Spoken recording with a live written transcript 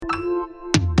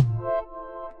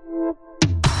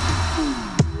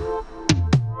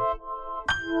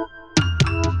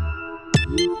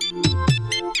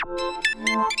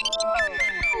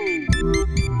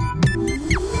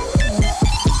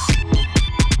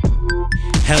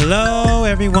Hello,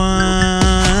 everyone.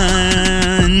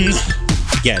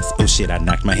 Yes. Oh, shit. I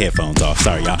knocked my headphones off.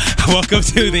 Sorry, y'all. Welcome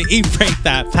to the Eat, Pray,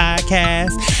 Thought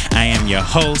podcast. I am your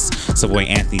host, Savoy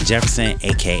Anthony Jefferson,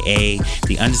 a.k.a.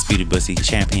 the Undisputed Bussy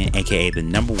Champion, a.k.a. the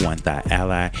number one thought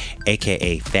ally,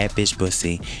 a.k.a. Fat Bitch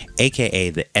Bussy, a.k.a.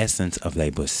 the essence of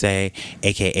Le Bussy,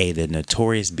 a.k.a. the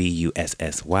notorious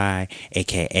B-U-S-S-Y,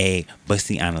 a.k.a.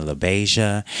 Bussy Anna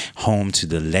LaBeija, home to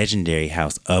the legendary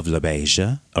house of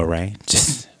LaBeija. All right?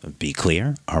 Just be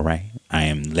clear. All right? I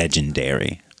am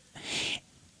legendary.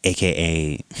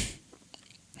 A.k.a.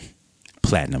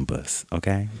 Platinum Bus,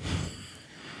 okay?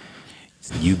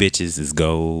 You bitches is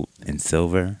gold and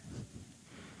silver,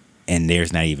 and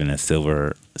there's not even a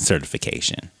silver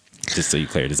certification. Just so you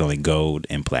clear, there's only gold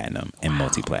and platinum and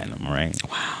multi-platinum, right?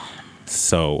 Wow.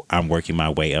 So I'm working my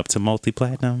way up to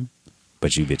multi-platinum,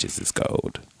 but you bitches is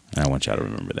gold. And I want y'all to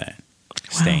remember that.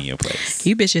 Stay in your place.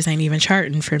 You bitches ain't even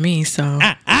charting for me, so.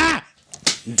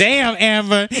 Damn,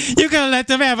 Amber, you could have let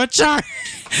them have a chart.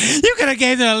 You could have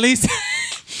gave them at least.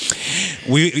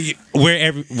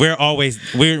 We're always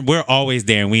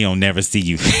there, and we don't never see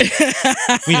you.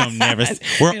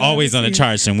 We're always on the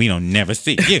charts, and we don't never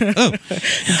see you. Ooh.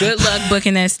 Good luck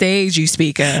booking that stage you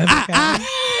speak of. Okay?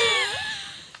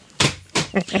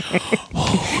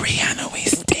 Oh, Rihanna, we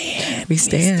stand. We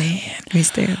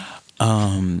stand.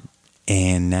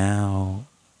 And now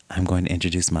I'm going to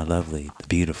introduce my lovely, the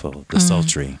beautiful, the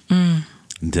sultry,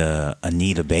 the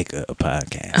Anita Baker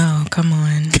podcast. Oh, come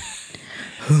on.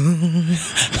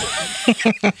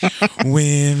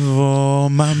 With all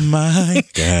my mind,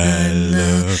 I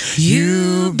love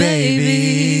you,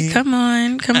 baby. Come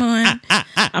on.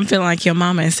 I'm feeling like your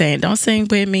mama is saying, don't sing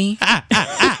with me.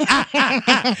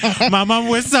 My mama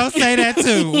would so say that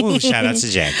too. Ooh, shout out to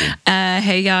Jackie.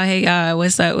 Hey y'all.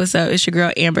 What's up? It's your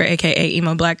girl Amber, aka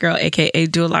Emo Black Girl, aka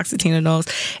Dual Oxytena Nose,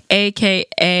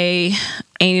 aka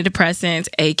Antidepressants,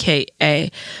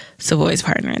 aka Savoy's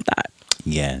Partner in Thought.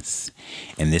 Yes.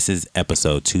 And this is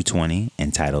episode 220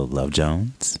 entitled Love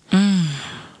Jones.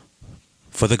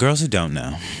 For the girls who don't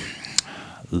know,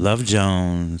 Love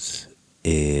Jones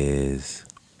is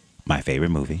my favorite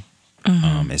movie.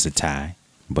 It's a tie,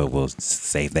 but we'll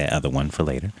save that other one for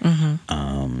later.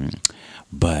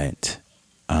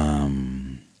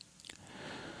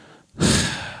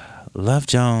 Love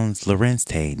Jones, Larenz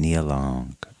Tate, Nia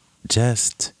Long,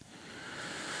 just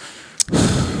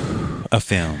a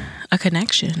film. A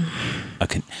connection.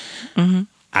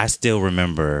 I still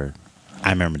remember. I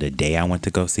remember the day I went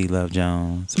to go see Love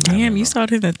Jones. Damn, you saw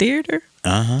it in the theater?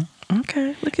 Uh-huh.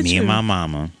 Okay, look at Me you. and my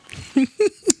mama.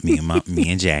 me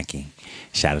and Jackie.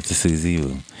 Shout out to Susie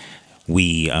Wu.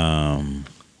 We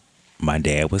my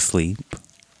dad was asleep.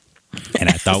 And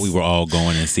I thought we were all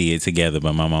going to see it together,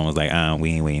 but my mom was like,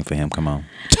 we ain't waiting for him. Come on.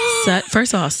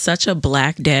 First of all, such a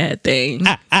black dad thing.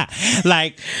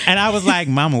 Like, and I was like,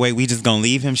 Mama, wait, we just gonna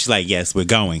leave him? She's like, yes, we're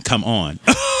going. Come on.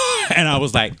 And I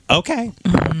was like, okay,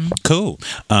 cool.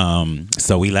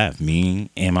 So we left. Me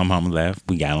and my mama left.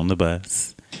 We got on the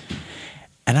bus.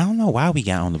 And I don't know why we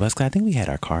got on the bus, because I think we had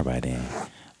our car by then.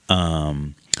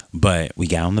 But we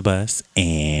got on the bus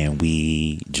and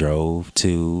we drove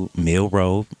to Mill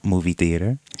Road Movie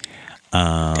Theater.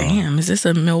 Damn, is this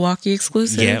a Milwaukee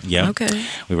exclusive? Yep. Okay.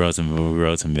 We rode to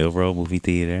Mill Road Movie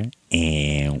Theater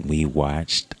and we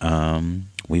watched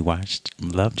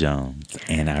Love Jones.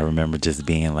 And I remember just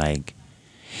being like,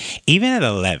 even at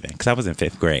 11, because I was in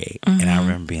 5th grade, and I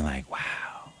remember being like,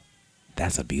 wow,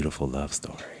 that's a beautiful love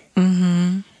story.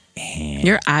 And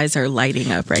your eyes are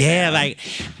lighting up right now. Yeah, like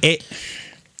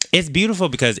it's beautiful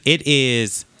because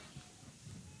it's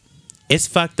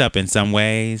fucked up in some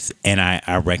ways, and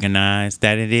I recognize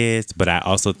that it is, but I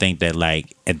also think that,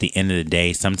 like, at the end of the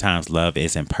day, sometimes love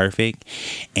isn't perfect,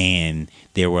 and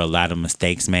there were a lot of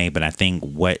mistakes made, but I think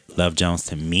what Love Jones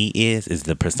to me is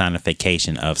the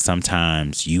personification of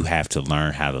sometimes you have to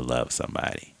learn how to love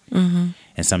somebody. And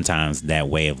sometimes that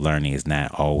way of learning is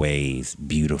not always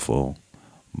beautiful,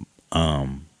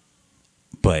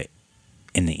 but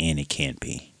in the end, it can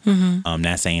be. I'm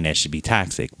not saying that should be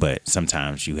toxic, but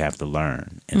sometimes you have to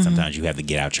learn, and sometimes you have to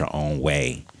get out your own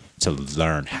way to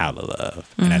learn how to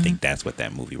love. And I think that's what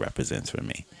that movie represents for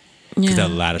me. Because there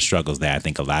are a lot of struggles there. I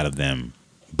think a lot of them,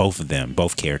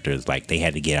 both characters, like, they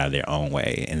had to get out of their own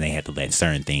way, and they had to let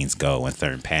certain things go and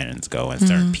certain patterns go and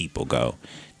certain people go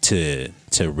to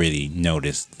really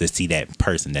notice, to see that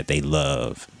person that they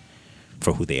love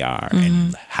for who they are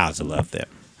and how to love them.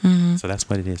 So that's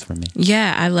what it is for me.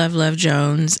 Yeah, I love Love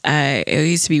Jones. It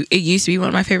used to be one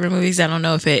of my favorite movies. I don't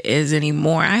know if it is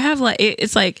anymore. I have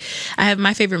it's like I have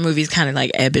my favorite movies kind of like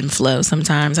ebb and flow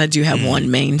sometimes. I do have one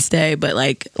mainstay, but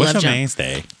like What's Love your Jones,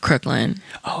 mainstay? Crooklyn.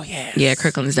 Oh yeah. Yeah,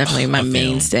 Crooklyn is definitely my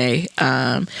mainstay.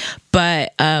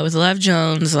 But with Love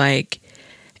Jones, like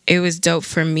it was dope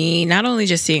for me, not only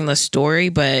just seeing the story,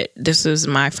 but this was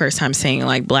my first time seeing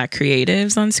like Black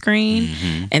creatives on screen,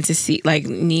 and to see like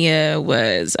Nia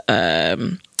was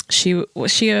she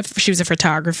was a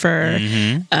photographer.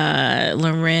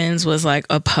 Lorenz was like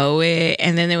a poet,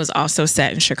 and then it was also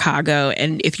set in Chicago.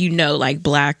 And if you know, like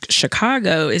Black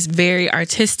Chicago is very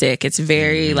artistic. It's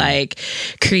very like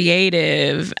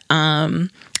creative.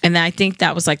 And I think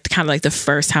that was like kind of like the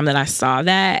first time that I saw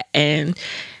that, and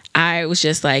I was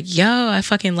just like, yo, I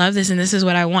fucking love this, and this is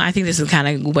what I want. I think this is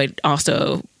kind of what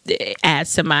also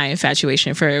adds to my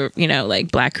infatuation for, you know,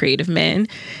 like Black creative men.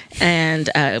 And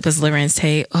it was Larenz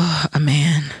Tate, a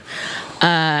man.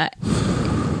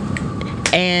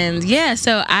 And yeah,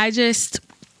 so I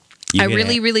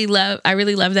really love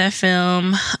that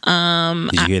film.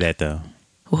 Did you hear that though?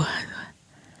 What?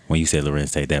 When you said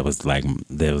Larenz Tate, that was like,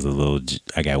 there was a little,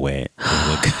 I got wet.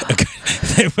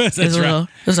 There was a drop.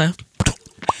 It was a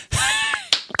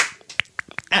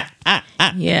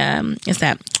yeah, it's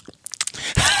that.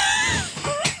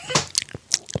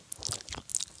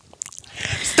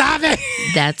 Stop it!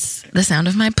 That's the sound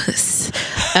of my puss.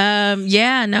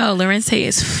 Yeah, no, Larenz Tate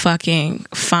is fucking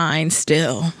fine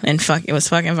still, and it was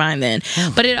fucking fine then.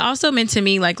 But it also meant to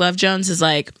me, like, Love Jones is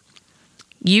like,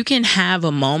 you can have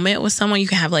a moment with someone, you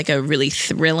can have like a really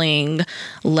thrilling,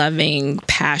 loving,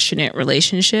 passionate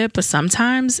relationship, but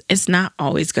sometimes it's not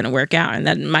always going to work out, and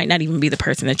that might not even be the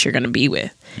person that you're going to be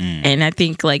with. And I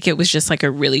think like it was just like a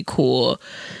really cool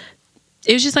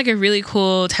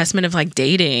testament of like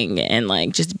dating and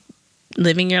like just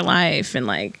living your life and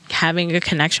like having a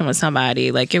connection with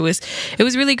somebody. Like it was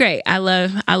really great. I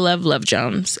love Love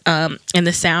Jones. And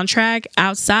the soundtrack,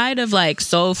 outside of like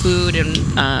Soul Food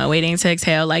and Waiting to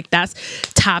Exhale, like that's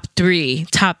top three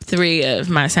of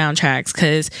my soundtracks.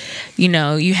 Cause you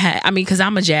know, cause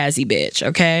I'm a jazzy bitch.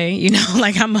 Okay. You know,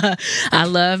 like I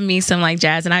love me some like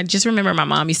jazz. And I just remember my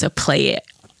mom used to play it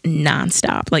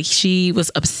nonstop. Like she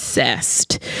was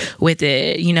obsessed with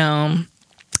it, you know.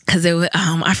 Cause it was,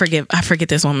 I forget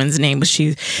this woman's name, but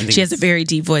she has a very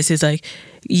deep voice. It's like,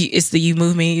 it's the "You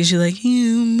Move Me." She's like,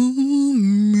 "You move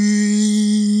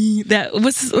me." That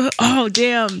was, oh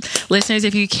damn, listeners,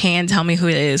 if you can tell me who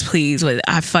it is, please.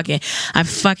 I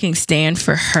fucking stand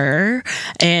for her.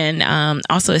 And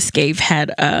also, Escape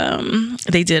had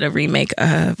they did a remake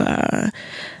of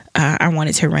I Want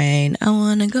It to Rain. I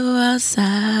want to go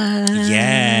outside.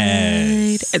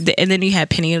 Yes. And then you had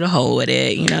Penny of the Hole with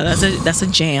it. You know, that's a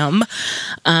jam.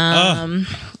 A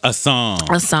song.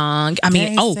 I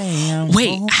mean,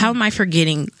 how am I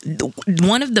forgetting?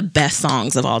 One of the best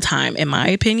songs of all time, in my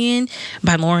opinion,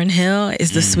 by Lauryn Hill,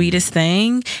 is The Sweetest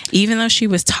Thing. Even though she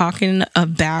was talking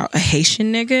about a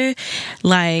Haitian nigga,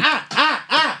 like...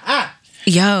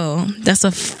 Yo, that's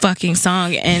a fucking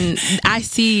song, and I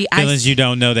see feelings you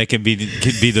don't know that could be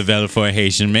developed for a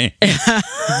Haitian man.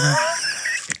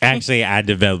 Actually, I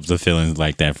developed the feelings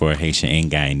like that for a Haitian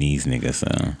and Guyanese nigga. So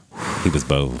he was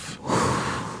both.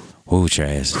 Ooh,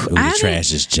 trash. Ooh, the trash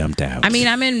just jumped out. I mean,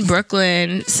 I'm in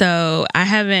Brooklyn, so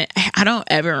I don't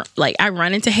ever, like, I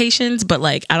run into Haitians, but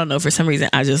like, I don't know, for some reason,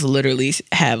 I just literally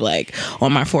have like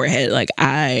on my forehead, like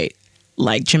I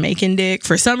like Jamaican dick.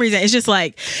 For some reason, it's just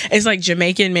like, it's like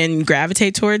Jamaican men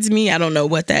gravitate towards me. I don't know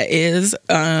what that is.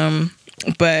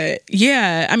 But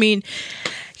yeah, I mean,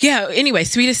 yeah, anyway,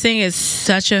 Sweetest Thing is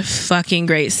such a fucking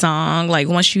great song. Like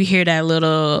once you hear that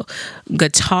little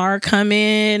guitar come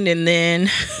in, and then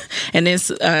it's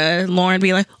Lauryn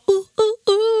be like, ooh, ooh,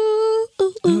 ooh,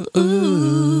 ooh, ooh,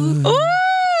 ooh.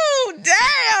 Ooh,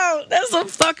 damn, that's a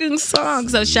fucking song.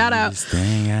 So shout out. Sweetest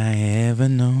thing I ever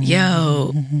known.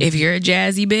 Yo, if you're a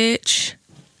jazzy bitch,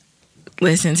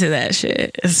 listen to that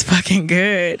shit. It's fucking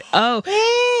good. Oh,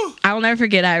 I'll never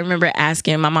forget. I remember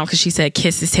asking my mom, because she said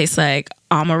kisses taste like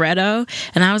amaretto,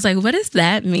 and I was like, "What does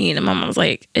that mean?" And my mom was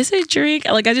like, "It's a drink."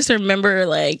 Like I just remember,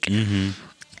 like,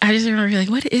 I just remember like,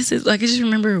 "What is it?" Like I just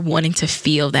remember wanting to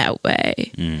feel that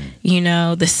way. You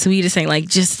know, the sweetest thing. Like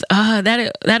just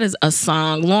that is a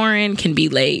song. Lauryn can be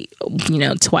late, you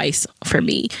know, twice for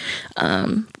me.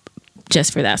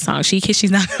 Just for that song.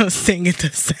 She's not gonna sing it the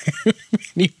same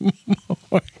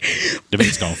anymore. The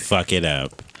bitch gonna fuck it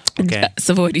up. Okay.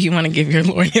 Savoy, do you want to give your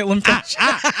Lauryn Hill impression?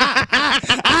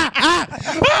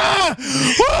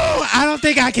 I don't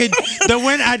think I could.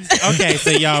 Okay, so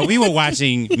y'all, we were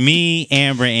watching. Me,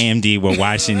 Amber, and MD were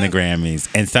watching the Grammys,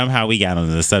 and somehow we got on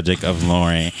the subject of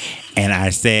Lauren, and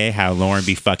I said how Lauren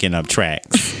be fucking up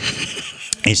tracks.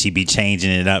 And she be changing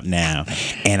it up now.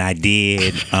 And I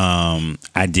did X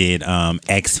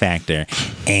Factor.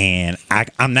 And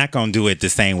I'm not gonna do it the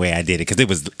same way I did it because it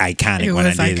was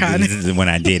iconic when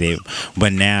I did it.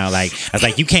 But now, like, I was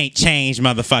like, you can't change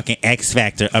motherfucking X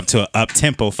Factor up to an up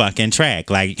tempo fucking track.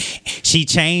 Like, she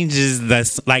changes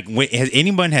has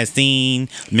anyone has seen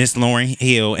Miss Lauryn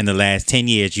Hill in the last 10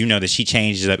 years, you know that she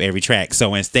changes up every track.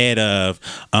 So instead of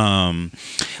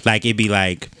it'd be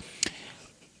like,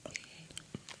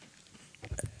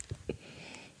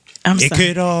 it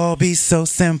could all be so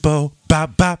simple,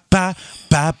 ba ba ba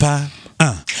ba ba.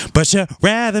 But you'd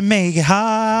rather make it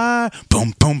hard.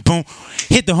 Boom, boom, boom.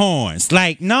 Hit the horns.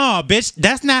 Like, no, bitch,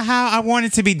 that's not how I want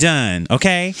it to be done,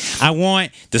 okay? I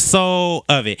want the soul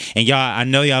of it. And y'all, I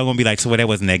know y'all gonna be like, so that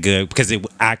wasn't that good because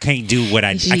I can't do what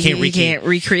I can't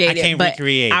recreate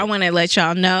it. I want to let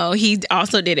y'all know he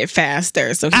also did it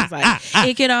faster. So he's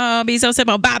it could all be so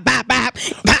simple. Bop, bop, bop,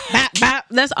 bop, bop, bop.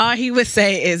 That's all he would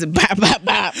say is bop, bop,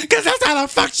 bop. Because that's how the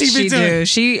fuck she be doing.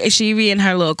 She be in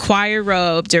her little choir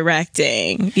robe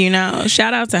directing, you know?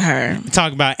 Shout out to her.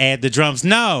 Talk about add the drums.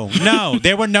 No,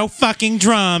 there were no fucking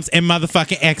drums in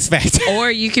motherfucking X Factor.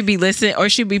 Or you could be listening, or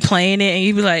she'd be playing it, and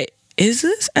you'd be like, "Is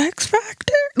this X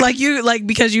Factor?"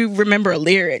 Because you remember a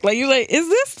lyric. Like, you're like, "Is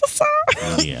this the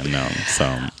song?" Yeah, no.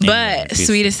 So, but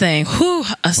sweetest thing,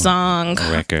 a song,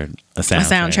 a record, a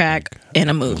soundtrack, and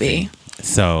a movie.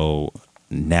 So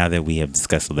now that we have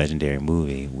discussed the legendary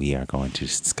movie, we are going to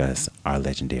discuss our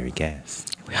legendary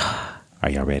guest. Are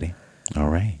y'all ready? All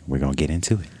right, we're going to get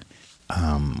into it.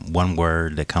 One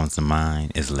word that comes to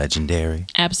mind is legendary.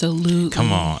 Absolutely.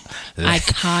 Come on.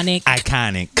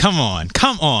 Iconic. Come on.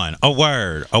 A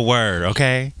word,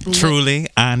 okay? Truly,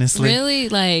 honestly. Really,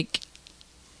 like,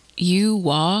 you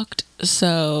walked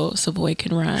so Savoy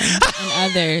can run, and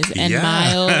others, and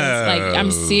Miles. Like,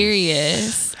 I'm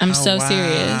serious. I'm so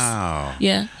serious.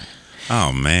 Yeah.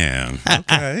 Oh, man.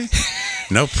 Okay.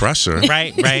 No pressure.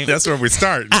 Right. That's where we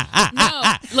start.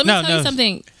 Let me tell you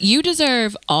something. You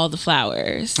deserve all the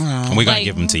flowers. We're going to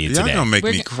give them to you today. Y'all going to make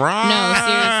me cry. No,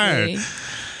 seriously.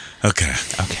 Okay.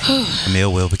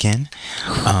 Emil Wilbekin.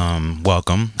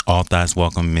 Welcome. All thoughts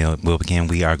welcome, Emil Wilbekin.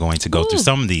 We are going to go through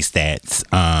some of these stats.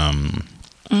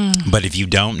 But if you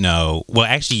don't know, well,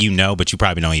 actually you know, but you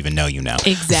probably don't even know you know.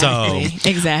 Exactly.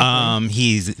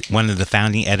 He's one of the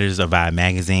founding editors of Vibe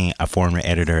Magazine, a former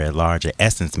editor at large at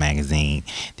Essence Magazine,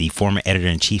 the former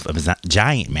editor-in-chief of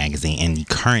Giant Magazine, and the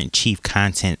current chief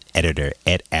content editor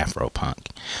at Afropunk.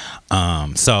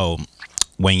 So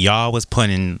when y'all was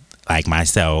putting, like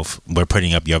myself, we're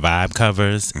putting up your Vibe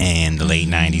covers in the late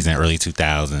 90s and early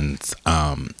 2000s,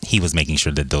 he was making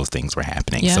sure that those things were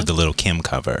happening. Yeah. So the Little Kim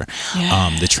cover,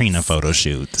 the Trina photo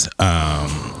shoots,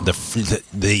 the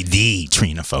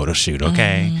Trina photo shoot,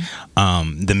 okay?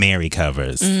 The Mary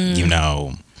covers, you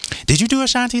know. Did you do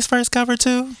Ashanti's first cover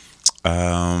too?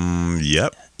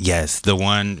 Yep. Yes, the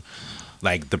one...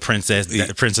 Like the princess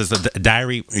of the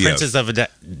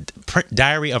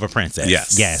diary of a princess.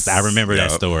 Yes, I remember that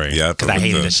story. Yeah, because I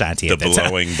hated Ashanti at that time. The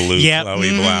blowing blue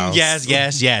flowy blouse.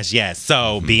 Yes.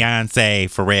 So Beyonce,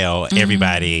 Pharrell,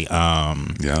 everybody.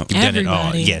 You've done it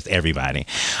all. Yes, everybody.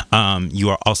 You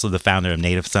are also the founder of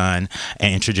Native Son,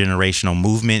 an intergenerational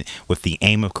movement with the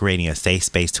aim of creating a safe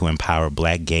space to empower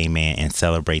Black gay men and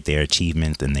celebrate their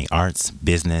achievements in the arts,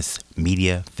 business,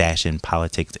 media, fashion,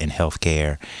 politics, and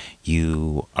healthcare.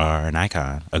 You are an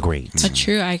icon, a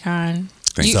true icon.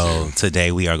 So today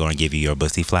we are going to give you your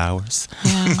bussy flowers.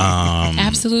 Yeah.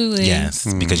 Absolutely. Yes,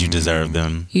 because you deserve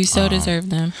them. You so deserve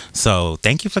them. So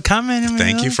thank you for coming. Emil.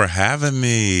 Thank you for having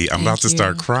me. I'm about to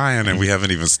start crying and we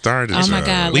haven't even started. Oh my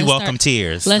God. We welcome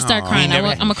tears. Let's start crying.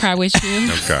 I'm going to cry with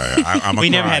you. Okay. We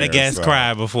never had a guest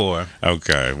cry before.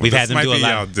 Okay. Well, we've had them do a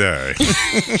lot all day.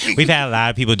 We've had a lot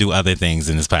of people do other things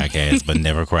in this podcast, but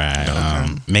never cry.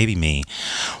 Okay. Maybe me.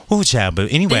 Oh, child.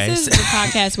 But anyways. This is the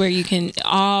podcast where you can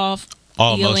all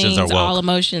feelings, all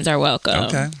emotions are welcome.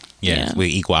 Okay. Yes, we're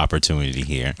equal opportunity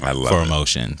here for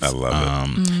emotions. I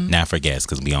love it. Not for guests,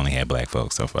 because we only had Black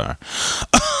folks so far.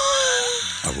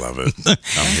 I love it.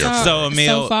 I'm here. So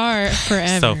Emil, so far,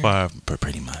 forever. So far,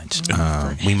 pretty much.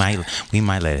 We might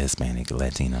let Hispanic,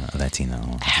 Latino,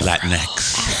 Latinx.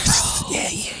 Yeah.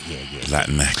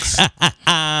 Latinx.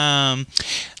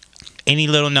 Any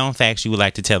little known facts you would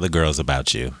like to tell the girls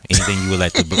about you? Anything you would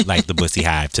like the Bussy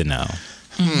Hive to know?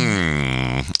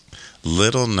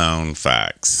 Little known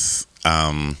facts.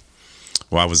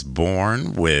 Well, I was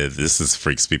born with, this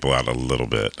freaks people out a little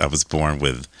bit. I was born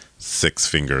with 6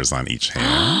 fingers on each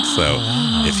hand. So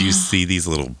if you see these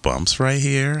little bumps right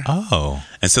here. Oh.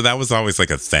 And so that was always like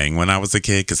a thing when I was a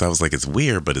kid, because I was like, it's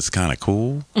weird, but it's kind of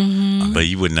cool. But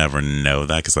you would never know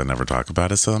that because I never talk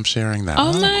about it. So I'm sharing that.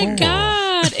 Oh my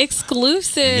God.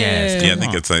 Exclusive. Yes. Yeah, I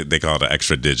think it's like, they call it an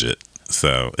extra digit.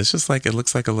 So it's just like, it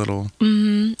looks like a little.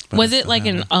 Was it like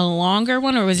a longer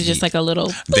one, or was it just like a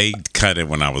little? They cut it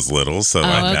when I was little, so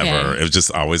I okay. never. It just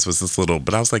always was this little.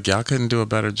 But I was like, y'all couldn't do a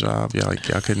better job. Y'all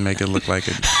couldn't make it look like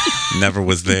it never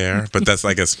was there. But that's,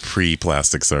 I guess,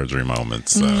 pre-plastic surgery moment.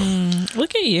 So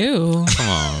Look at you. Come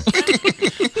on.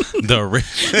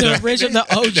 The original, the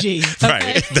OG.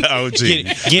 right, the OG,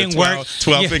 getting work.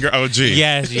 12 finger OG.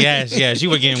 Yes. You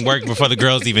were getting work before the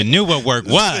girls even knew what work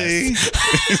was.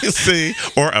 See,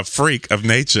 or a freak of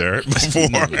nature before.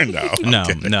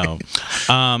 No.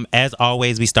 As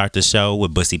always, we start the show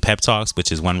with Bussy Pep Talks,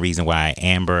 which is one reason why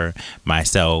Amber,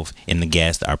 myself, and the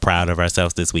guests are proud of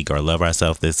ourselves this week or love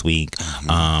ourselves this week.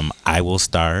 I will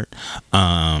start.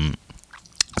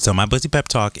 So my Bussy Pep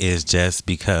Talk is just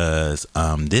because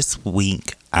this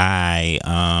week I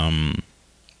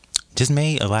just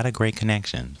made a lot of great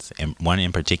connections, and one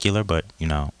in particular, but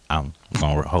I'm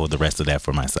gonna hold the rest of that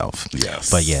for myself.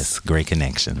 Yes. But yes, great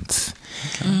connections.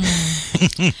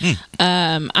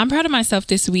 I'm proud of myself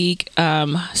this week.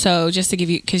 So just to give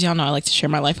you, because y'all know I like to share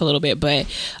my life a little bit, but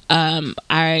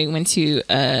I went to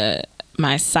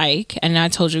my psych, and I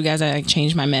told you guys I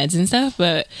changed my meds and stuff,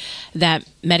 but that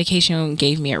medication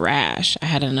gave me a rash. I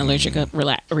had an allergic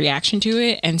reaction to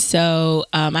it, and so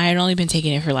I had only been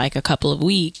taking it for like a couple of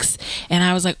weeks, and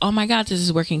I was like, oh my God, this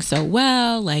is working so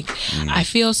well, like I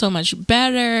feel so much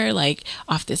better like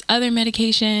off this other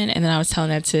medication. And then I was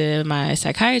telling that to my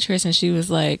psychiatrist, and she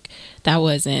was like, that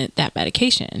wasn't that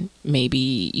medication,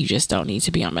 maybe you just don't need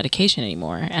to be on medication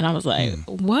anymore. And I was like,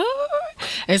 what?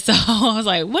 And so I was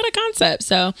like, what a concept.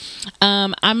 So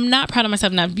I'm not proud of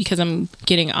myself, not because I'm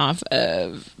getting off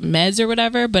of meds or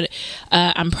whatever, but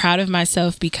I'm proud of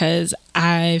myself because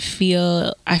I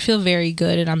feel very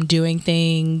good, and I'm doing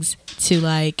things to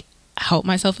like help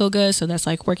myself feel good. So that's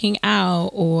like working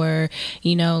out, or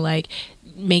like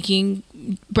making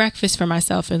breakfast for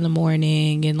myself in the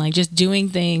morning, and like just doing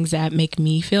things that make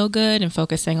me feel good and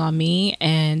focusing on me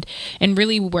and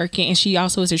really working. And she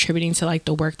also was attributing to like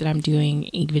the work that I'm doing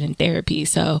even in therapy.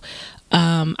 So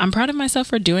I'm proud of myself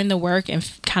for doing the work and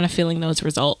kind of feeling those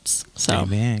results. So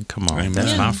Amen. Come on. Amen.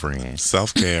 That's my friend.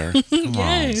 Self-care. Come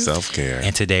on. Self-care.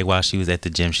 And today while she was at the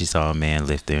gym, she saw a man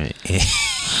lifting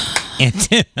in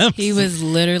Tim's. He was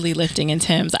literally lifting in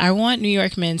Tim's. I want New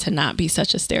York men to not be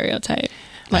such a stereotype.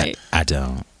 Like I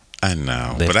don't. I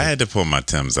know, but I had to pull my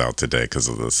Timbs out today because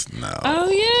of this. No. Oh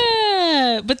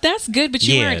yeah, but that's good. But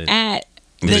you weren't at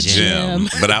the gym.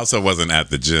 But I also wasn't at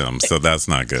the gym, so that's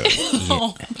not good.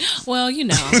 Oh, well,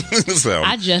 So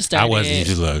I just started. I wasn't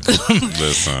even look.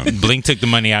 Listen, Blink took the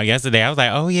money out yesterday. I was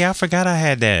like, oh yeah, I forgot I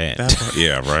had that.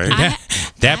 yeah, right.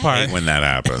 That part. When that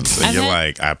happens, and you're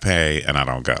like, I pay and I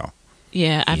don't go.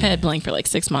 Yeah, I've had Blink for like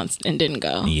 6 months and didn't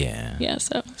go. Yeah.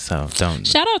 So don't.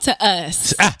 Shout out to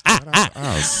us.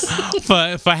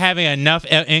 For having enough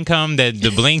income that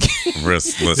the Blink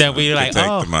that we like, take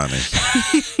the money.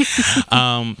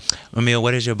 Emil,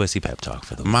 what is your Bussy Pep Talk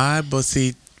for the week? My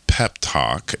Bussy Pep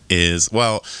Talk is,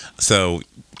 so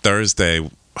Thursday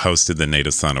hosted the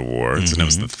Native Son Awards, and it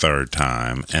was the 3rd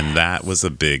time, and that was a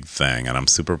big thing, and I'm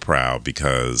super proud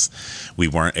because we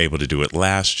weren't able to do it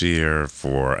last year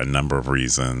for a number of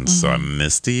reasons. So I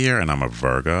missed a year, and I'm a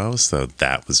Virgo, so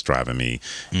that was driving me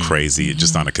crazy,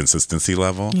 just on a consistency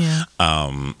level,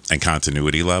 and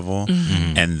continuity level.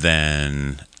 And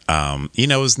then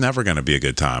it was never going to be a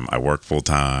good time. I work full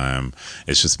time.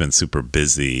 It's just been super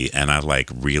busy, and I like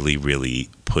really, really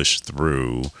pushed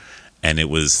through, and it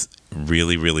was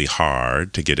really, really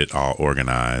hard to get it all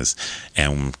organized,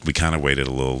 and we kind of waited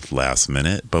a little last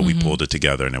minute, but we pulled it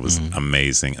together, and it was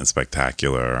amazing and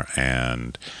spectacular.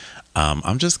 And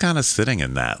I'm just kind of sitting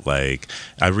in that, like,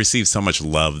 I received so much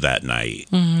love that night,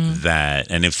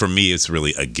 and for me, it's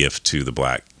really a gift to the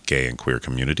Black, gay, and queer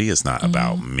community. It's not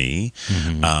about me,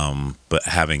 but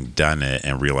having done it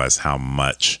and realized how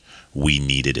much we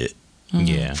needed it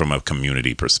from a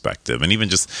community perspective, and even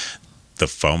just the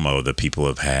FOMO that people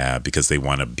have had because they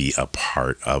want to be a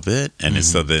part of it. And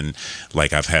so then,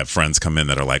 like, I've had friends come in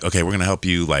that are like, okay, we're going to help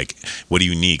you. Like, what do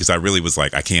you need? Because I really was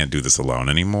like, I can't do this alone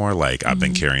anymore. Like, I've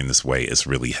been carrying this weight. It's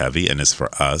really heavy, and it's for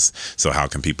us. So how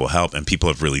can people help? And people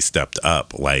have really stepped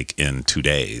up, like, in 2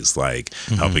 days, like,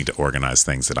 helping to organize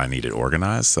things that I needed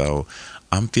organized. So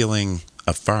I'm feeling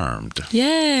affirmed.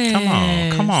 Yay.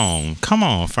 Come on,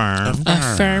 firm.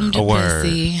 Affirmed A word.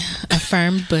 pussy.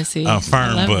 Affirmed pussy. A firm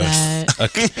I love bus.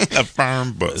 that.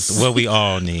 Affirmed bus. What we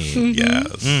all need.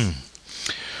 Yes.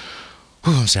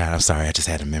 I'm sorry. I just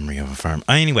had a memory of a firm.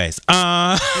 Anyways,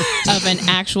 Of an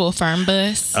actual firm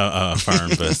bus. a firm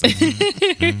bus.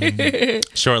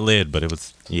 Short-lived, but it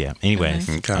was, yeah. Anyways,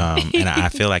 Okay. and I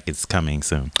feel like it's coming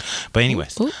soon. But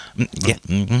anyways, Ooh. yeah.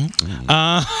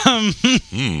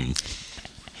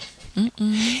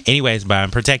 Anyways, but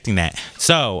I'm protecting that.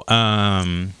 So,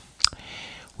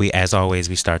 we, as always,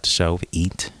 we start the show with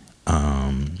eat.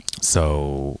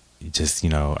 So just,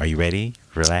 are you ready?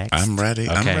 Relax. I'm ready.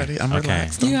 I'm Okay. ready. I'm Okay.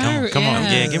 relaxed. You are, Come on.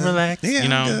 yeah. Yeah, get relaxed. Yeah,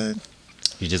 I'm good.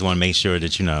 You just want to make sure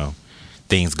that,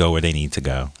 things go where they need to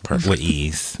go. With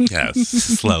ease. Yes.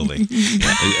 Slowly. Be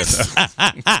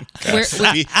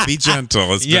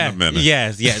gentle. It's been a minute.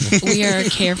 Yes. We are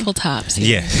careful tops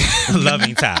here. Yes.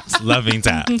 Loving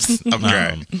tops.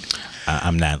 Okay.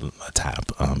 I'm not a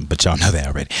top, but y'all know that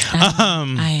already.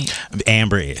 I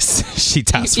Amber is. She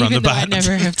tops from the even though bottom. I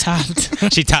never have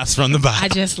topped. She tops from the I bottom.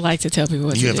 just like to tell people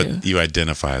what You to do. you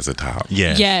identify as a top.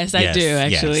 Yes. Yes, I do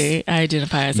Yes. actually. I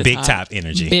identify as a Big top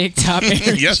energy. Big top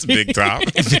energy. Yes, big top.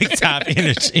 Big top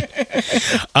energy.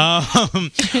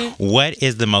 What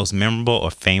is the most memorable or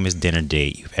famous dinner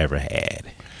date you've ever had?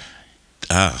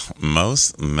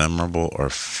 Most memorable or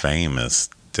famous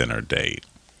dinner date.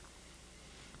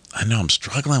 I know I'm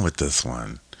struggling with this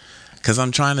one because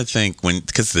I'm trying to think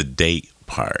because the date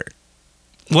part.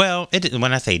 Well,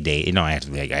 when I say date, it don't have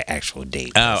to be like an actual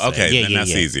date. Oh, okay. Yeah, then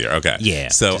that's easier. Okay. Yeah.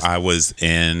 So I was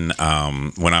in,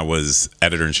 when I was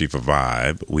editor-in-chief of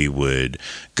Vibe, we would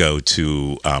go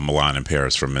to Milan and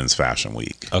Paris for Men's Fashion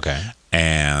Week. Okay.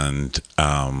 And,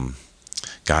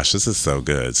 gosh, this is so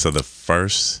good. So the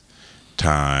first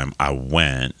time I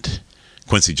went,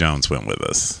 Quincy Jones went with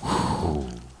us.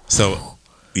 So,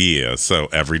 yeah. So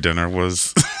every dinner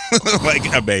was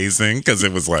like amazing because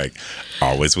it was like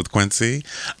always with Quincy.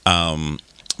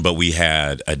 But we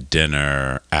had a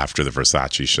dinner after the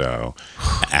Versace show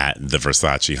at the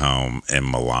Versace home in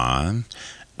Milan.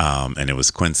 And it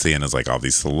was Quincy, and it was like all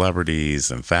these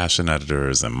celebrities and fashion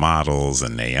editors and models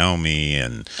and Naomi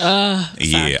and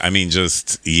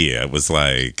it was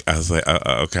like I was like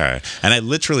okay, and I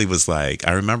literally was like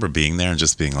I remember being there and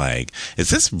just being like, is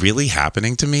this really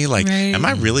happening to me? Like, Right. am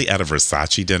I really at a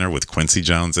Versace dinner with Quincy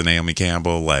Jones and Naomi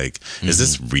Campbell? Like, is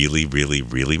this really, really,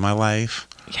 really my life?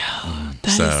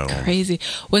 That So- is crazy.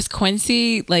 Was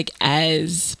Quincy like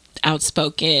as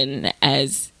outspoken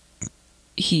as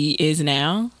he is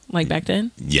now? Like back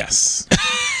then? Yes.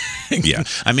 Yeah.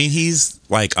 I mean, he's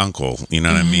like uncle, you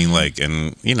know what I mean? Like,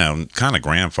 and, kind of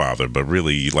grandfather, but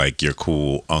really like your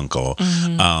cool uncle.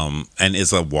 And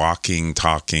is a walking,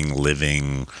 talking,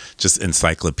 living, just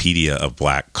encyclopedia of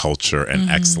Black culture and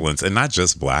excellence. And not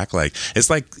just Black, like, it's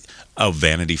like a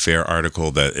Vanity Fair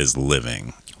article that is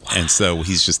living. And so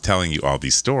he's just telling you all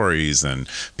these stories and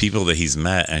people that he's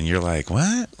met. And you're like,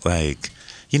 what? Like,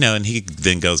 and he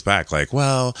then goes back like,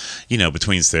 well,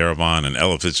 between Sarah Vaughan and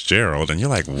Ella Fitzgerald. And you're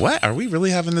like, what? Are we really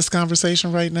having this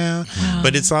conversation right now? Wow.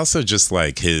 But it's also just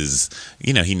like his,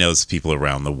 he knows people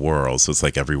around the world. So it's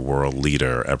like every world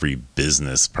leader, every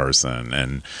business person.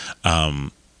 And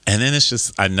then it's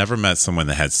just, I never met someone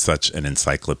that had such an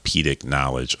encyclopedic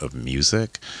knowledge of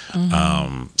music.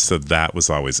 So that was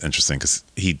always interesting because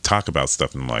he'd talk about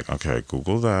stuff and I'm like, okay,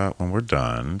 Google that when we're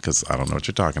done because I don't know what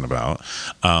you're talking about.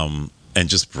 And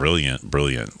just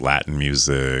brilliant Latin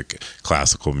music,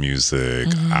 classical music,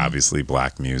 obviously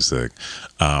Black music,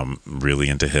 really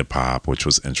into hip hop, which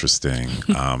was interesting,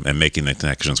 and making the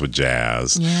connections with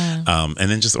jazz. Yeah. And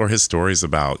then or his stories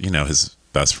about, his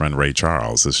best friend Ray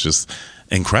Charles. It's just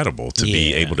incredible to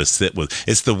be able to sit with.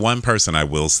 It's the one person I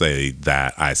will say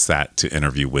that I sat to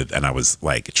interview with and I was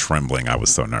like trembling. I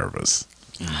was so nervous.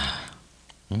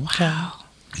 Wow.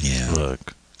 Yeah.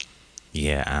 Look.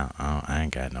 Yeah, I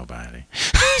ain't got nobody.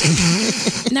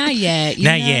 Not yet. You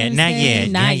Not know yet. what I'm Not saying?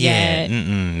 yet. Not yet.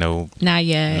 No. Not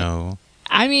yet. No.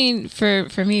 I mean, for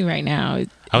me right now,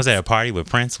 I was at a party with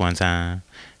Prince one time.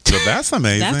 So that's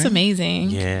amazing. that's amazing.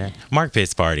 Yeah, Mark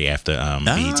Pitt's party after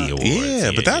BET Awards.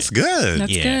 Yeah, but that's good.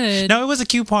 That's good. No, it was a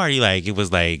cute party. Like it was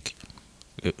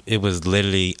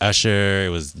literally Usher. It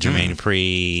was Jermaine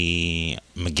Dupri.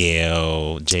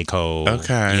 Miguel, J. Cole.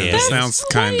 Okay, Yeah. that sounds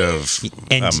kind of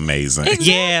And- amazing.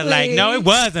 Yeah, like, no, Exactly. it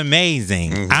was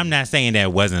amazing. I'm not saying that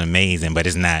it wasn't amazing, but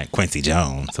it's not Quincy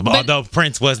Jones. Although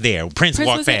Prince was there. Prince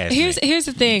walked was it- past me. Here's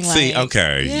the thing. See, like,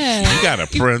 okay, yeah. you got a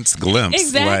Prince glimpse.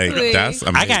 Exactly. Like, that's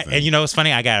amazing. And you know, it's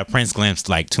funny. I got a Prince glimpse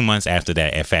like 2 months after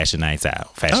that at Fashion Nights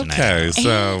Out. Fashion Night Okay, Out.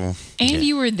 so And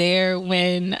you were there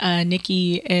when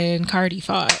Nicki and Cardi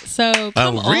fought. So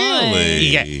come on. really?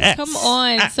 Yeah. Come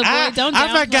on. So boy, don't I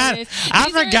downplay forgot. this. I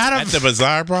These are- forgot. At the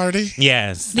Bazaar party,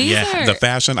 Yes. These yeah. are- the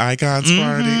Fashion Icons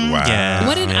party. Wow. Yeah.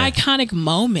 What an Yeah. iconic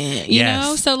moment, you Yes.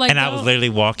 know? So like and I was don't- literally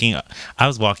walking. I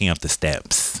was walking up the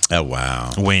steps Oh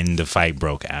wow. when the fight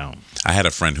broke out. I had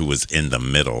a friend who was in the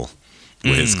middle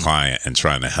with his client and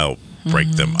trying to help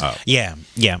break them up. Yeah.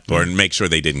 Yeah. Or make sure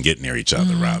they didn't get near each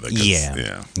other, rather. 'cause,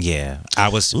 Yeah. I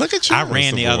was. Look at you, I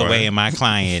ran the other boy. way, and my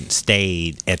client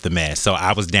stayed at the mess. So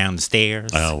I was down the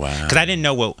stairs. Oh, wow. Because I didn't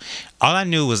know what. All I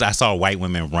knew was I saw white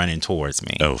women running towards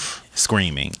me, Oof.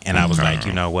 screaming, and I was like,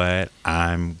 you know what?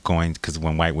 I'm going because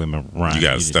when white women run, You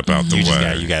gotta step out the you just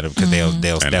way. you got to because they'll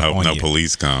And step hope on no you.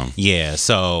 police come. Yeah,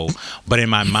 so, but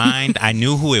in my mind, I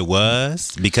knew who it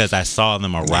was because I saw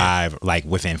them arrive like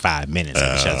within 5 minutes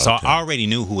of each other. So okay. I already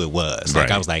knew who it was. Like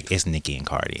Right. I was like, it's Nicki and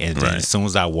Cardi. And then Right. as soon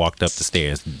as I walked up the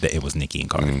stairs, it was Nicki and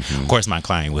Cardi. Of course, my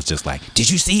client was just like, did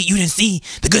you see? You didn't see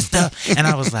the good stuff? And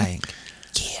I was like,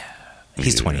 yeah.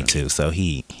 He's Yeah. 22, so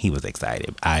he was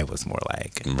excited. I was more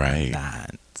like, Right. nah,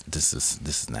 this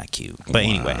is not cute. But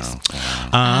anyways,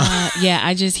 yeah,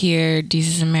 I just hear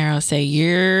Jesus and Mero say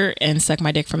 "you're" and suck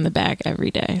my dick from the back every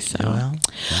day. So,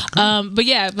 well, but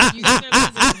yeah, but you guys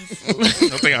are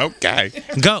lesbians. Okay.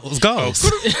 goes.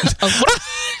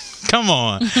 Come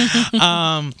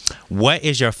on. What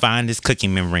is your fondest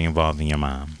cooking memory involving your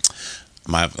mom?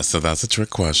 So that's a trick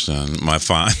question. My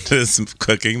fondest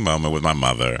cooking moment with my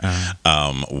mother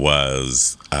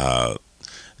was,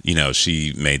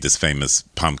 she made this famous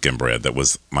pumpkin bread that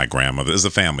was my grandmother. It was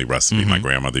a family recipe. My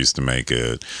grandmother used to make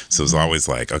it. So it was always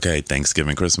like, okay,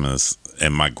 Thanksgiving, Christmas.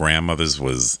 And my grandmother's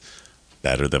was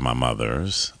better than my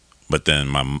mother's. But then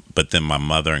my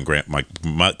mother and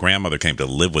my grandmother came to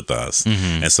live with us,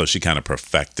 and so she kind of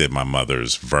perfected my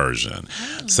mother's version.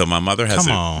 So my mother has Come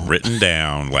it on. written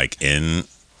down like in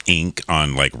ink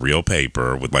on like real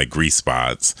paper with like grease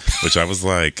spots, which I was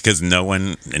like, because no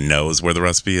one knows where the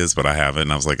recipe is, but I have it,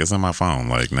 and I was like, it's on my phone.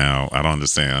 Like now I don't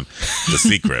understand the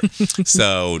secret.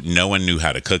 So no one knew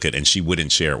how to cook it, and she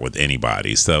wouldn't share it with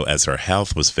anybody. So as her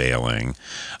health was failing,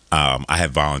 I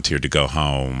had volunteered to go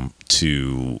home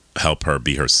to help her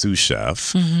be her sous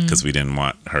chef because we didn't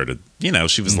want her to,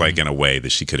 she was like in a way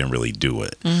that she couldn't really do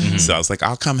it. So I was like,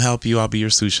 I'll come help you. I'll be your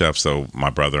sous chef. So my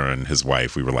brother and his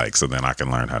wife, we were like, so then I can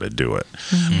learn how to do it.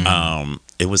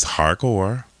 It was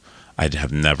hardcore. I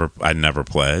never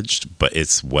pledged, but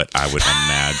it's what I would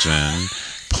imagine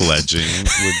pledging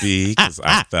would be because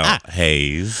I felt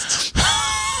hazed.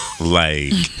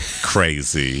 Like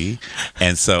crazy.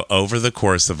 And so over the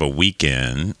course of a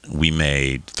weekend, we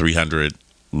made 300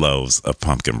 loaves of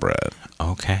pumpkin bread.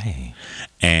 Okay.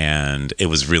 And it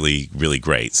was really, really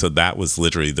great. So that was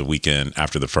literally the weekend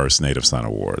after the first Native Son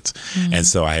Awards. And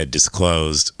so I had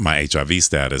disclosed my HIV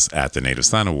status at the Native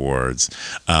Son Awards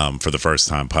for the first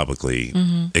time publicly,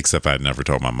 except I'd never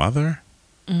told my mother.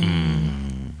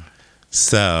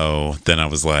 So then I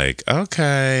was like,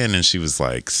 okay. And then she was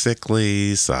like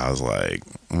sickly. So I was like,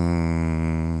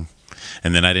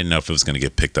 And then I didn't know if it was going to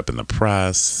get picked up in the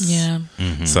press. Yeah.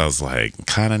 So I was like,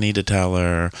 kind of need to tell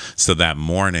her. So that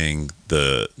morning,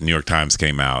 the New York Times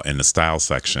came out in the style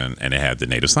section and it had the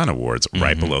Native Son Awards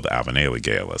right below the Alvin Ailey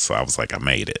Gala. So I was like, I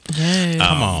made it. Yes.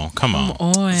 Come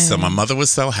on. So my mother was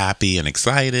so happy and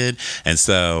excited. And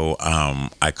so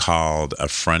I called a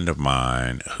friend of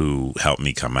mine who helped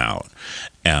me come out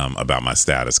about my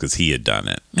status because he had done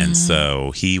it. And so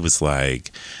he was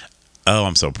like, oh,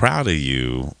 I'm so proud of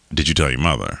you. Did you tell your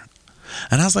mother?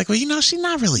 And I was like, well, she's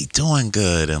not really doing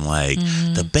good. And like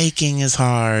the baking is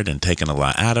hard and taking a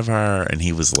lot out of her. And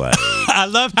he was like, I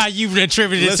love how you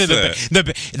attributed it to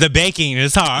the baking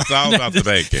is hard. it's all about the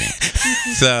baking.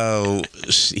 So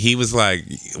he was like,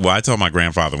 well, I told my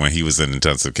grandfather when he was in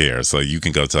intensive care, so you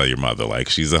can go tell your mother, like,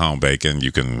 she's at home baking.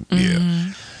 You can,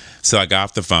 yeah. So I got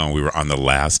off the phone. We were on the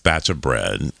last batch of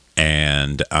bread.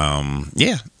 And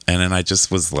and then I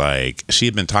just was like, she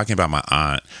had been talking about my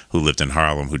aunt who lived in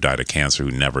Harlem who died of cancer,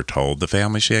 who never told the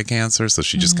family she had cancer. So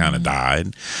she just kind of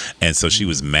died. And so she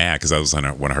was mad because I was one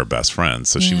of her best friends.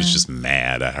 So she was just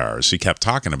mad at her. She kept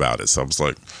talking about it. So I was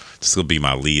like, this is going to be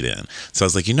my lead in. So I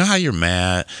was like, you know how you're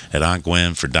mad at Aunt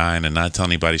Gwen for dying and not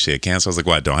telling anybody she had cancer? I was like,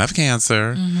 well, I don't have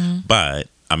cancer, but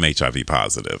I'm HIV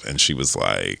positive. And she was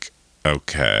like,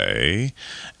 okay.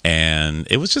 And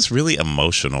it was just really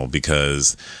emotional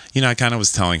because, I kind of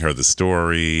was telling her the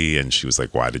story and she was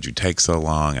like, why did you take so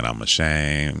long? And I'm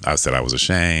ashamed. I said I was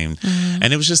ashamed.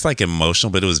 And it was just like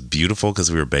emotional, but it was beautiful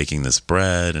because we were baking this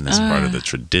bread and it's part of the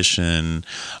tradition.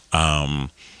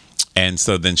 And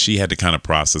so then she had to kind of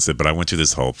process it. But I went through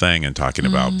this whole thing and talking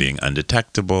about being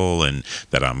undetectable and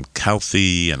that I'm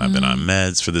healthy and I've been on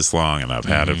meds for this long and I've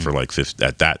had it for like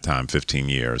at that time 15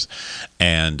 years.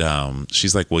 And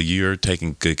she's like, well, you're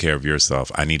taking good care of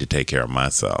yourself. I need to take care of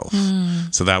myself.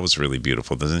 So that was really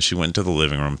beautiful. Then she went into the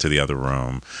living room, to the other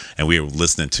room, and we were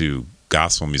listening to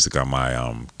gospel music on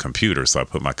my computer. So I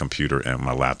put my computer and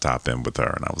my laptop in with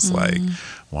her and I was like,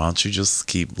 why don't you just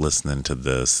keep listening to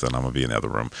this and I'm gonna be in the other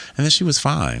room. And then she was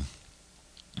fine.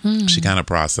 She kind of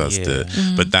processed it.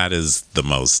 But that is the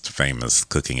most famous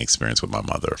cooking experience with my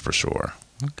mother for sure.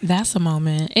 That's a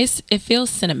moment. It feels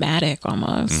cinematic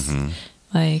almost.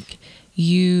 Like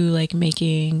you like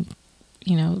making,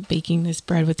 baking this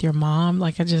bread with your mom.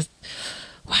 Like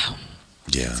wow.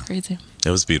 Yeah. It's crazy. It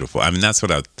was beautiful. I mean, that's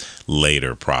what I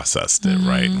later processed it,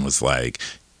 right? And was like,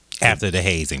 After the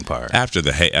hazing part. after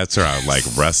I like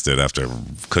rested after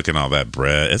cooking all that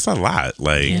bread, it's a lot.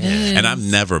 Like, It is. and I've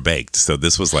never baked, so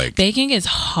this was like, Baking is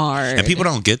hard. and people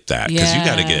don't get that because you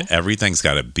got to Yeah. get everything's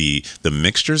got to be the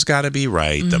mixture's got to be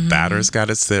right, the batter's got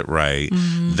to sit right.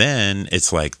 Then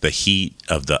it's like the heat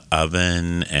of the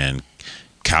oven and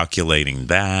calculating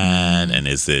that, and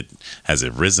has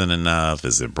it risen enough?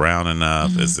 Is it brown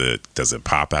enough? Does it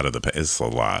pop out of the? It's a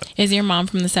lot. Is your mom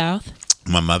from the South?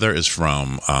 My mother is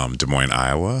from Des Moines,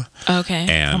 Iowa. Okay.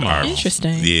 And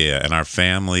Interesting. Yeah, and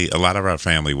a lot of our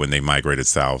family, when they migrated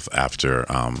south after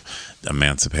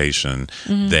emancipation,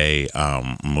 they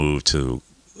moved to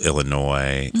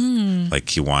Illinois, like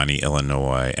Kewanee,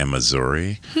 Illinois, and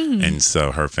Missouri. And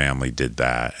so her family did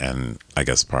that, and I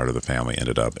guess part of the family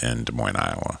ended up in Des Moines,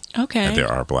 Iowa. Okay. And there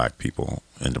are black people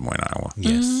in Des Moines, Iowa.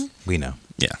 Yes, we know.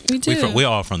 Yeah. We do. We're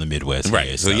all from the Midwest. Right.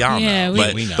 Here, So y'all Yeah,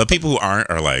 know. we know. But people who aren't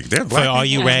are like, they're For black. all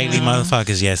you I raggedy know.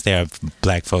 motherfuckers, yes, there are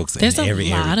black folks There's in a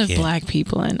every area. lot of Yeah. black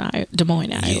people in Des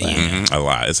Moines, Iowa. A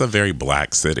lot. It's a very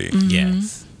black city.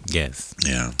 Yes. Yes.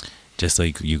 Yeah. Just so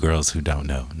you girls who don't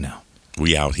know, no.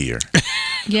 We out here.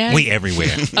 Yeah. We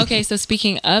everywhere. Okay, so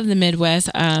speaking of the Midwest,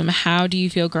 how do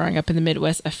you feel growing up in the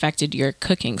Midwest affected your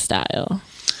cooking style?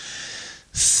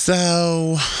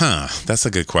 So, that's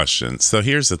a good question. So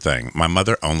here's the thing. My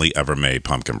mother only ever made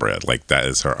pumpkin bread. Like that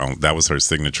was her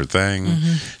signature thing.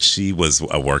 She was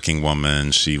a working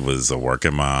woman. She was a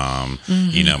working mom.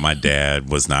 My dad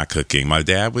was not cooking. My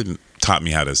dad taught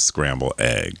me how to scramble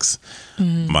eggs.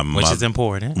 Which is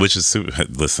important. Which is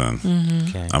listen,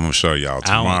 Okay. I'm gonna show y'all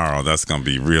tomorrow. That's gonna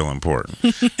be real important.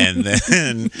 And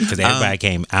then Because everybody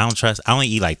came, I only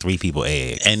eat like 3 people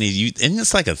eggs. and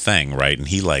it's like a thing, right? And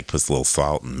he like puts a little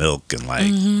salt and milk and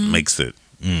like makes it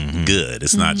good.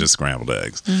 It's not just scrambled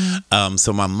eggs.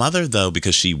 So my mother, though,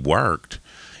 because she worked,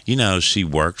 she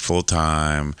worked full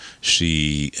time.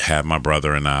 She had my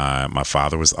brother and I. My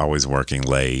father was always working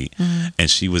late, and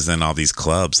she was in all these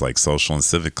clubs, like social and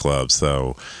civic clubs.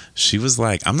 So she was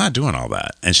like, I'm not doing all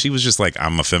that. And she was just like,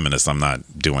 I'm a feminist. I'm not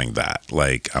doing that.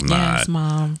 Like, I'm Yes, not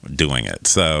Mom. doing it.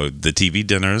 So the TV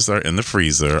dinners are in the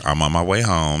freezer. I'm on my way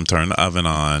home. Turn the oven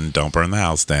on. Don't burn the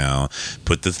house down.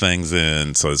 Put the things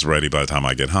in so it's ready by the time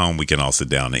I get home. We can all sit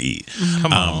down and eat.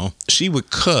 Come on. She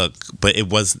would cook, but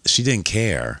she didn't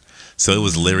care. So it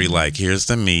was literally like, here's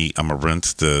the meat. I'm going to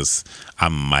rinse this. I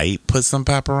might put some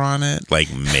pepper on it.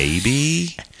 Like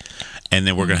maybe. And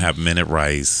then we're going to have minute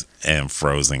rice and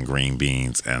frozen green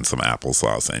beans and some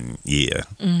applesauce. And yeah,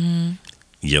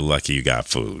 you're lucky you got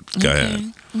food. Go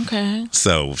ahead. Okay.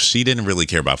 So she didn't really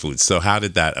care about food. So how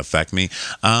did that affect me?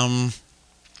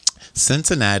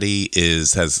 Cincinnati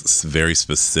has very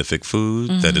specific food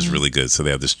that is really good. So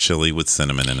they have this chili with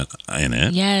cinnamon in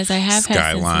it. Yes, I have had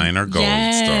Skyline or Gold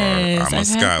Yes, Star. I'm a I've had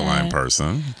Skyline that.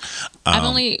 person. I've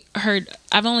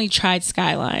only tried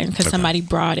Skyline because somebody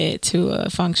brought it to a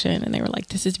function and they were like,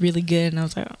 "This is really good," and I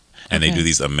was like, And they okay. do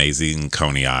these amazing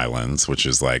Coney Islands, which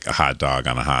is like a hot dog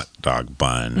on a hot dog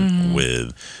bun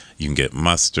with, you can get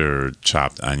mustard,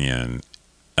 chopped onion,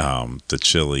 the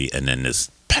chili, and then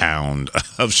this pound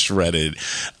of shredded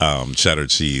cheddar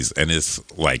cheese, and it's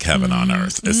like heaven on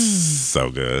earth. It's so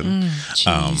good.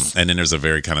 Cheese. And then there's a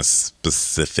very kind of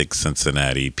specific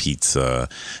Cincinnati pizza.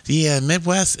 Yeah,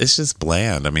 Midwest, it's just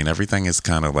bland. I mean, everything is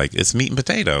kind of like, it's meat and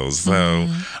potatoes. So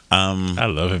I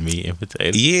love it, meat and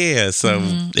potatoes. yeah, so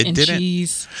it and didn't.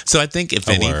 cheese. So I think if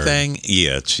A word. anything,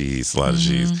 yeah, cheese, a lot of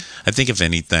cheese. I think if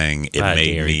anything, it A lot of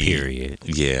made dairy, me. period.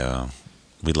 Yeah,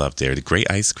 we love dairy. Great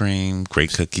ice cream,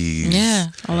 great cookies. Yeah,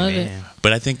 I love it. Man.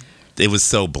 But I think it was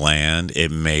so bland.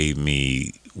 It made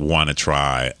me want to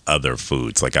try other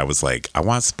foods. Like I was like, I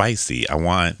want spicy. I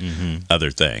want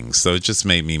other things. So it just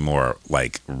made me more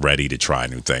like ready to try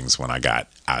new things when I got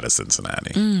out of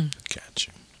Cincinnati.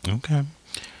 Gotcha. Okay.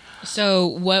 So,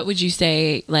 what would you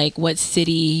say? Like, what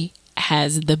city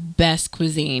has the best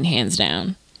cuisine, hands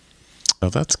down? Oh,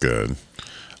 that's good.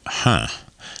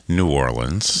 New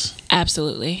Orleans.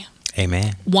 Absolutely.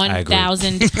 Amen.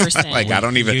 1,000%. Like I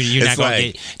don't even. You're it's not gonna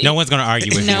like, get. No one's gonna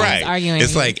argue with No you. one's right. arguing.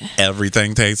 It's like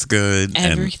everything tastes good.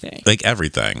 Everything. And like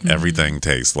everything. Everything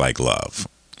tastes like love.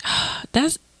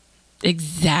 That's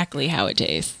exactly how it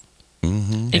tastes.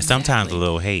 And sometimes a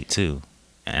little hate too.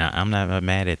 And I'm not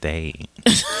mad at the hate.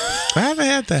 I haven't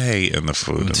had the hate in the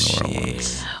food in New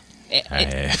Orleans.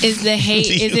 Is the hate?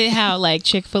 Is it how like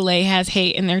Chick-fil-A has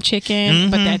hate in their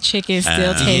chicken, but that chicken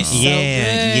still tastes so good?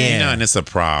 Yeah. You know, and it's a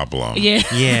problem. Yeah,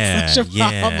 Yeah, such a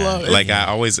yeah. problem. Like I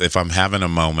always, if I'm having a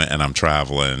moment and I'm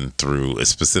traveling through,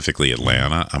 specifically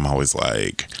Atlanta, I'm always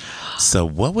like, so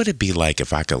what would it be like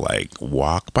if I could like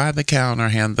walk by the counter,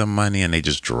 hand them money, and they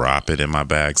just drop it in my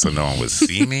bag so no one would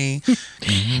see me?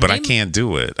 But I can't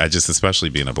do it. I just, especially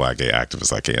being a Black gay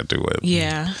activist, I can't do it.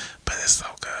 Yeah. But it's so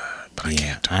good. But I Yeah,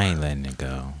 can't do I it. ain't letting it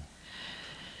go.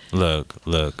 Look,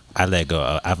 I let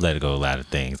go. I've let go a lot of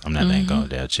things. I'm not letting go of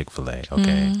that Chick-fil-A.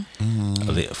 Okay,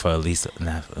 for at least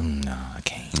no, I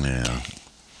can't. Yeah.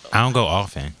 I don't go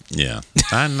often. Yeah.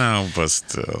 I know, but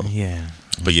still. Yeah.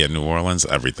 But yeah, New Orleans,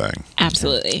 everything.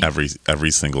 Absolutely.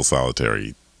 Every single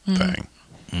solitary thing.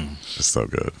 It's so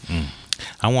good.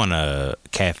 I want a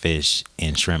catfish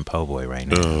and shrimp po' boy right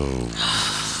now.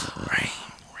 Oh. Right.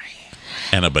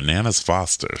 And a bananas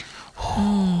Foster.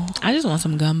 I just want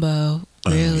some gumbo.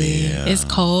 Really, yeah. it's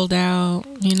cold out.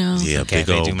 You know. Yeah, big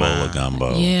Cafe old du bowl Monde. of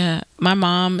gumbo. Yeah, my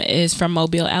mom is from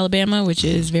Mobile, Alabama, which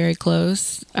is very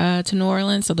close to New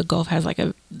Orleans. So the Gulf has like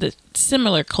the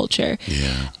similar culture.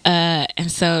 Yeah.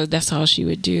 And so that's all she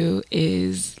would do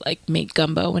is like make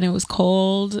gumbo when it was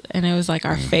cold, and it was like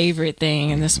our favorite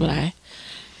thing. And that's what it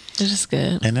was just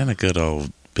good. And then a good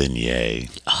old beignet.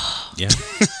 Yeah.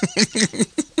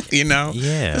 You know?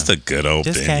 Yeah. Just a good old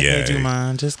Just Cafe du beignet.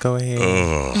 Monde. Just go ahead.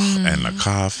 And the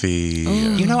coffee.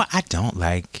 You know what? I don't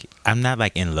like. I'm not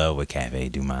like in love with Cafe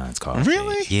du Monde's coffee.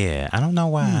 Really? Yeah. I don't know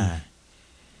why.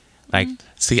 Like,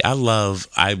 See, I like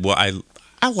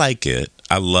it.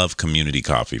 I love community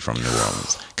coffee from New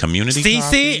Orleans. Community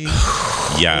CC?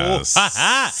 coffee.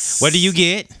 Yes. what do you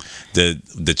get?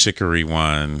 The chicory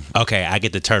one. Okay, I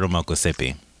get the turtle mocha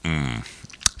sippy.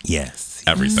 Yes.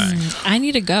 Everything. I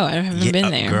need to go. I haven't been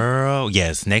there. Girl.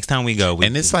 Yes. Next time we go,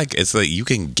 And it's like you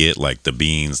can get like the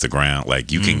beans, the ground,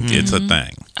 like you can. It's a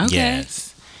thing. Okay.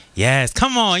 Yes.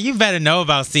 Come on, you better know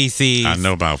about CC's. I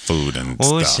know about food and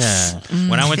Oh, stuff. child.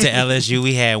 When I went to LSU,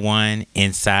 we had one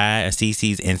inside a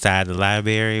CC's inside the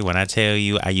library. When I tell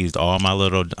you, I used all my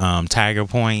little tiger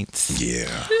points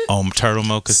Yeah. on turtle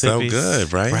mocha So sippies.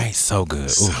 good, right? Right, so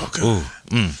good. So Ooh,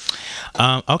 good. ooh,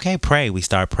 okay, pray. We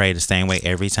start pray the same way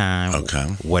every time. Okay.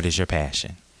 What is your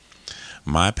passion?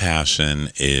 My passion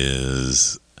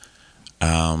is,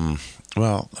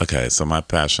 well, okay, so my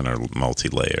passion are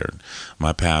multi-layered.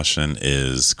 My passion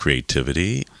is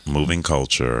creativity, moving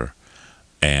culture,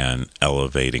 and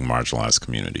elevating marginalized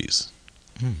communities.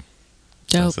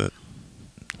 Dope. That's it.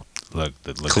 Look,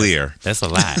 Clear. That's a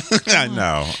lot. I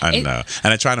know.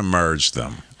 And I try to merge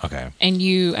them. Okay. And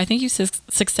I think you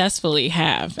successfully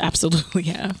have. Absolutely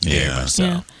have. Very Yeah. much so.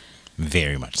 Yeah.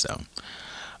 Very much so.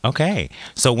 Okay.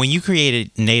 So when you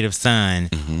created Native Son,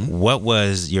 what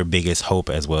was your biggest hope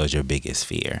as well as your biggest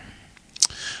fear?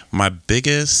 My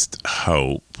biggest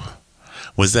hope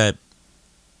was that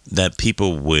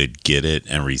people would get it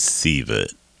and receive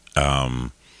it,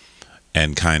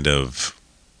 and kind of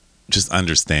just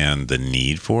understand the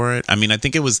need for it. I mean, I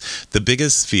think it was the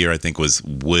biggest fear. I think was,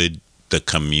 would the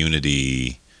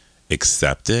community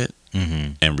accept it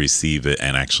and receive it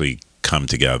and actually come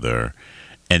together,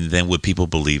 and then would people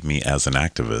believe me as an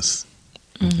activist?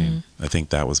 I think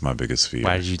that was my biggest fear.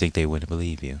 Why did you think they wouldn't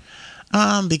believe you?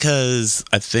 Because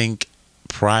I think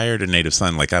prior to Native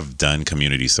Son, like I've done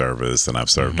community service and I've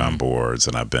served on boards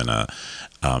and I've been a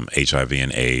HIV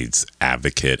and AIDS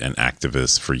advocate and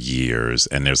activist for years.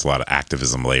 And there's a lot of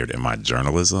activism layered in my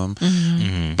journalism.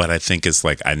 But I think it's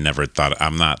like I never thought,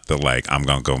 I'm not the like, I'm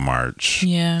going to go march,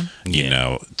 Yeah. you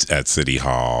know, at City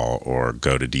Hall or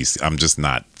go to DC. I'm just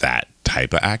not that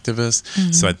type of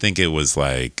activist. So I think it was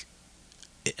like,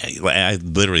 I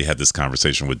literally had this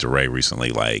conversation with DeRay recently,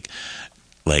 like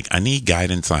I need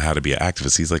guidance on how to be an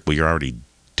activist. He's like, well, you're already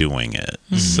doing it.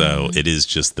 So it is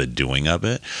just the doing of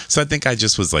it. So I think I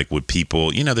just was like, with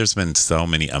people, there's been so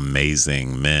many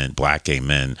amazing men, Black gay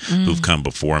men, who've come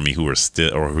before me who are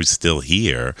still, or who's still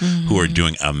here, who are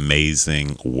doing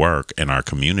amazing work in our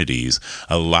communities.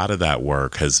 A lot of that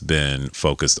work has been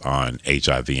focused on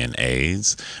HIV and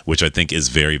AIDS, which I think is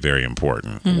very, very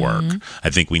important work. I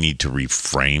think we need to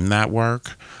reframe that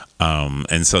work.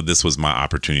 And so this was my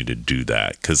opportunity to do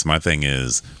that, because my thing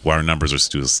is, well, our numbers are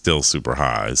still super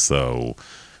high, so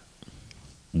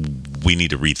we need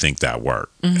to rethink that work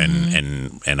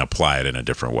and apply it in a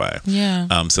different way.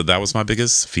 Yeah. So that was my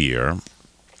biggest fear.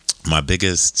 My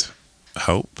biggest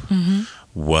hope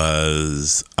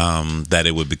was that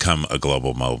it would become a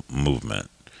global movement.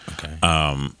 Okay.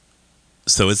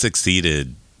 So it's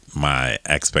exceeded my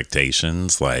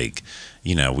expectations. Like,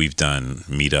 we've done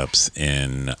meetups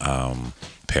in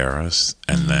Paris,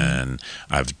 and then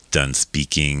I've done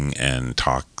speaking and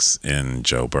talks in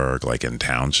Joburg, like in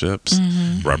townships,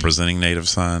 representing Native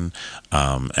Son.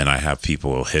 And I have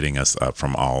people hitting us up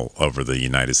from all over the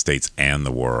United States and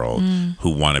the world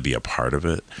who want to be a part of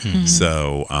it.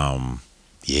 So,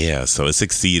 yeah, so it's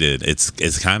exceeded.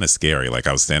 It's kind of scary. Like,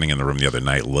 I was standing in the room the other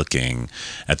night looking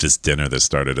at this dinner that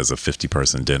started as a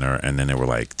 50-person dinner, and then there were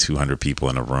like 200 people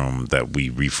in a room that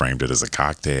we reframed it as a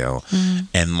cocktail.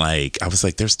 And like, I was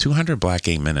like, there's 200 Black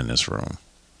gay men in this room.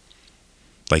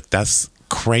 Like, that's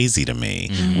crazy to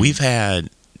me. We've had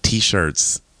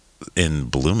T-shirts in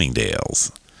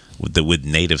Bloomingdale's with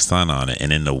Native Son on it,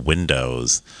 and in the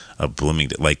windows of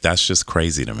Bloomingdale. Like, that's just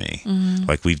crazy to me.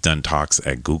 Like, we've done talks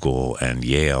at Google and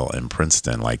Yale and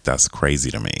Princeton. Like, that's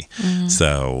crazy to me.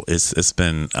 So it's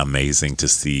been amazing to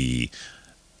see,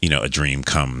 a dream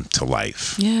come to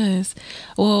life. Yes.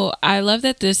 Well, I love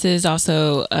that this is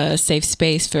also a safe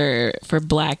space for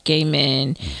Black gay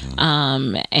men.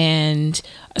 And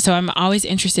so I'm always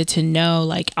interested to know,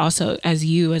 like, also as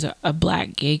you, as a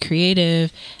Black gay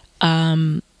creative,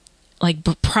 like,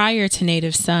 prior to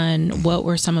Native Son, what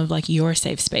were some of like your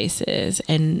safe spaces,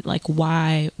 and like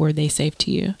why were they safe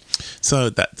to you? So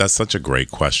that's such a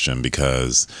great question,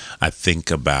 because I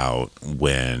think about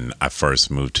when I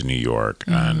first moved to New York,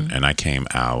 and I came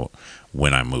out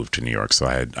when I moved to New York. So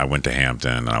I went to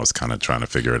Hampton, and I was kind of trying to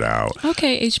figure it out.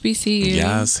 Okay, HBCU.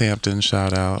 Yes, Hampton,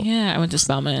 shout out. Yeah, I went to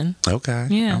Spelman. Okay.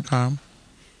 Yeah. Okay.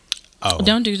 Oh,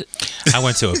 Don't do. I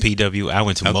went to a PW. I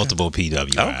went to multiple PWIs.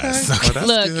 Okay. Well, that's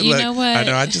Look, good. you know what? I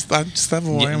know. I just have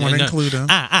a way. I want to include them.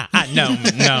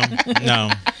 No.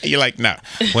 You're like, no.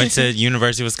 Went to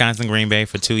University of Wisconsin Green Bay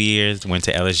for 2 years. Went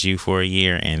to LSU for a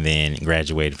year, and then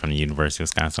graduated from the University of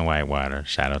Wisconsin Whitewater.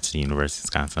 Shout out to the University of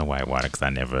Wisconsin Whitewater, because I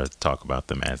never talk about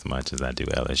them as much as I do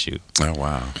LSU. Oh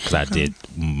wow. Because I did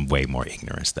way more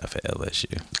ignorant stuff at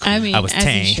LSU. I mean, I was as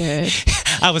tame. you should.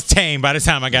 I was tame by the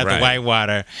time I got Right. to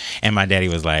Whitewater, and my daddy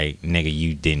was like, "Nigga,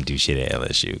 you didn't do shit at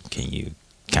LSU. Can you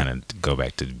kind of go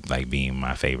back to like being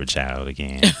my favorite child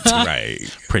again?" Right.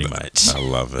 Pretty much. I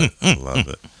love it. I love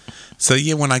it. So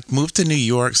yeah, when I moved to New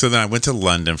York, so then I went to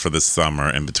London for the summer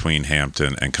in between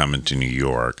Hampton and coming to New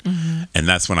York. And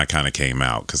that's when I kind of came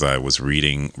out, because I was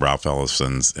reading Ralph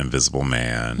Ellison's Invisible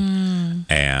Man.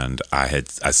 And I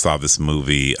saw this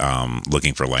movie,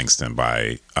 Looking for Langston,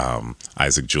 by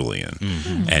Isaac Julian.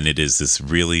 And it is this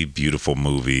really beautiful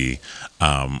movie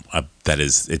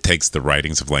it takes the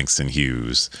writings of Langston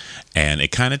Hughes, and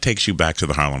it kind of takes you back to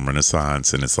the Harlem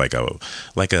Renaissance, and it's like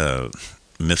a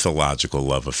mythological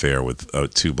love affair with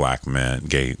two Black men,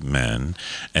 gay men,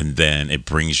 and then it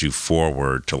brings you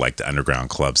forward to like the underground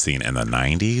club scene in the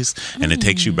 90s, and it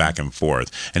takes you back and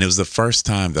forth. And it was the first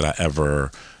time that I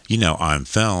ever, on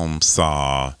film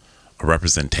saw a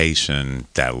representation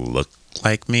that looked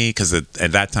like me, because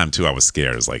at that time too I was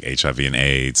scared. It was like HIV and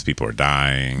AIDS, people are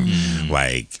dying,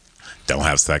 like, don't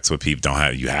have sex with people,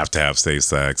 you have to have safe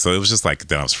sex. So it was just like,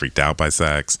 then I was freaked out by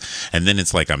sex. And then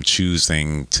it's like I'm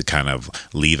choosing to kind of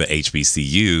leave a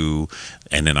HBCU,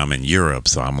 and then I'm in Europe,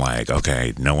 so I'm like,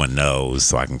 okay, no one knows,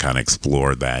 so I can kind of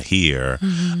explore that here.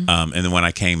 And then when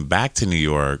I came back to New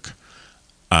York,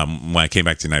 when I came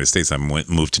back to the United States, I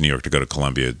moved to New York to go to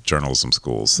Columbia Journalism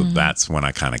School. So that's when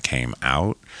I kind of came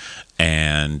out.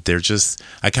 And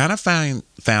I kind of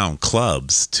found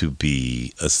clubs to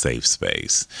be a safe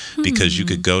space, because you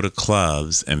could go to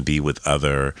clubs and be with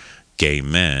other gay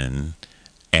men,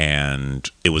 and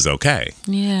it was okay.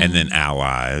 Yeah. And then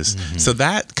allies. So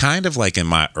that kind of like in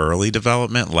my early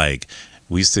development, like,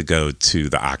 we used to go to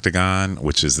the Octagon,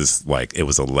 which is this, like, it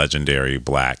was a legendary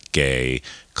Black gay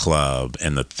club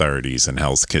in the 30s in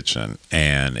Hell's Kitchen.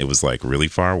 And it was like really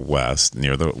far west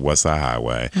near the West Side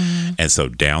Highway. And so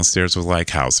downstairs was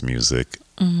like house music.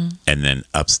 And then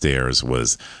upstairs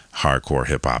was hardcore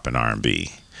hip hop and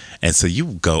R&B. And so you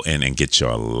go in and get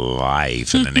your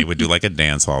life. And then they would do like a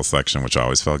dance hall section, which I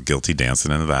always felt guilty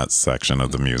dancing into that section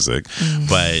of the music.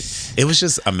 But it was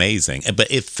just amazing.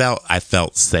 But I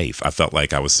felt safe. I felt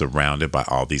like I was surrounded by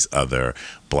all these other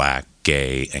Black,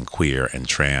 gay, and queer and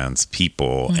trans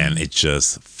people. And it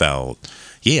just felt,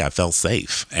 I felt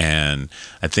safe. And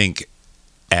I think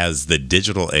as the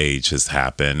digital age has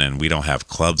happened and we don't have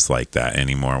clubs like that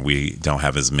anymore, we don't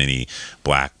have as many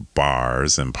Black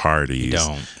bars and parties.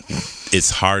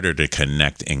 It's harder to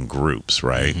connect in groups,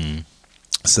 right?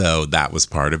 So that was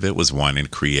part of it, was wanting to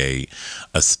create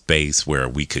a space where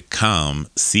we could come,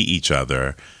 see each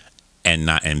other,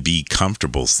 and be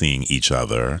comfortable seeing each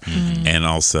other, and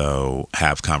also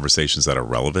have conversations that are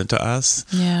relevant to us.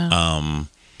 And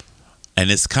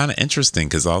it's kind of interesting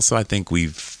because also I think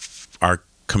our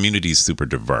community is super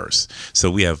diverse. So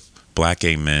we have Black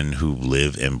gay men who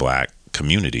live in Black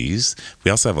communities.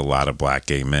 We also have a lot of Black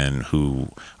gay men who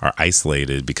are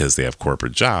isolated because they have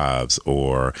corporate jobs,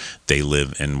 or they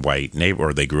live in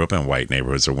or they grew up in white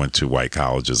neighborhoods or went to white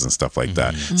colleges and stuff like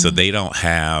that. So they don't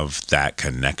have that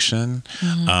connection.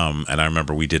 And I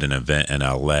remember we did an event in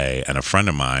LA, and a friend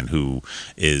of mine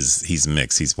he's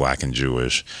mixed, he's Black and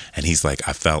Jewish, and he's like,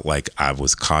 I felt like I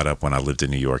was caught up when I lived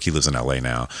in New York. He lives in LA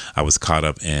now. I was caught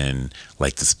up in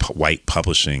like this white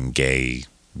publishing gay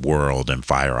world in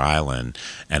Fire Island,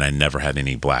 and I never had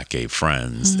any Black gay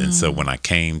friends. And so when I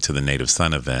came to the Native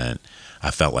Son event,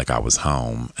 I felt like I was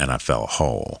home and I felt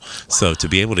whole. So to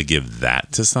be able to give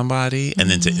that to somebody and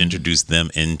then to introduce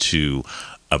them into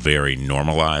a very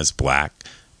normalized Black,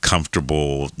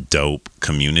 comfortable, dope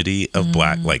community of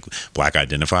Black, like Black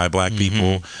identified Black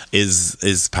people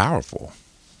is powerful.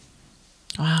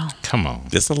 Wow. Come on.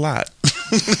 It's a lot.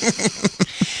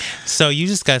 So you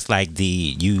discussed like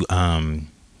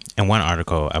in one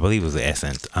article, I believe it was the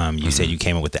Essence, you said you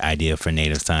came up with the idea for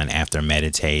Native Son after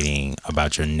meditating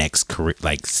about your next career,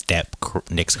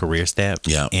 next career step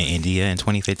in India in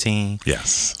 2015.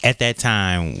 Yes. At that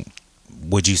time,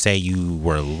 would you say you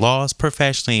were lost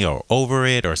professionally or over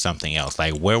it or something else?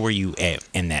 Like, where were you at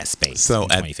in that space in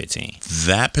 2015?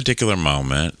 That particular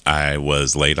moment, I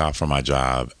was laid off from my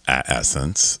job at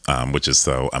Essence, which is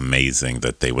so amazing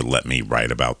that they would let me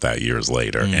write about that years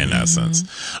later in Essence,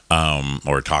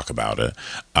 or talk about it.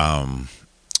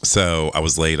 So I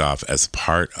was laid off as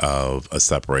part of a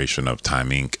separation of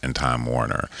Time Inc. and Time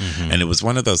Warner. And it was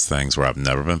one of those things where I've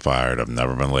never been fired, I've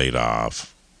never been laid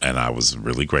off. And I was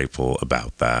really grateful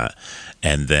about that.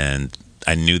 And then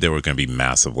I knew there were going to be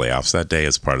massive layoffs that day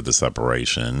as part of the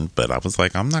separation. But I was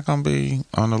like, I'm not going to be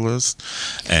on the list.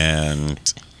 And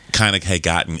kind of had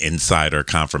gotten insider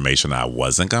confirmation I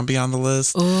wasn't going to be on the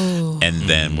list. Ooh. And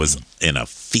then was in a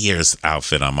fierce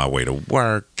outfit on my way to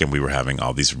work. And we were having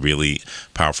all these really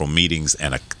powerful meetings.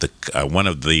 And one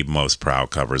of the most proud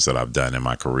covers that I've done in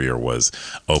my career was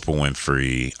Oprah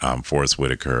Winfrey, Forrest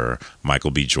Whitaker,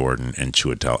 Michael B. Jordan, and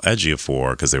Chiwetel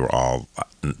Ejiofor, because they were all,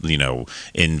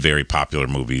 in very popular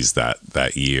movies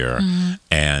that year.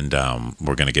 And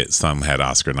we're going to get, some had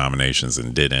Oscar nominations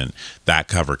and didn't. That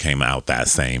cover came out that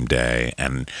same day.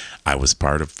 And I was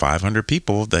part of 500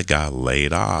 people that got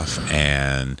laid off.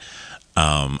 And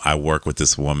I work with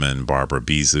this woman, Barbara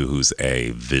Bizu, who's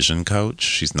a vision coach.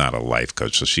 She's not a life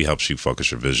coach, so she helps you focus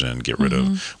your vision, get rid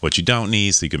of what you don't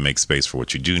need so you can make space for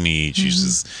what you do need. She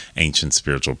uses ancient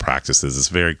spiritual practices. It's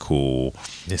very cool.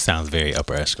 This sounds very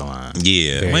upper echelon.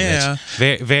 Yeah.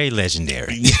 Very, very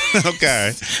legendary.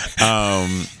 Okay.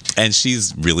 And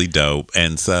she's really dope.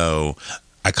 And so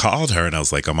I called her and I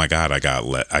was like, oh my God, I got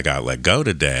let go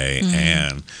today.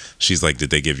 And she's like,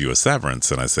 did they give you a severance?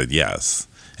 And I said, yes.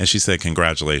 And she said,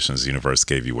 congratulations, the universe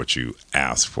gave you what you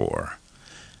asked for.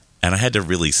 And I had to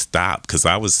really stop because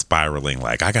I was spiraling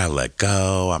like, I got to let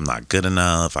go. I'm not good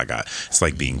enough. It's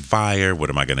like being fired.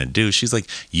 What am I going to do? She's like,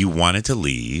 you wanted to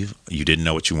leave. You didn't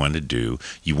know what you wanted to do.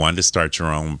 You wanted to start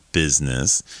your own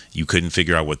business. You couldn't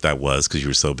figure out what that was because you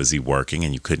were so busy working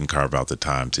and you couldn't carve out the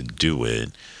time to do it.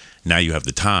 Now you have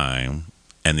the time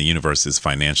and the universe is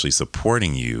financially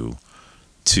supporting you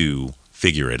to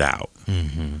figure it out.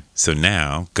 So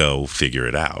now go figure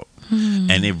it out.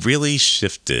 And it really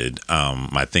shifted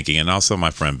my thinking. And also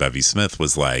my friend Bevy Smith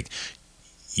was like,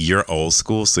 you're old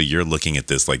school, so you're looking at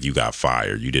this like you got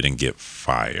fired. You didn't get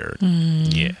fired.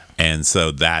 Yeah. And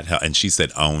so and she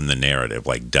said, own the narrative.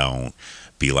 Like, don't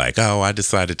be like, oh, I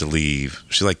decided to leave.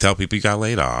 She's like, tell people you got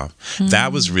laid off.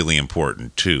 That was really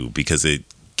important too, because it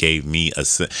gave me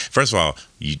first of all,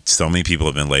 so many people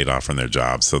have been laid off from their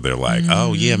jobs, so they're like,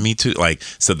 oh yeah, me too. Like,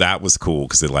 so that was cool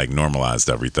because it like normalized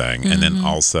everything. And then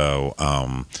also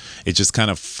it just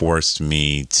kind of forced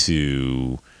me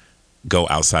to go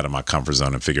outside of my comfort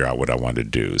zone and figure out what I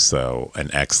wanted to do. So an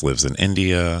ex lives in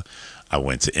India. I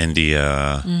went to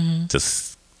India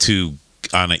just to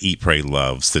on an eat, pray,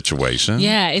 love situation.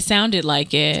 Yeah, it sounded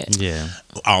like it. Yeah.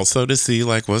 Also to see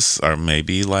like or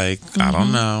maybe like I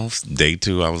don't know. Day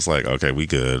 2, I was like, okay, we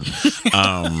good. We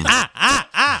good.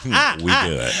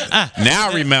 Now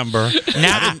I remember. Listen,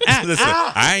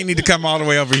 I ain't need to come all the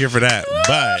way over here for that,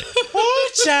 but.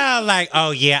 Child, like,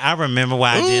 oh yeah, I remember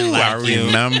why I didn't like you. I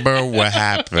remember what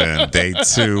happened. Day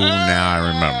 2, now I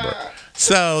remember.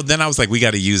 So then I was like, we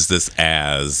got to use this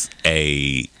as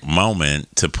a moment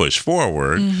to push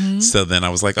forward. So then I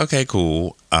was like, okay,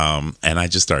 cool. And I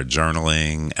just started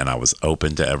journaling and I was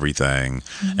open to everything.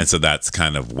 And so that's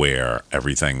kind of where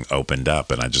everything opened up.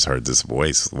 And I just heard this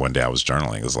voice. One day I was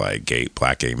journaling. It was like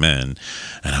black gay men.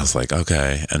 And I was like,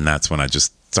 okay. And that's when I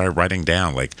just started writing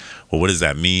down like, well, what does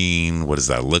that mean? What does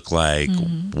that look like?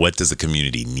 What does the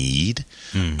community need?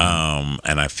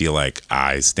 And I feel like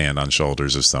I stand on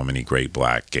shoulders of so many great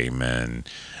black gay men,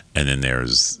 and then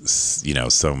there's, you know,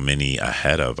 so many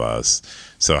ahead of us.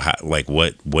 So how, like,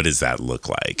 what does that look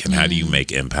like, and how do you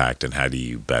make impact, and how do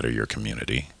you better your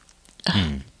community?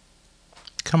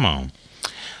 Come on.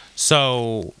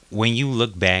 So when you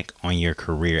look back on your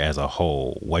career as a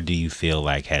whole, what do you feel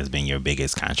like has been your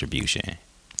biggest contribution?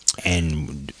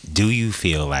 And do you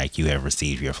feel like you have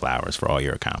received your flowers for all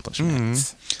your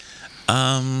accomplishments?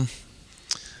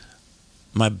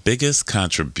 My biggest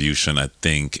contribution, I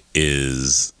think,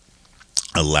 is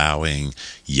allowing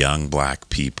young black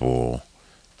people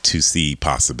to see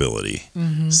possibility.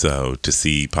 So to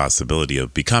see possibility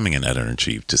of becoming an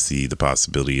editor-in-chief, to see the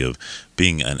possibility of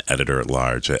being an editor at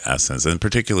large at Essence, and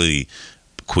particularly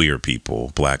queer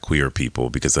people, black queer people,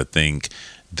 because I think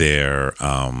they're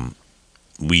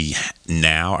we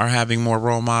now are having more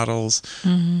role models,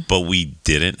 but we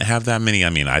didn't have that many. I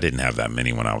mean, I didn't have that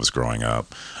many when I was growing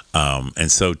up.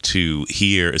 And so to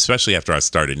hear, especially after I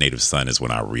started Native Son is when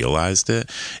I realized it,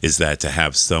 is that to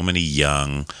have so many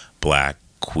young black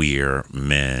queer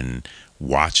men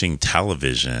watching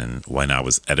television when I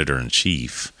was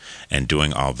editor-in-chief and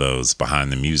doing all those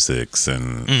behind the musics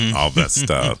and all that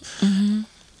stuff.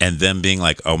 And them being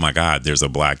like, oh my God, there's a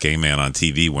black gay man on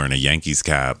TV wearing a Yankees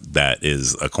cap that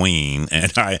is a queen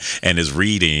and is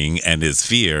reading and is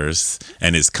fierce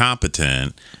and is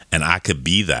competent, and I could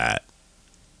be that,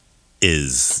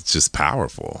 is just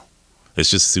powerful.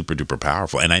 It's just super duper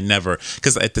powerful. And I never,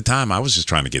 because at the time I was just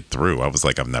trying to get through. I was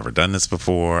like, I've never done this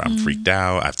before. I'm freaked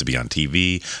out. I have to be on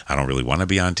TV. I don't really want to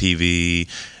be on TV.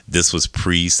 This was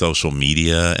pre-social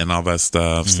media and all that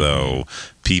stuff. So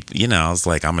people, you know, I was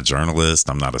like, I'm a journalist.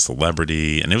 I'm not a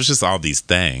celebrity. And it was just all these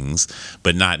things,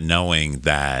 but not knowing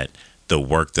that the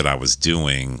work that I was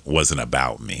doing wasn't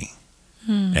about me.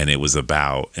 And it was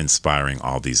about inspiring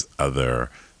all these other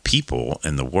people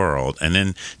in the world. And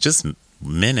then just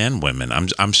men and women.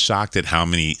 I'm shocked at how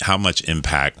much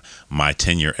impact my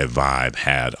tenure at Vibe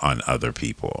had on other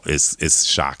people. It's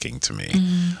shocking to me.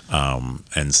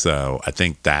 And so I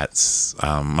think that's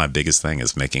my biggest thing,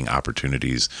 is making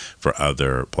opportunities for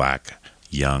other black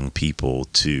young people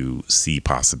to see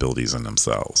possibilities in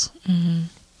themselves.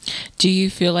 Do you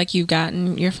feel like you've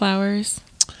gotten your flowers?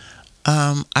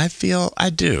 I feel I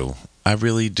do. I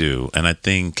really do. And I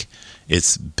think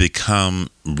it's become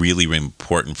really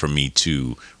important for me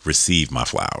to receive my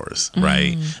flowers,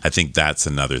 right? I think that's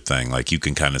another thing. Like, you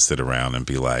can kind of sit around and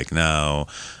be like, no,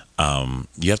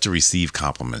 you have to receive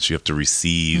compliments. You have to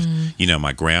receive, you know,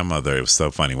 my grandmother, it was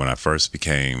so funny when I first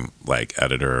became like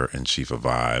editor-in-chief of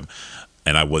Vibe,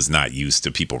 and I was not used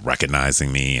to people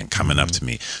recognizing me and coming up to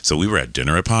me. So we were at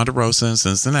dinner at Ponderosa in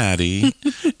Cincinnati,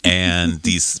 and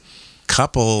these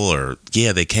couple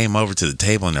they came over to the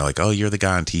table and they're like, oh, you're the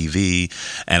guy on TV.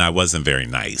 And I wasn't very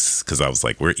nice, because I was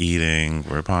like, we're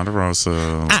at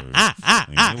Ponderosa,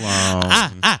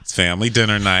 it's family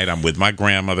dinner night. I'm with my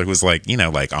grandmother, who was like, you know,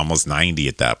 like almost 90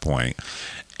 at that point.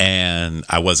 And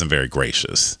I wasn't very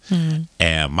gracious.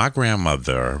 And my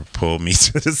grandmother pulled me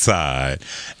to the side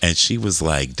and she was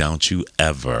like, don't you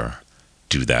ever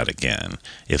do that again.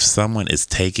 If someone is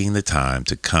taking the time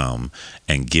to come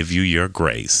and give you your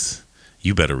grace,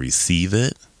 you better receive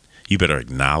it. You better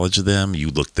acknowledge them.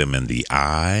 You look them in the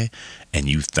eye and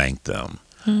you thank them.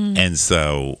 And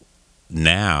so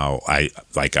now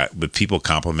when people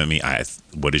compliment me,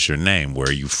 what is your name? Where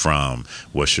are you from?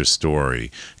 What's your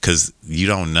story? Because you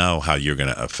don't know how you're going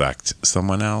to affect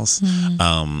someone else.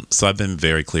 So I've been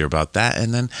very clear about that.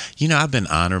 And then, you know, I've been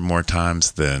honored more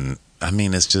times than, I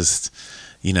mean, it's just,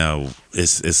 you know,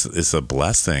 it's a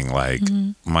blessing. Like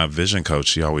my vision coach,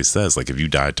 she always says, like, if you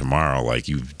died tomorrow, like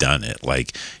you've done it,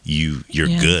 like you're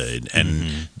good.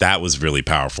 And that was really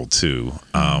powerful too.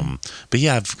 But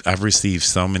yeah, I've received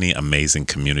so many amazing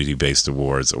community-based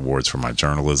awards for my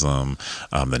journalism,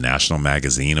 the National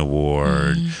Magazine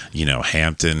Award, you know,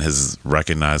 Hampton has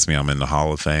recognized me. I'm in the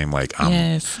Hall of Fame. Like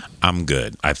I'm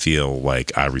good. I feel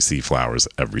like I receive flowers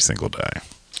every single day.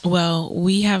 Well,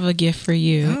 we have a gift for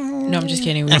you. No, I'm just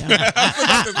kidding. We don't. I'm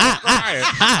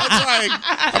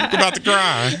about to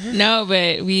cry. No,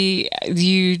 but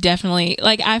you definitely,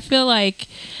 like, I feel like,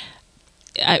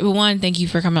 one, thank you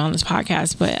for coming on this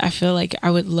podcast, but I feel like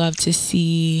I would love to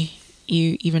see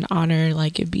you even honor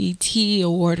like a BET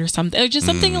award or something, or just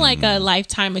something like a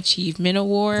Lifetime Achievement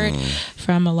Award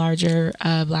from a larger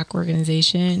Black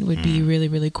organization would be really,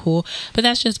 really cool. But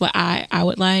that's just what I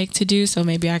would like to do. So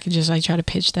maybe I could just like try to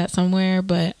pitch that somewhere.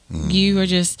 But you are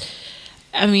just,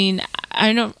 I mean,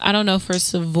 I don't know for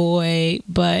Savoy,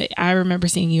 but I remember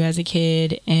seeing you as a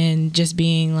kid and just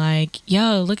being like,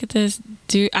 yo, look at this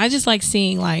dude. I just like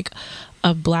seeing like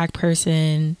a Black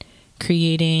person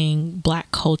creating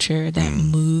Black culture that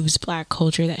moves Black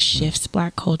culture, that shifts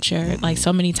Black culture. Like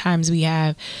so many times we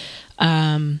have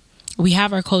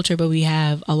our culture, but we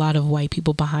have a lot of white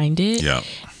people behind it. Yeah.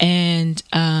 And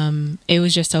it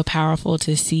was just so powerful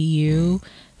to see you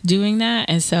doing that.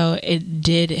 And so it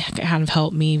did kind of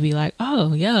help me be like,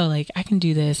 oh, yo, like I can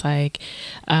do this. Like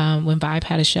when Vibe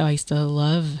had a show, I used to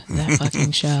love that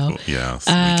fucking show. Yes,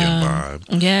 Weekend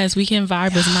Vibe. Yes, Weekend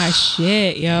Vibe was my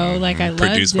shit, yo. Like I loved it.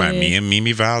 Produced by me and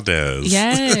Mimi Valdez.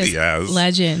 Yes, yes.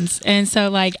 Legends. And so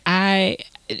like I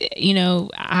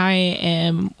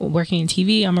am working in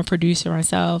TV. I'm a producer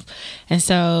myself. And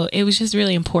so it was just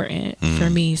really important for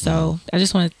me. So I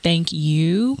just want to thank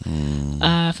you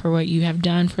for what you have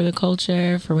done for the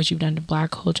culture, for what you've done to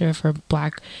Black culture, for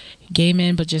Black gay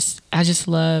men. But I just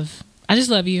love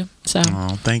you. So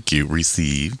thank you.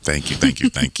 Receive. Thank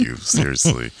you.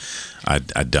 Seriously. I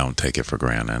don't take it for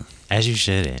granted. As you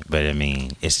shouldn't. But I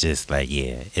mean, it's just like,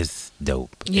 yeah, it's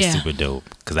dope. It's super dope.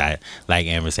 Because I, like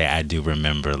Amber said, I do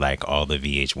remember like all the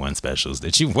VH1 specials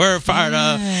that you were a part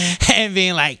of and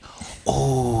being like,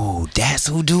 oh, that's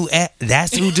who do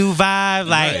Vibe.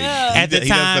 Like at the time. He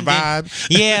does the Vibe.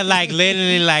 Yeah, like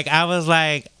literally, like I was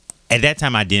like, at that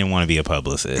time I didn't want to be a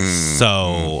publicist.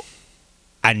 So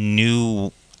I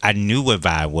knew what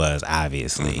Vibe was,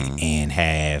 obviously, and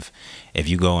if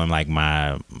you go in like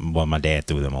my dad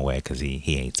threw them away because he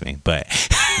hates me, but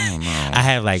I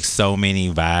have like so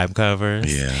many Vibe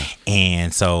covers,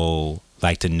 and so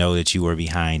like to know that you were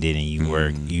behind it and you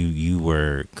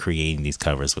were creating these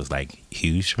covers was like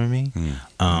huge for me.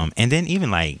 And then even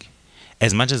like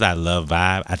as much as I love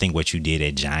Vibe, I think what you did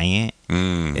at Giant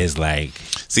is like,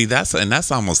 see,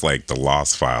 that's almost like the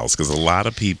Lost Files, because a lot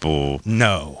of people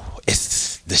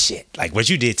it's the shit. Like what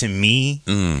you did to me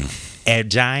at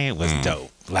Giant was dope.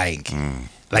 Like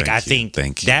I think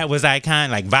that was iconic.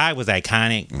 Like Vibe was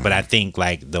iconic, but I think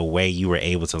like the way you were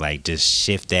able to like just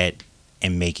shift that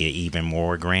and make it even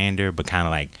more grander, but kind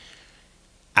of like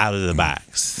out of the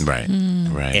box. Right.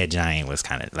 At Giant was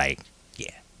kind of like,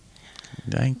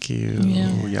 thank you.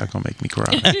 Y'all gonna make me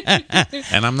cry.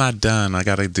 And I'm not done.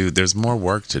 There's more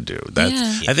work to do.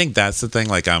 I think that's the thing.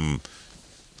 Like I'm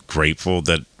grateful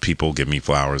that people give me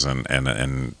flowers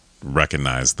and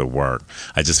recognize the work.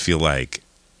 I just feel like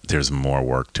there's more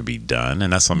work to be done,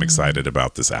 and that's why I'm excited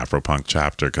about this Afropunk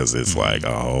chapter, because it's like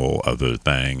a whole other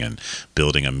thing, and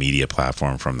building a media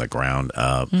platform from the ground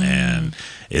up, and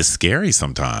it's scary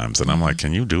sometimes, and I'm like,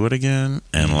 can you do it again?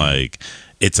 And like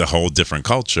it's a whole different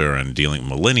culture, and dealing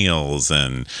with millennials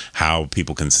and how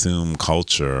people consume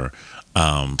culture.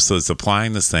 So it's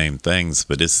applying the same things,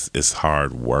 but it's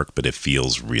hard work, but it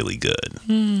feels really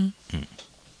good.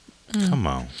 Come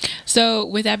on. So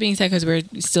with that being said, because we're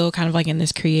still kind of like in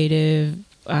this creative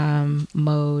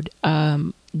mode,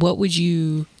 what would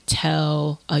you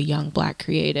tell a young Black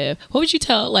creative? What would you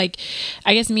tell, like,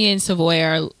 I guess me and Savoy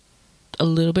are a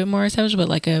little bit more established, but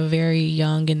like a very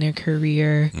young in their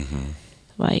career,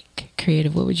 like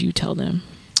creative, what would you tell them?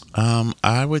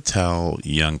 I would tell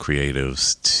young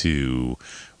creatives to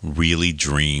really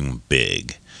dream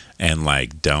big. And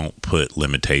like, don't put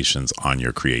limitations on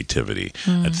your creativity.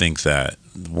 I think that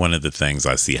one of the things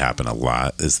I see happen a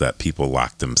lot is that people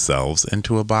lock themselves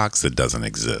into a box that doesn't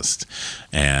exist.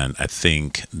 And I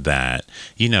think that,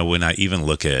 when I even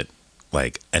look at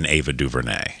like an Ava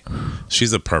DuVernay,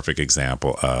 she's a perfect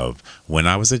example of, when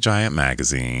I was at Giant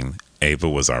Magazine, Ava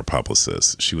was our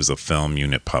publicist. She was a film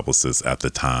unit publicist at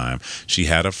the time. She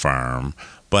had a firm,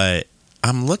 but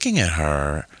I'm looking at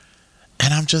her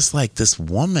And I'm just like, this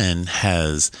woman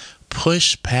has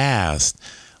pushed past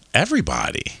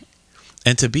everybody.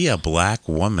 And to be a black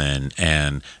woman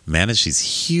and manage these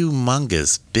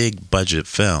humongous big budget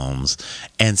films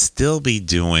and still be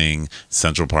doing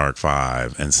Central Park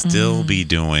 5 and still be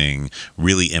doing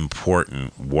really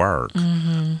important work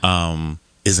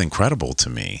is incredible to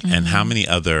me. And how many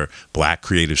other black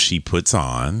creatives she puts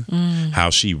on,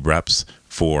 how she reps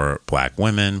for black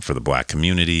women, for the black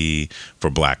community,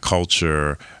 for black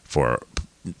culture, for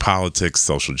politics,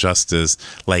 social justice.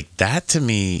 Like that to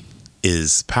me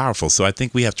is powerful. So I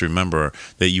think we have to remember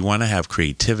that you want to have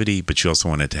creativity, but you also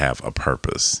want it to have a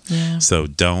purpose. Yeah. So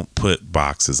don't put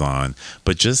boxes on,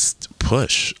 but just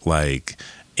push. Like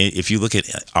if you look at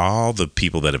all the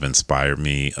people that have inspired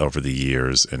me over the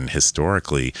years and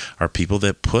historically are people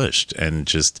that pushed and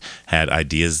just had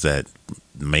ideas that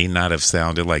may not have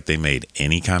sounded like they made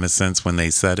any kind of sense when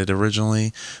they said it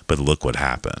originally, but look what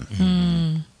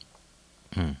happened.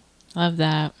 Love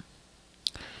that.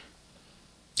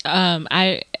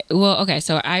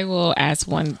 So I will ask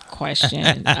one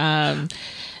question.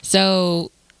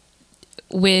 So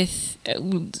with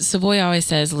Savoy always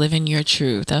says, live in your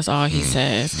truth. That's all he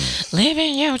says. Live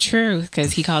in your truth.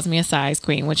 Because he calls me a size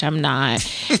queen, which I'm not.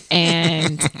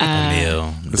 And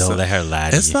Emil, don't let her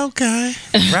lie to It's you. okay.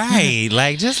 Right.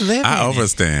 Like, just live I in it.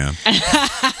 overstand.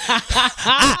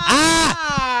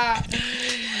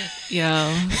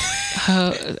 Yo,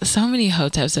 so many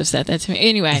hoteps have said that to me.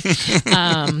 Anyway,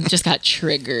 just got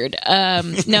triggered.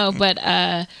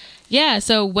 Yeah.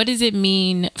 So what does it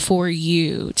mean for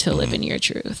you to live in your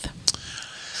truth?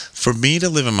 For me to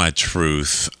live in my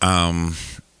truth,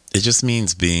 it just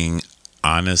means being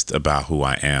honest about who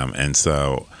I am. And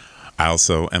so I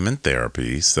also am in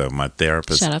therapy. So my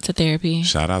therapist. Shout out to therapy.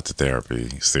 Shout out to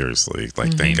therapy. Seriously.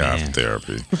 Like, thank God for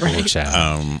therapy. Right.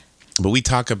 Child. But we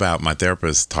talk about, my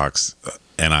therapist talks,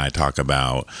 and I talk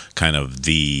about kind of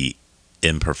the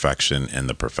imperfection and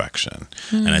the perfection.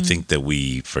 And I think that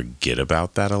we forget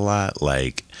about that a lot.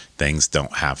 Like, things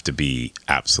don't have to be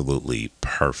absolutely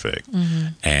perfect.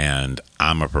 And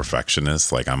I'm a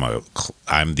perfectionist. Like,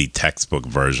 I'm the textbook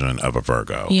version of a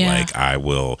Virgo. Yeah. Like, I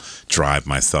will drive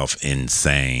myself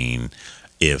insane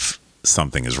if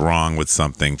something is wrong with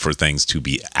something for things to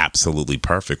be absolutely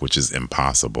perfect, which is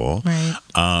impossible.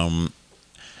 Right.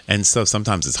 And so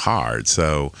sometimes it's hard.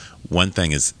 So one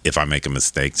thing is, if I make a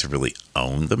mistake, to really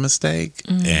own the mistake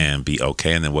and be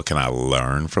okay. And then what can I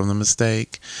learn from the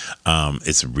mistake?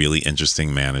 It's really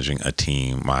interesting managing a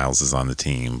team. Miles is on the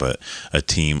team, but a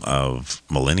team of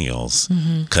millennials,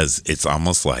 because it's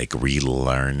almost like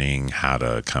relearning how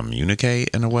to communicate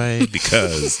in a way,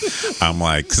 because I'm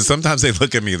like, cause sometimes they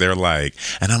look at me, they're like,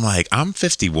 and I'm like, I'm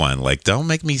 51. Like, don't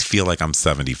make me feel like I'm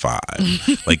 75.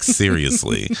 Like,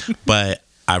 seriously. But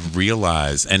I've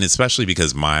realized, and especially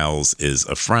because Miles is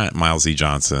a friend, Miles E.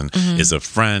 Johnson is a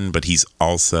friend, but he's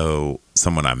also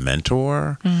someone I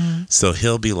mentor. So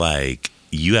he'll be like,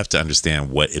 you have to understand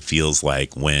what it feels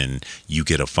like when you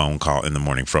get a phone call in the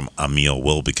morning from Emil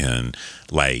Wilbekin,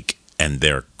 like, and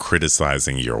they're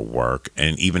criticizing your work.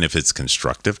 And even if it's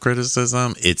constructive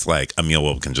criticism, it's like Emil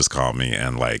Wilbekin just called me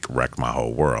and like wrecked my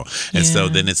whole world. And so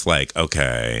then it's like,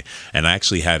 okay. And I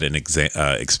actually had an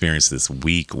experience this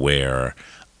week where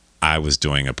I was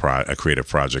doing a creative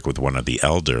project with one of the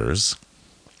elders,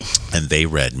 and they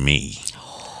read me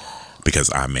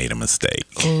because I made a mistake.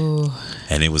 Ooh.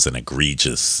 And it was an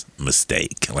egregious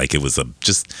mistake. Like, it was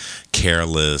just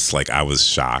careless. Like, I was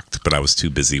shocked, but I was too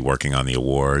busy working on the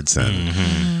awards,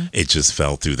 and it just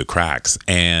fell through the cracks.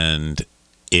 And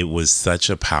it was such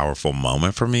a powerful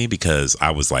moment for me because I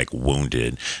was like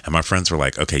wounded, and my friends were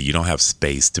like, okay, you don't have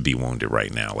space to be wounded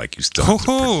right now. Like, you still have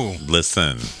to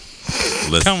listen.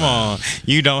 Come on.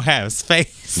 You don't have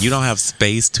space. You don't have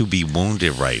space to be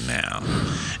wounded right now.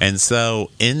 And so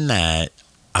in that,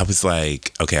 I was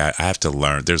like, okay, I have to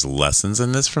learn. There's lessons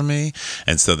in this for me.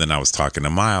 And so then I was talking to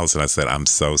Miles, and I said, I'm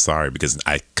so sorry, because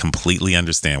I completely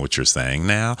understand what you're saying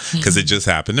now, because it just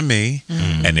happened to me,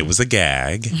 and it was a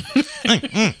gag.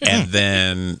 And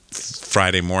then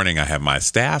Friday morning, I had my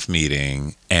staff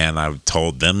meeting, and I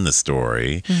told them the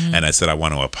story. And I said, I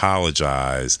want to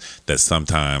apologize that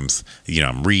sometimes,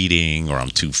 I'm reading, or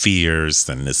I'm too fierce,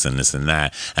 and this and this and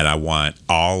that. And I want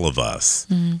all of us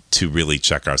to really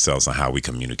check ourselves on how we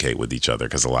communicate with each other,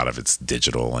 because a lot of it's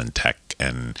digital and tech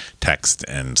and text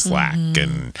and Slack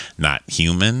and not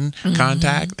human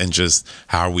contact, and just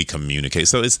how we communicate.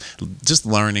 So it's just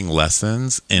learning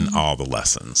lessons in all the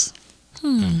lessons.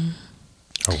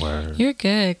 A word. You're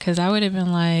good, because I would have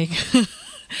been like,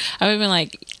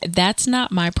 that's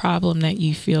not my problem that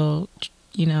you feel,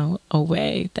 a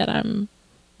way that I'm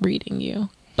reading you.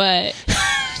 But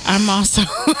I'm also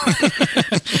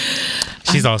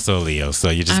She's also a Leo, so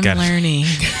you just I'm gotta learning.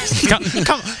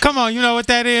 come on. You know what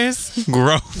that is?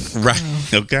 Growth. Right.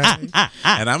 Okay.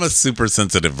 And I'm a super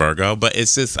sensitive Virgo, but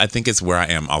it's just, I think it's where I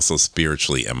am also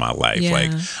spiritually in my life. Yeah.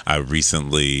 Like I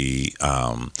recently,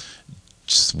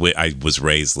 I was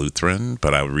raised Lutheran,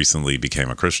 but I recently became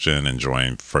a Christian and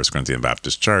joined First Corinthian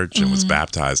Baptist Church and was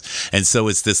baptized. And so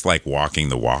it's this like walking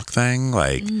the walk thing.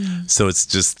 Like, so it's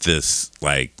just this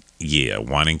like, yeah,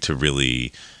 wanting to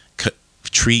really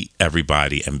treat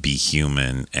everybody and be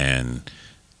human and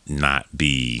not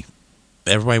be,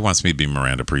 everybody wants me to be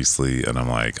Miranda Priestley. And I'm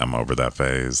like, I'm over that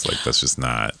phase. Like, that's just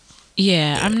not.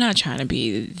 Yeah, I'm not trying to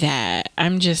be that.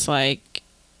 I'm just like,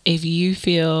 if you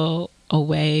feel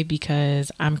away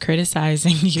because I'm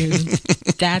criticizing you,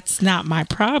 that's not my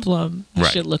problem. You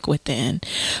Right. should look within.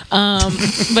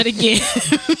 But again,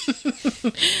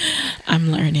 I'm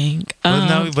learning.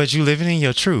 But you living in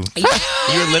your truth.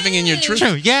 You're living in your truth.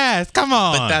 True. Yes. Come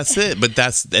on. But that's it. But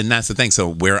that's the thing. So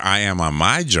where I am on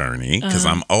my journey, because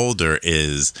I'm older,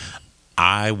 is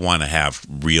I want to have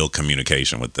real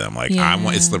communication with them. Like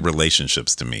it's the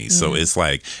relationships to me. So it's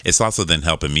like, it's also then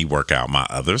helping me work out my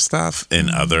other stuff in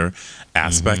other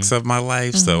aspects of my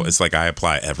life. So it's like I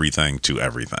apply everything to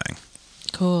everything.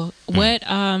 Cool. What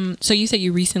so you said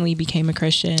you recently became a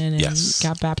Christian and Yes.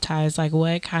 got baptized. Like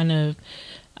what kind of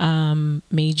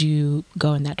made you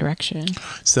go in that direction?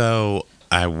 So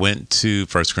I went to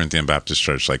First Corinthian Baptist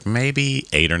Church like maybe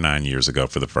 8 or 9 years ago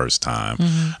for the first time.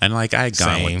 And like I had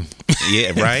gone Same.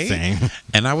 yeah, right? Same.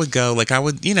 And I would go, like I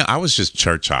would, I was just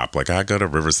church hop. Like I go to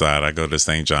Riverside, I go to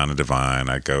St. John of Divine,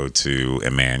 I go to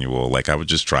Emmanuel. Like I would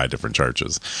just try different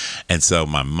churches. And so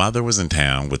my mother was in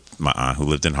town with my aunt who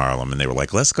lived in Harlem, and they were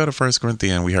like, let's go to First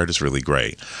Corinthian. We heard it's really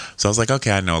great. So I was like,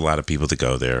 okay, I know a lot of people to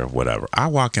go there, whatever. I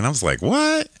walk in, I was like,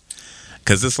 what?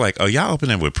 Because it's like, oh, y'all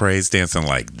opening with praise dancing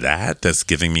like that? That's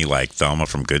giving me like Thelma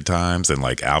from Good Times and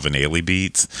like Alvin Ailey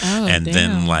beats. Oh, and damn.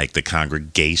 then like the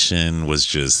congregation was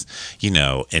just,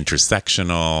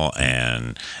 intersectional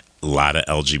and a lot of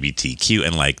LGBTQ.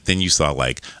 And like, then you saw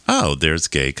like, oh, there's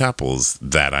gay couples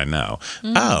that I know.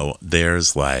 Oh,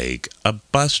 there's like a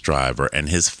bus driver and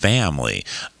his family.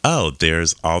 Oh,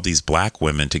 there's all these black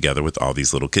women together with all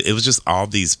these little kids. It was just all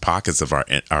these pockets of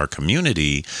our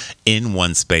community in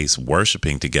one space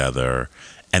worshiping together.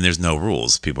 And there's no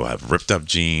rules. People have ripped up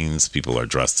jeans. People are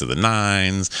dressed to the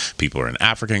nines. People are in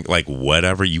African, like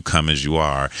whatever, you come as you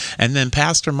are. And then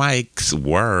Pastor Mike's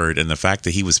word and the fact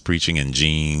that he was preaching in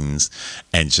jeans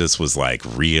and just was like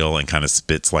real and kind of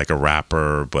spits like a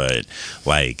rapper, but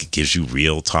like gives you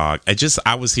real talk.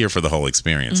 I was here for the whole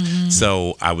experience.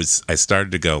 So I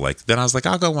started to go like, then I was like,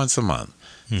 I'll go once a month.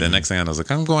 The next thing I was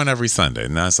like, I'm going every Sunday.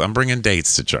 And so I'm bringing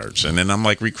dates to church. And then I'm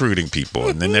like recruiting people.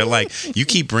 And then they're like, you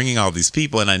keep bringing all these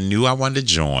people. And I knew I wanted to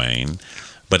join,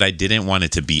 but I didn't want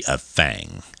it to be a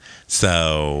thing.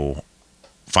 So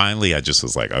finally, I just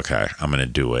was like, okay, I'm going to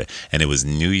do it. And it was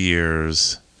New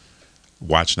Year's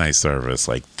watch night service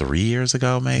like 3 years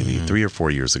ago, maybe 3 or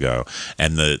 4 years ago.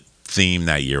 And the theme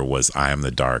that year was I am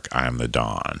the dark, I am the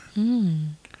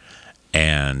dawn.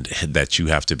 And that you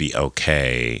have to be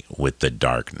okay with the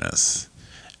darkness.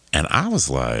 And I was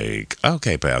like,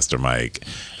 okay, Pastor Mike.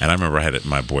 And I remember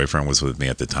my boyfriend was with me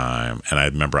at the time. And I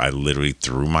remember I literally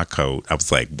threw my coat. I was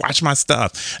like, watch my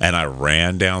stuff. And I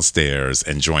ran downstairs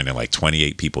and joined. And like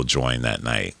 28 people joined that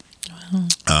night.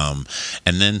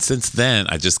 And then since then,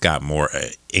 I just got more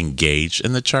engaged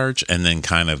in the church and then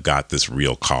kind of got this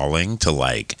real calling to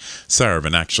like serve.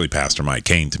 And actually, Pastor Mike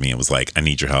came to me and was like, I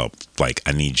need your help. Like,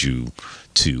 I need you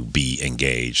to be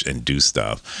engaged and do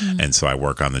stuff. And so I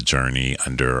work on the journey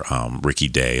under Ricky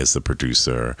Day as the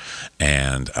producer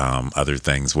and other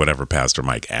things, whatever Pastor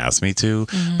Mike asked me to.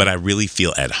 But I really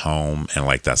feel at home and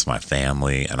like that's my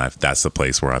family and that's the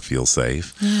place where I feel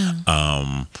safe.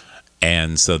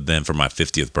 And so then for my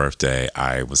 50th birthday,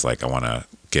 I was like, I want to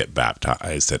get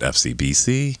baptized at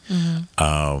FCBC.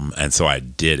 And so I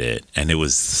did it. And it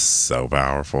was so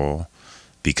powerful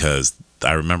because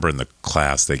I remember in the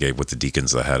class they gave with the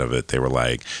deacons ahead of it, they were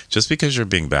like, just because you're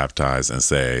being baptized and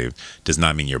saved does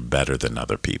not mean you're better than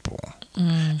other people.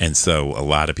 And so a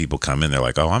lot of people come in, they're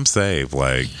like, oh, I'm saved.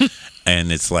 Like,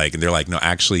 and it's like, and they're like, no,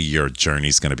 actually your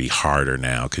journey's going to be harder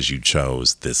now because you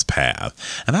chose this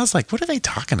path. And I was like, what are they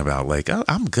talking about? Like, oh,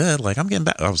 I'm good. Like, I'm getting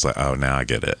back. I was like, oh, now I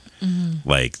get it.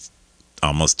 Like,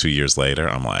 almost 2 years later,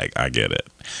 I'm like, I get it.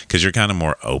 Because you're kind of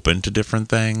more open to different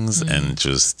things and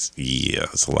just, yeah,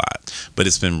 it's a lot. But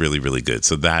it's been really, really good.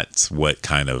 So that's what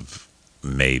kind of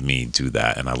made me do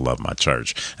that. And I love my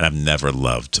church. And I've never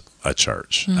loved a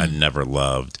church. I never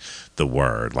loved the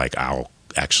word. Like,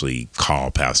 actually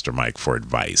call Pastor Mike for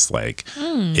advice. Like,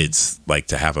 it's like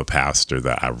to have a pastor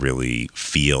that I really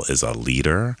feel is a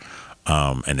leader.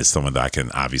 And is someone that I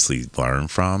can obviously learn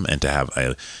from, and to have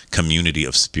a community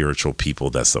of spiritual people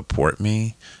that support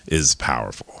me is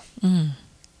powerful.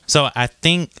 So I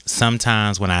think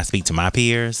sometimes when I speak to my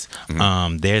peers,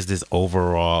 there's this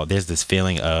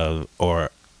feeling of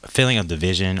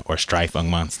division or strife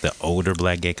amongst the older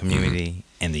Black gay community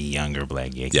and the younger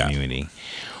Black gay community.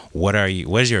 What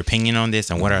is your opinion on this,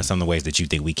 and what are some of the ways that you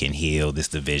think we can heal this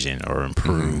division or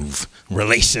improve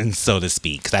relations, so to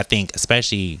speak? Because I think,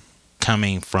 especially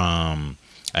coming from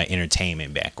an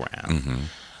entertainment background,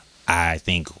 I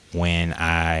think when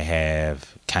I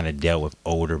have kind of dealt with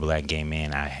older Black gay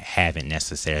men, I haven't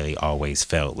necessarily always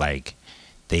felt like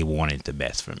they wanted the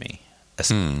best for me.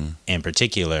 In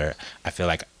particular, I feel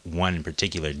like one in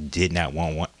particular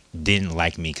didn't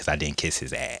like me because I didn't kiss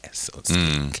his ass, so to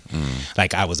speak.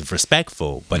 Like, I was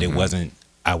respectful, but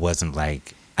I wasn't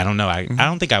like, I don't know. I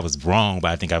don't think I was wrong,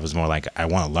 but I think I was more like, I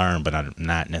want to learn, but I'm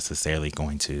not necessarily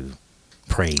going to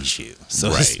praise you, so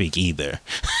to speak, either.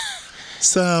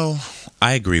 So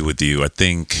I agree with you. I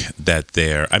think that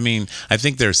I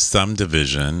think there's some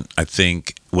division. I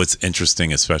think what's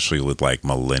interesting, especially with like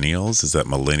millennials, is that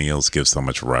millennials give so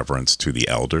much reverence to the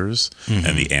elders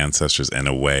and the ancestors in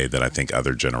a way that I think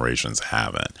other generations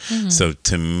haven't. So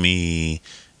to me,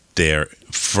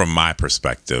 from my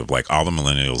perspective, like, all the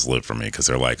millennials live for me because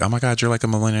they're like, oh my God, you're like a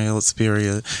millennial in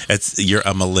spirit. You're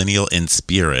a millennial in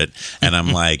spirit. And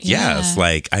I'm like, yes,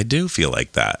 like, I do feel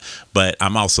like that. But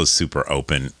I'm also super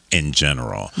open in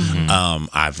general.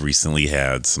 I've recently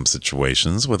had some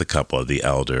situations with a couple of the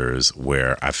elders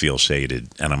where I feel shaded.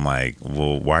 And I'm like,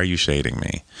 well, why are you shading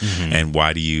me? And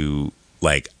why do you,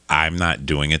 like, I'm not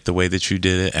doing it the way that you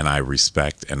did it, and I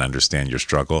respect and understand your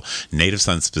struggle. Native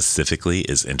Son specifically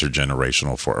is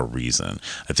intergenerational for a reason.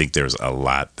 I think there's a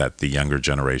lot that the younger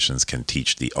generations can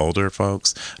teach the older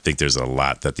folks. I think there's a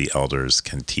lot that the elders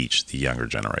can teach the younger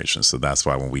generations. So that's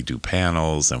why when we do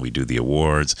panels and we do the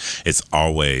awards, it's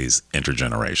always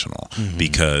intergenerational,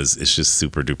 because it's just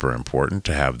super duper important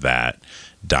to have that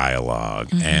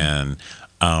dialogue. And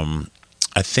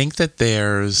I think that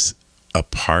there's a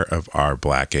part of our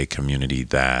Black gay community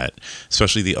that,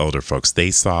 especially the older folks, they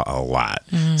saw a lot.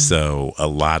 So a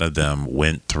lot of them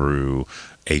went through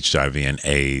HIV and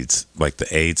AIDS. Like, the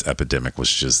AIDS epidemic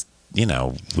was just,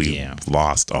 we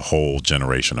lost a whole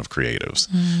generation of creatives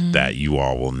that you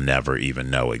all will never even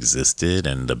know existed,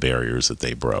 and the barriers that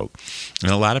they broke. And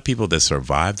a lot of people that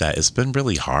survived that, it's been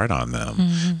really hard on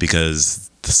them because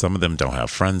some of them don't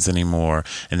have friends anymore.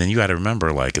 And then you got to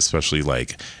remember, like, especially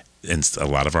like in a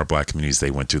lot of our Black communities,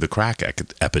 they went through the crack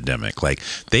epidemic. Like,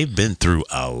 they've been through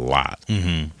a lot.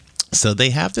 So they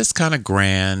have this kind of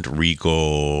grand,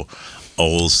 regal,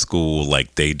 old school,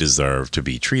 like, they deserve to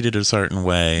be treated a certain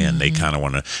way, and they kind of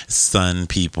want to sun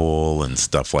people and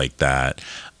stuff like that.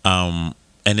 And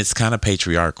it's kind of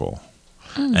patriarchal.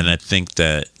 And I think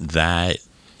that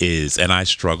is, and I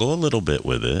struggle a little bit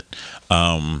with it,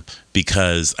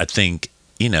 because I think,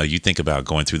 you think about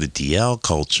going through the DL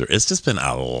culture, it's just been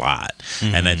a lot.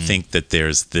 And I think that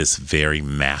there's this very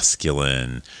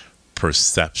masculine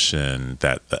perception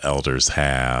that the elders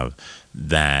have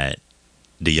that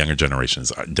the younger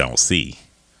generations don't see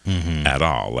at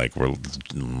all. Like,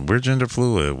 we're gender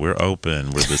fluid, we're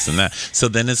open, we're this and that. So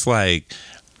then it's like,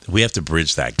 we have to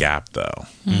bridge that gap, though.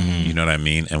 You know what I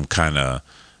mean? And kind of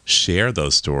share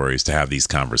those stories to have these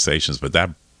conversations. But that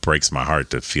breaks my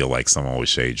heart to feel like someone would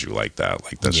shade you like that.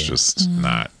 Like, that's just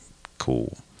not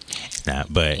cool. It's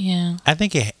not, but I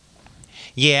think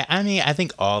I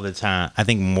think all the time, I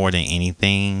think more than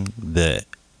anything,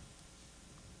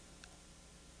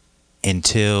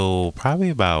 until probably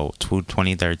about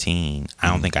 2013, I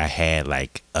don't think I had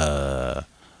like a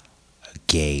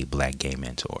Black gay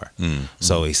mentor.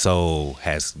 So Iso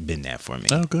has been that for me.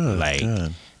 Oh, good. Like,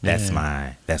 good. That's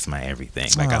my everything.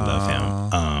 Like, I love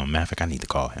him. Matter of fact, I need to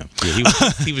call him.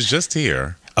 Yeah, he was just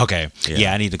here. Okay.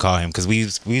 Yeah, I need to call him because we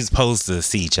was supposed to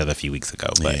see each other a few weeks ago.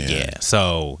 But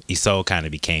so Iso kind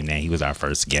of became that. He was our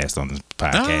first guest on the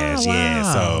podcast.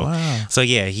 So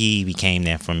he became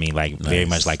that for me, like, very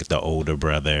much like the older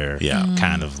brother. Yeah.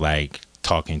 Kind of like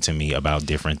talking to me about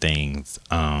different things.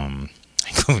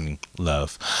 Including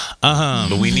love.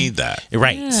 But we need that.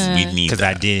 Right. Yeah. We need that. Because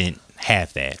I didn't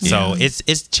have that. So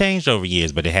it's changed over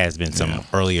years, but it has been some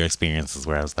earlier experiences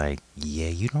where I was like,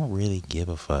 you don't really give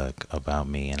a fuck about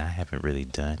me, and I haven't really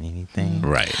done anything.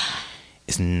 Right.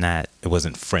 It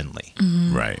wasn't friendly.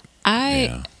 Right.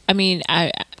 I mean,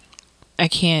 I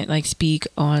can't like speak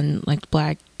on like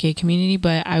Black gay community,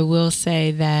 but I will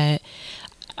say that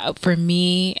for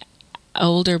me,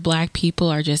 older Black people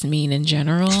are just mean in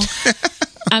general.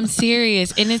 I'm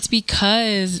serious. And it's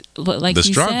because, like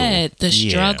you said, the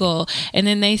struggle. And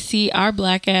then they see our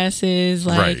Black asses,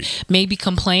 like, maybe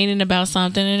complaining about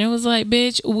something. And it was like,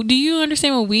 bitch, do you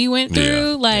understand what we went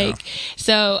through?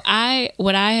 So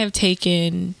what I have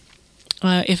taken,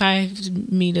 if I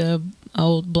meet a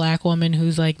old Black woman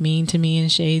who's like mean to me and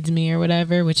shades me or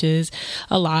whatever, which is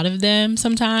a lot of them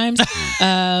sometimes.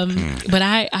 But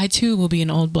I too will be an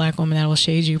old Black woman that will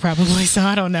shade you probably. So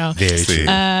I don't know. Very true.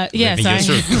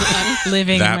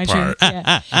 Living that my part. truth.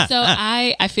 Yeah. So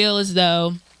I feel as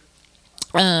though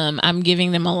I'm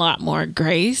giving them a lot more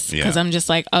grace because I'm just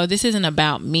like, oh, this isn't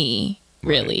about me.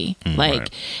 Really,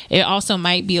 it also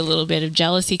might be a little bit of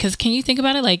jealousy because can you think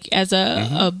about it, like as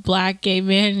a Black gay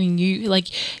man, and you like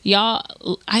y'all,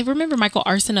 I remember Michael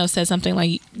Arsenault said something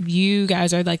like, you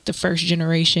guys are like the first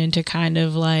generation to kind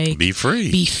of like be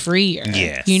freer,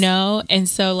 you know. And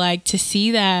so like to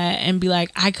see that and be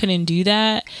like, I couldn't do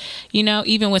that, you know,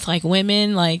 even with like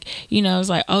women, like, you know, it's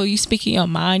like, oh, you speaking your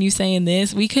mind, you saying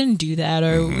this, we couldn't do that,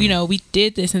 or you know, we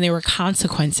did this and there were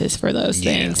consequences for those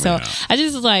things. So I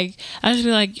just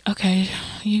be like, okay,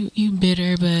 you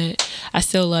bitter, but I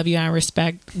still love you. I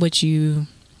respect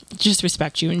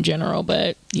respect you in general.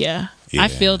 But I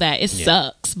feel that it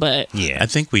sucks, but I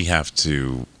think we have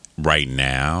to right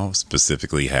now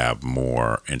specifically have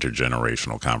more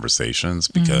intergenerational conversations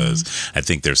because I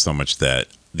think there's so much that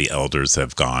the elders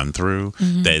have gone through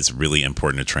that is really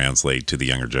important to translate to the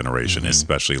younger generation,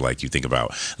 especially like you think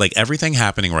about like everything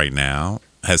happening right now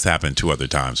has happened 2 other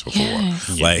times before,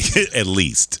 like at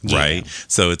least, right?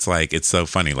 So it's like, it's so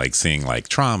funny, like seeing like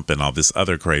Trump and all this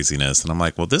other craziness. And I'm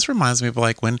like, well, this reminds me of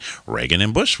like when Reagan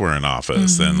and Bush were in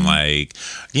office and like,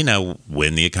 you know,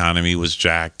 when the economy was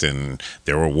jacked and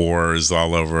there were wars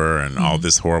all over and all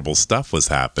this horrible stuff was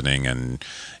happening and,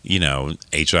 you know,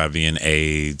 HIV and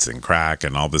AIDS and crack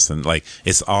and all this. And like,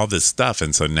 it's all this stuff.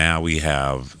 And so now we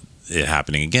have it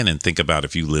happening again, and think about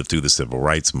if you lived through the civil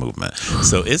rights movement.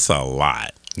 So it's a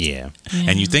lot.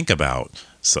 And you think about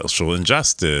social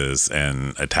injustice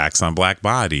and attacks on Black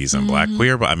bodies and Black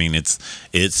queer, but I mean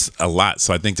it's a lot.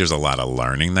 So I think there's a lot of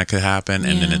learning that could happen.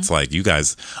 And then it's like you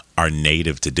guys are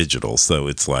native to digital, so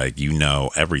it's like you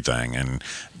know everything and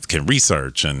can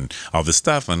research and all this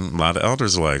stuff, and a lot of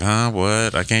elders are like,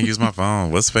 what? I can't use my phone.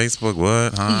 What's Facebook?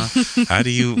 What? How do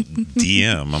you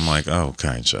DM? I'm like, oh,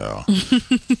 okay, Joe.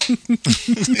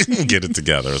 Get it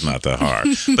together. It's not that hard.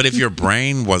 But if your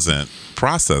brain wasn't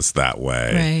processed that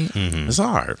way, it's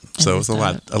hard. So it's a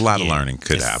lot of learning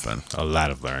could happen. A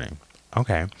lot of learning.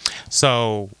 Okay.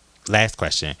 So last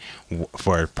question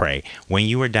for Pray. When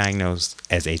you were diagnosed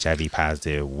as HIV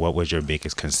positive, what was your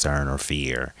biggest concern or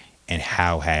fear? And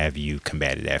how have you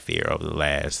combated that fear over the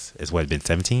last, it's been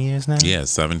 17 years now? Yeah,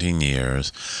 17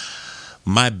 years.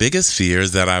 My biggest fear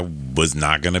is that I was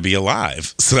not going to be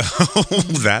alive. So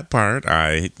that part,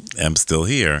 I am still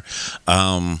here.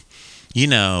 You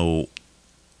know,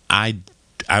 I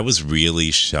was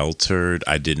really sheltered.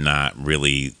 I did not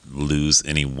really lose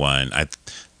anyone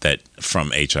that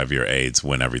from HIV or AIDS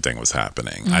when everything was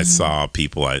happening. I saw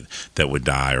people that would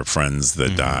die or friends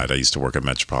that died. I used to work at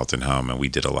Metropolitan Home, and we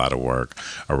did a lot of work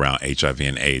around HIV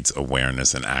and AIDS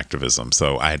awareness and activism.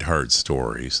 So I had heard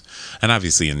stories. And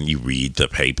obviously, and you read the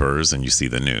papers and you see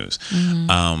the news.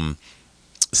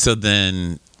 So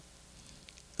then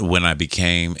when I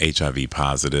became HIV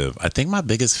positive, I think my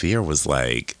biggest fear was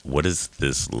like, what does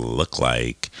this look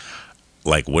like?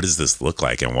 Like, what does this look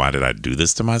like? And why did I do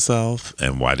this to myself?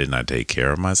 And why didn't I take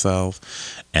care of myself?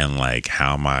 And like,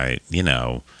 how am I, you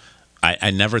know, I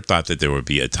never thought that there would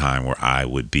be a time where I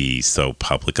would be so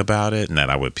public about it and that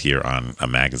I would appear on a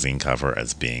magazine cover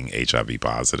as being HIV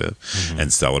positive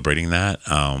and celebrating that.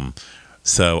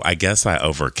 So I guess I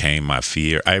overcame my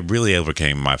fear. I really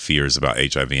overcame my fears about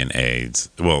HIV and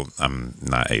AIDS. Well,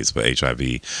 not AIDS, but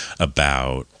HIV,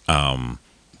 about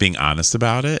being honest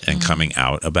about it and coming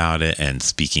out about it and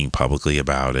speaking publicly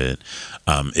about it.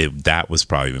 That was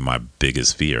probably my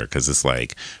biggest fear, because it's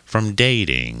like from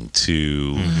dating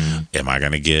to am I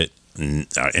going to get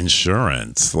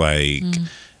insurance? Like,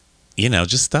 you know,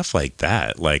 just stuff like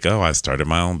that. Like, oh, I started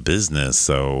my own business.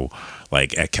 So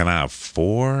like, can I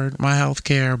afford my health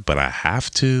care? But I have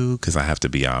to, because I have to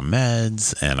be on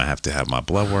meds and I have to have my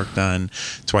blood work done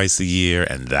twice a year.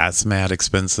 And that's mad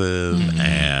expensive.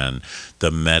 And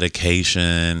the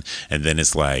medication. And then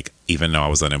it's like, even though I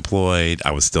was unemployed,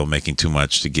 I was still making too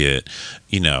much to get,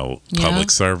 you know,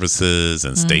 public services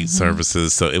and state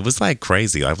services. So it was like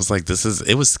crazy. I was like,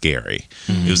 it was scary.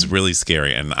 It was really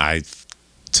scary. And I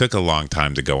took a long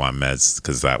time to go on meds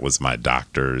because that was my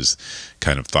doctor's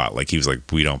kind of thought. Like, he was like,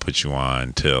 we don't put you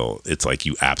on till it's like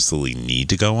you absolutely need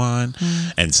to go on.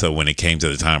 And so when it came to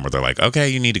the time where they're like, okay,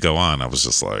 you need to go on, I was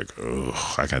just like,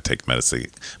 oh, I gotta take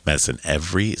medicine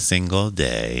every single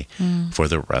day for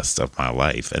the rest of my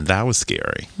life. And that was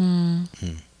scary.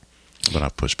 But I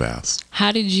pushed past.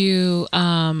 How did you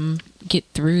get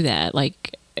through that?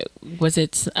 Like, was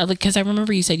it because I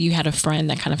remember you said you had a friend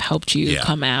that kind of helped you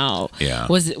come out? Yeah.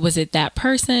 Was it that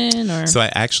person or? So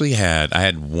I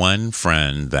had one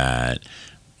friend that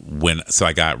so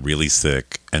I got really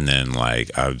sick, and then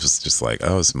like I was just like,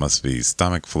 oh, this must be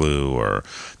stomach flu, or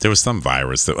there was some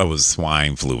virus that was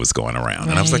swine flu was going around,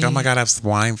 and I was like, oh my God, I have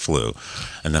swine flu,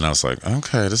 and then I was like,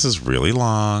 okay, this is really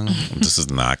long, this is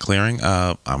not clearing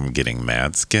up, I'm getting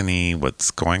mad skinny,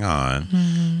 what's going on?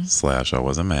 / I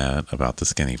wasn't mad about the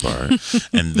skinny part,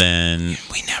 and then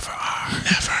we never are,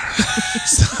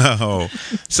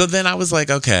 so then I was like,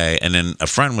 okay, and then a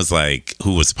friend was like,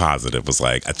 who was positive, was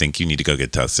like, I think you need to go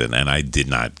get tested, and I did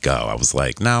not go. I was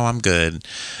like, no, I'm good.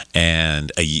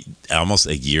 And almost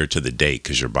a year to the date,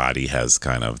 because your body has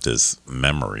kind of this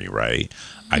memory, right?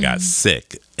 I got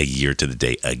sick a year to the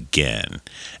date again,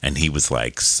 and he was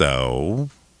like, so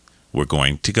we're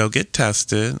going to go get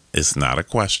tested, it's not a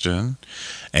question.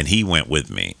 And he went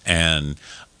with me, and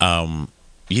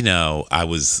you know, I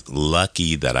was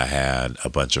lucky that I had a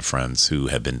bunch of friends who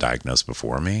had been diagnosed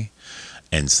before me.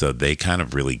 And so they kind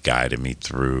of really guided me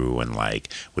through and like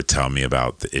would tell me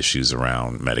about the issues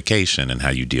around medication and how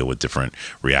you deal with different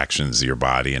reactions of your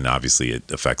body. And obviously it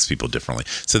affects people differently.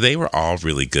 So they were all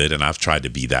really good. And I've tried to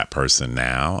be that person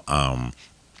now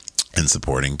in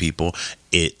supporting people.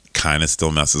 It kind of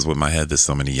still messes with my head. There's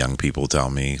so many young people tell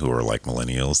me who are like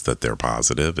millennials that they're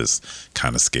positive. Is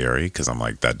kind of scary because I'm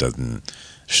like, that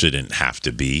shouldn't have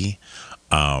to be.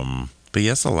 But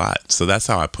yes, a lot. So that's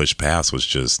how I pushed past, was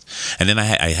just, and then I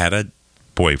had a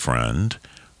boyfriend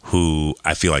who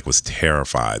I feel like was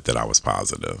terrified that I was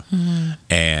positive.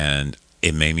 And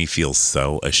it made me feel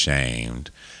so ashamed.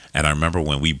 And I remember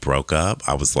when we broke up,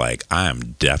 I was like, I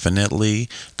am definitely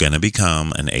going to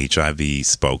become an HIV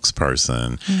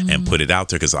spokesperson and put it out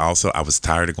there. Because also I was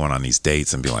tired of going on these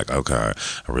dates and being like, okay,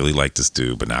 I really like this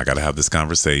dude, but now I got to have this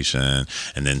conversation.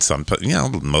 And then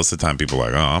most of the time people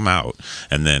are like, oh, I'm out.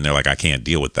 And then they're like, I can't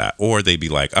deal with that. Or they'd be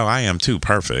like, oh, I am too,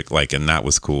 perfect. Like, and that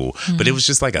was cool. But it was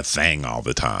just like a thing all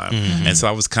the time. And so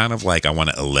I was kind of like, I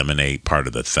want to eliminate part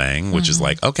of the thing, which is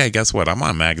like, okay, guess what? I'm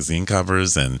on magazine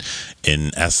covers and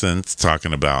in essence,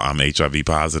 talking about I'm HIV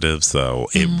positive, so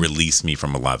it released me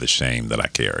from a lot of the shame that I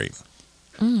carried.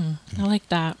 I like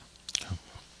that.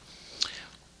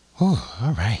 Oh,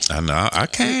 all right. I know. I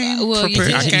came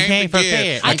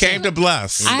prepared. I came to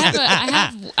bless.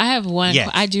 I have one. Yes.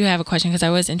 I do have a question because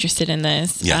I was interested in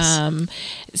this. Yes.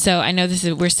 So I know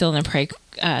we're still in the pray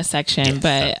section,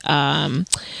 but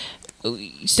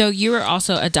so you were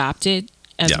also adopted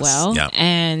as well. Yeah.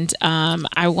 And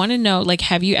I want to know, like,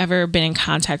 have you ever been in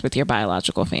contact with your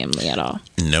biological family at all?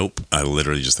 Nope. I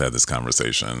literally just had this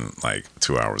conversation like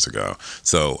 2 hours ago.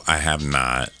 So I have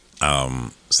not.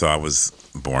 So I was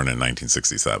born in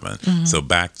 1967. So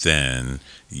back then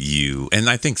and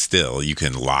I think still you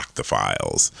can lock the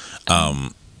files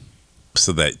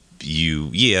so that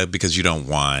because you don't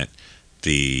want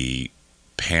the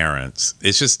parents.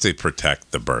 It's just to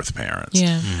protect the birth parents.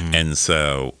 Yeah. And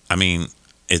so, I mean,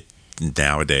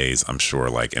 nowadays, I'm sure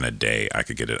like in a day I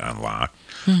could get it unlocked.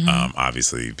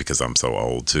 Obviously, because I'm so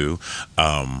old too.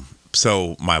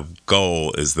 So my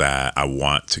goal is that I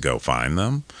want to go find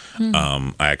them.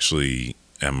 I actually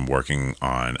am working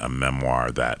on a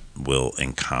memoir that will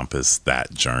encompass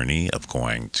that journey of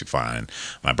going to find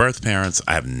my birth parents.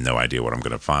 I have no idea what I'm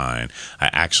going to find. I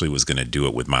actually was going to do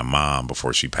it with my mom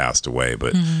before she passed away,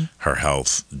 but her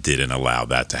health didn't allow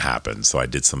that to happen. So I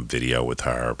did some video with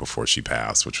her before she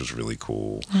passed, which was really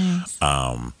cool. Nice.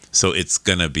 So it's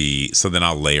going to be, so then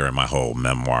I'll layer in my whole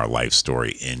memoir life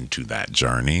story into that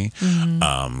journey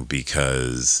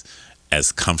because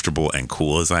as comfortable and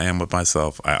cool as I am with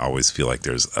myself, I always feel like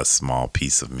there's a small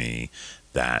piece of me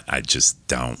that I just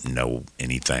don't know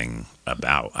anything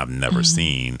about. I've never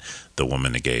seen the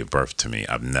woman that gave birth to me.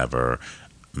 I've never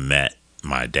met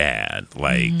my dad.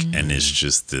 And it's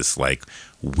just this like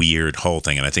weird whole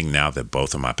thing. And I think now that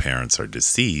both of my parents are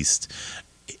deceased,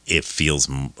 it feels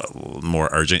more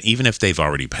urgent, even if they've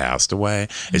already passed away.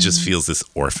 It just feels this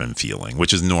orphan feeling,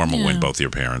 which is normal when both your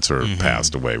parents are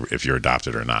passed away, if you're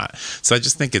adopted or not. So I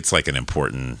just think it's like an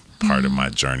important part of my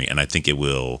journey, and I think it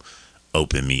will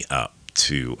open me up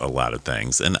to a lot of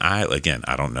things. And I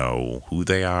don't know who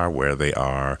they are, where they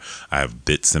are. I have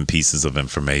bits and pieces of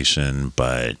information,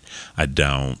 but I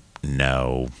don't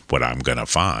know what I'm going to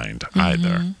find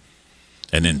either.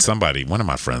 And then one of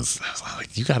my friends, I was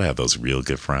like, you got to have those real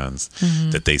good friends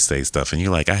that they say stuff and you're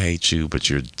like, I hate you, but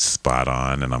you're spot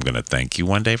on. And I'm going to thank you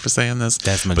one day for saying this.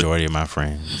 That's majority of my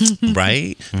friends.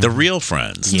 Right? The real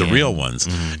friends, the real ones.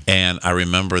 And I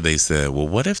remember they said, well,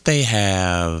 what if they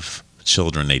have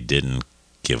children they didn't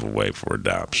give away for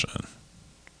adoption?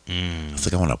 It's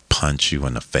like, I want to punch you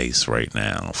in the face right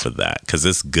now for that, because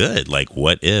it's good. Like,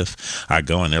 what if I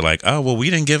go and they're like, oh, well, we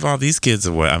didn't give all these kids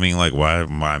away. I mean, like,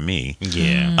 why me?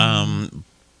 Yeah.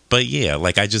 But yeah,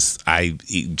 like I just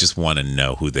want to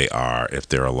know who they are, if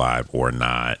they're alive or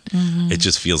not. It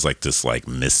just feels like this like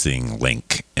missing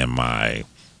link in my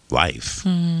life.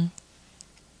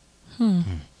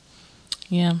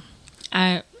 Yeah,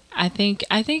 I think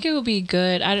it would be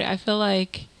good. I feel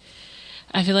like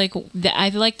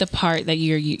the part that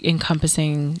you're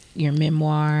encompassing your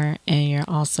memoir, and you're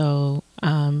also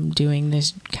doing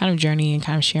this kind of journey and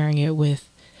kind of sharing it with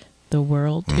the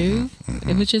world too,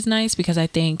 which is nice, because I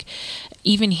think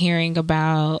even hearing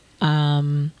about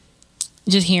how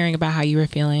you were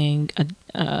feeling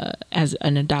as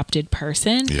an adopted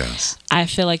person, Yes, I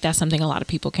feel like that's something a lot of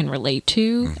people can relate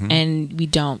to, and we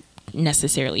don't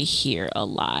necessarily hear a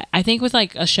lot. I think with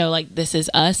like a show like This Is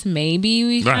Us, maybe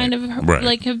we kind of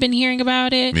like have been hearing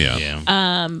about it.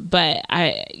 Yeah. But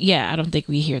I don't think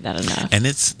we hear that enough. And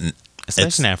it's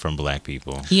especially not from Black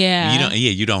people. Yeah.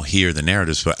 You don't hear the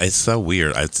narratives, but it's so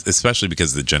weird, especially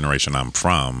because the generation I'm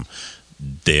from,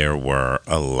 there were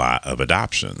a lot of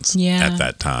adoptions at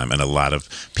that time, and a lot of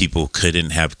people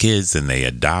couldn't have kids and they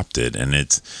adopted. And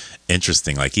it's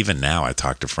interesting, like even now I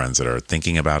talk to friends that are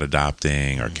thinking about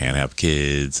adopting or can't have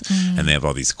kids, and they have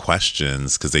all these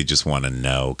questions because they just want to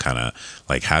know kind of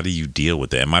like, how do you deal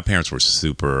with it? And my parents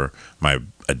were my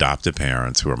adopted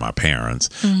parents, who are my parents,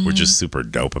 were just super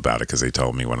dope about it, because they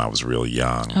told me when I was real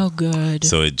young. Oh, good.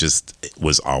 So it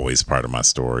was always part of my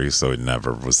story. So it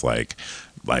never was like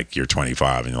you're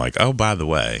 25 and you're like, oh, by the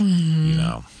way, you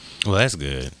know. Well, that's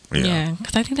good. Yeah,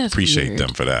 because I think that's appreciate weird.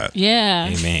 them for that. Yeah.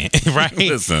 Amen. Right?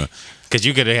 Listen. Because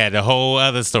you could have had the whole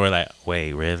other story like,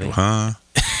 wait, really? Huh?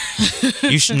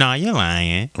 Nah, you're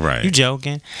lying. Right. You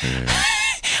joking. Yeah.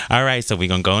 All right, so we're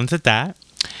going to go into that.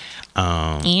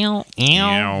 Ew.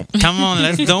 Come on,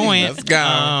 let's do it. Let's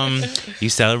go. You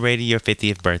celebrated your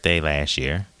 50th birthday last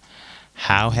year.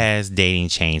 How has dating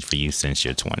changed for you since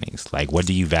your 20s? Like, what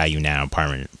do you value now in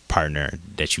partner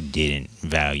that you didn't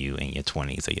value in your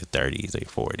 20s or your 30s or your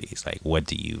 40s? Like,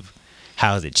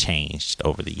 how has it changed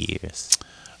over the years?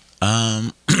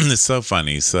 It's so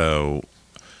funny. So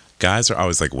guys are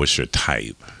always like, what's your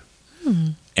type?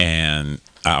 And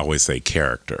I always say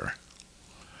character.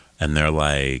 And they're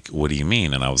like, what do you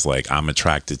mean? And I was like, I'm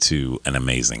attracted to an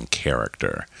amazing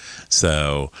character.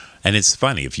 So, and it's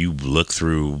funny, if you look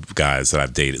through guys that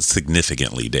I've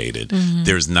significantly dated,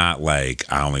 there's not like,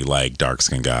 I only like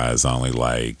dark-skinned guys, I only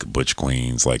like butch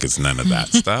queens. Like, it's none of that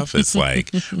stuff. It's like,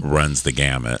 runs the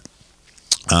gamut.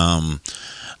 I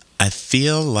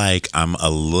feel like I'm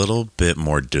a little bit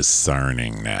more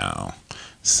discerning now.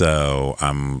 So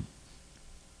I'm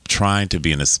trying to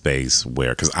be in a space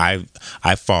where, because I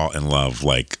fall in love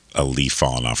like a leaf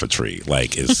falling off a tree.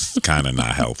 Like, it's kind of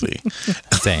not healthy.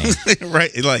 Same.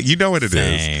 Right? Like, you know what it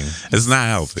is. It's not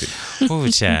healthy.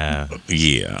 Ooh, child.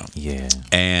 Yeah. Yeah.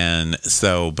 And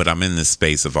so, but I'm in this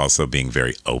space of also being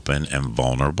very open and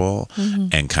vulnerable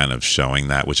and kind of showing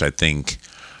that, which I think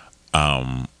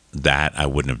that I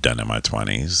wouldn't have done in my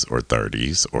 20s or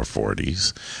 30s or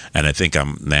 40s. And I think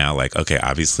I'm now like, okay,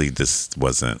 obviously this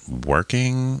wasn't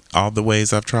working all the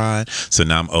ways I've tried. So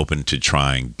now I'm open to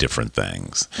trying different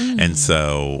things. And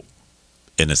so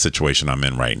in a situation I'm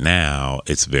in right now,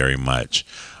 it's very much,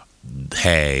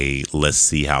 hey, let's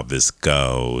see how this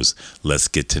goes. Let's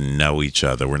get to know each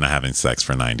other. We're not having sex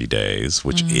for 90 days,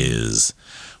 which is...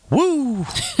 woo!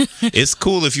 It's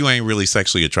cool if you ain't really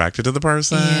sexually attracted to the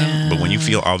person, but when you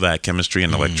feel all that chemistry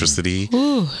and electricity,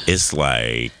 it's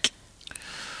like,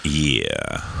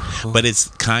 yeah. But it's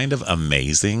kind of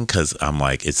amazing, because I'm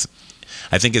like,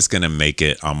 I think it's going to make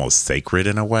it almost sacred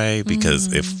in a way,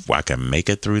 because if I can make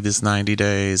it through this 90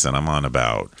 days, and I'm on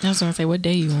about... I was going to say, what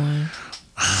day you on?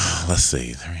 Let's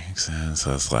see, 3 weeks,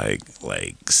 so it's like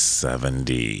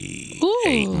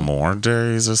 78 more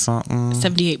days or something.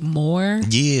 78 more?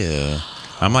 Yeah,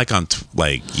 I'm like on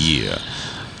yeah,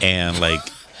 and like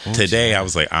today I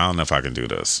was like, I don't know if I can do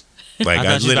this. Like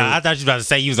I thought you was about to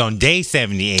say you was on day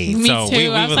 78. Me so too. we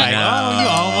I was was like, like, oh, you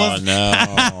almost.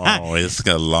 No, it's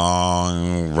a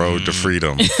long road to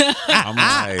freedom. I'm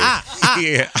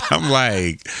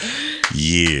like,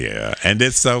 yeah. And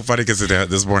it's so funny because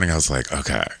this morning I was like,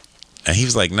 okay. And he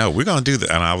was like, no, we're going to do that.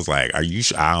 And I was like, are you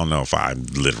sure? I don't know if I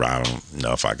don't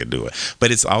know if I could do it. But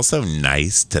it's also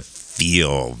nice to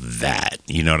feel that,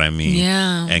 you know what I mean?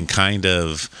 Yeah. And kind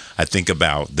of, I think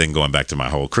about then going back to my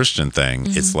whole Christian thing,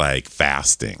 it's like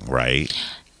fasting, right?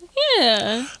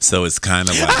 Yeah. So it's kind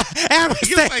of like,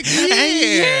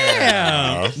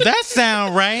 yeah. That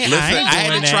sound right. Listen, I ain't had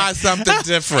doing to that. try something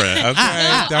different,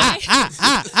 okay?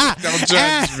 Don't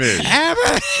judge me.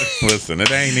 Listen, it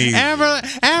ain't easy.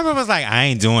 Amber was like, I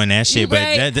ain't doing that shit, but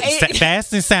Right.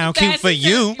 Fasting sound cute for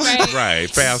you. Right,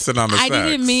 fasting on the I sex.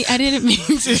 didn't mean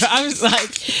to. I was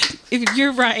like, if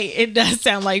you're right, it does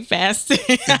sound like fasting.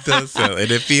 It does sound,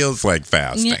 and it feels like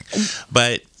fasting. Yeah.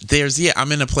 But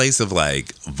I'm in a place of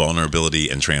like vulnerability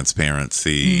and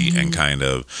transparency and kind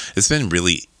of, it's been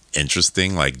really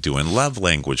interesting, like doing love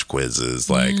language quizzes,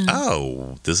 like,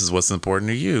 oh, this is what's important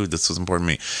to you, this was important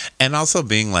to me. And also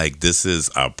being like, this is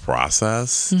a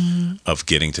process of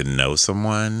getting to know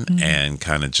someone and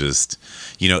kind of just,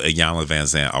 Iyanla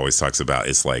Vanzant always talks about,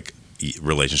 it's like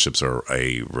relationships are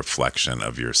a reflection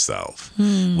of yourself,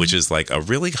 which is like a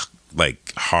really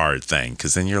like hard thing,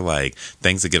 because then you're like,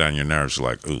 things that get on your nerves, you're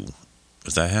like, ooh,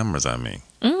 is that him or is that me?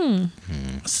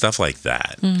 Stuff like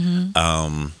that.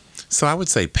 So I would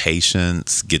say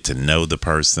patience, get to know the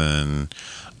person,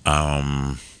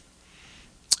 and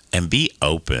be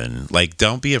open. Like,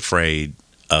 don't be afraid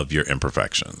of your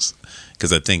imperfections,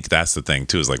 because I think that's the thing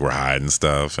too, is like we're hiding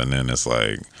stuff, and then it's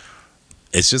like,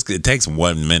 it takes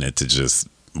 1 minute to just,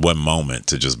 one moment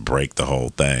to just break the whole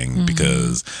thing,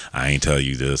 because I ain't tell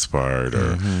you this part,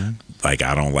 or like,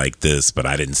 I don't like this, but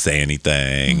I didn't say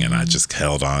anything, and I just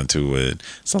held on to it.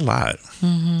 It's a lot.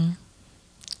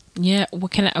 Yeah.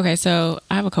 Okay, so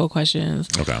I have a couple questions.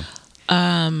 Okay.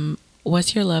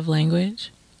 What's your love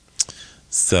language?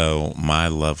 So my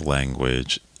love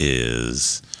language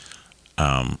is,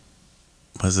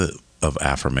 was it of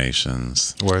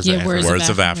affirmations? Words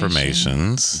of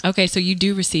affirmations. Okay, so you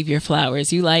do receive your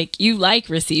flowers. You like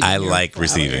receiving. I your like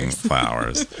flowers. receiving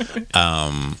flowers.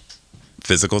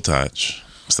 Physical touch.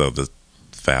 So the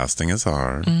fasting is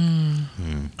hard.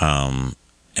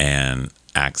 And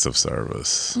acts of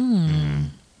service.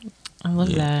 I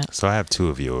love that. So I have two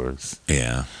of yours.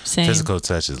 Yeah. Same. Physical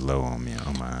touch is low on me,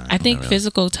 on mine. I think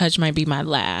physical touch might be my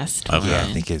last. Okay. Yeah, I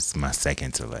one. think it's my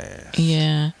second to last.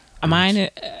 Yeah. Mine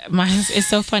it's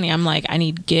so funny. I'm like, I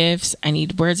need gifts, I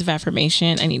need words of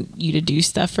affirmation, I need you to do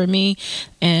stuff for me,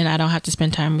 and I don't have to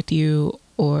spend time with you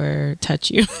or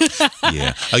touch you.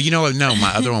 Yeah. Oh, you know what? No,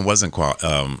 my other one wasn't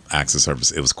acts of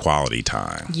service. It was quality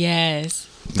time. Yes.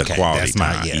 The Okay, quality that's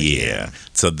my- time. yeah.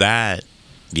 So that,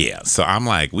 So I'm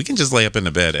like, we can just lay up in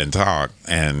the bed and talk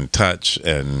and touch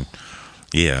and,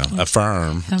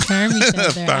 affirm. Affirm each other.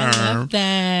 I Affirm. love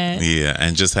that. Yeah,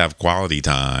 and just have quality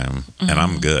time, and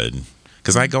I'm good.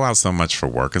 Because I go out so much for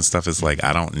work and stuff. It's like,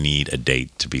 I don't need a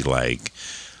date to be like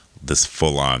this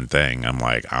full-on thing. I'm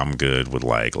like, I'm good with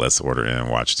like, let's order in and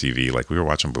watch TV. Like, we were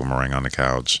watching Boomerang on the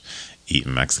couch,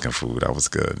 eating Mexican food. I was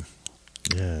good.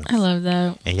 Yeah. I love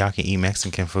that. And y'all can eat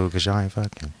Mexican food because y'all ain't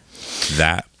fucking.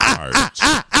 That part.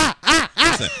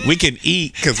 Listen, we can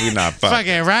eat because we're not fucking.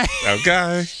 Fucking right.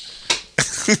 Okay?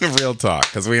 Real talk,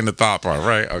 because we in the thought part,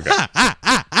 right? Okay.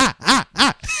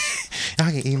 Y'all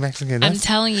can eat Mexican. I'm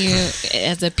telling you,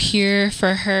 as a peer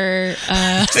for her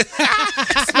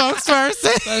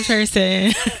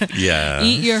spokesperson, Yeah.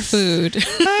 eat your food.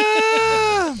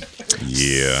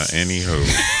 Yeah. Anywho.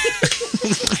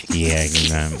 Yeah.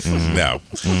 No.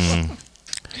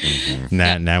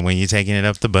 Not when you're taking it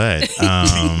up the butt.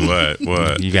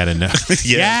 What? You got to know.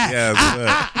 Yeah.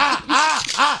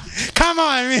 Come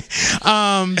on, man.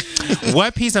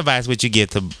 What piece of advice would you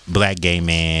give to black gay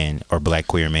men or black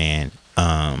queer men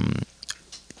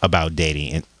about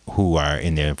dating who are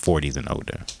in their 40s and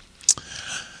older?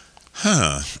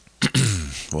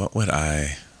 What would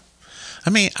I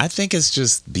mean, I think it's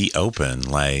just be open.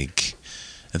 Like,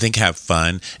 I think have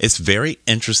fun. It's very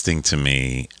interesting to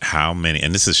me how many,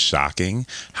 and this is shocking,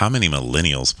 how many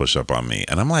millennials push up on me.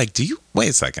 And I'm like, wait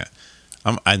a second.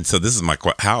 And so this is my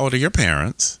question. How old are your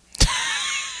parents?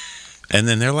 And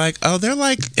then they're like, oh, they're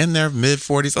like in their mid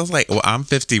 40s. I was like, well, I'm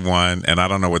 51 and I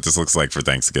don't know what this looks like for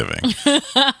Thanksgiving.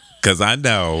 Because I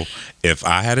know if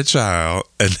I had a child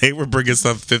and they were bringing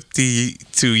some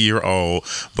 52-year-old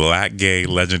black gay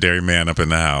legendary man up in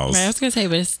the house, Right, I was gonna say,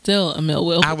 but it's still a Mill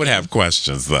Will. I would have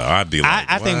questions though. I'd be like,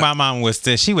 I think my mom would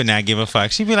still. She would not give a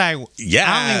fuck. She'd be like,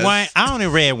 Yes. I only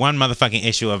read one motherfucking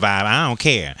issue of Vibe. I don't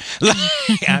care. Like,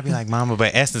 I'd be like, Mama,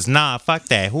 but Essence, nah, fuck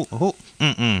that. Who?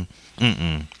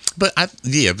 But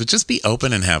but just be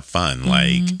open and have fun.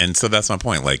 Like, and so that's my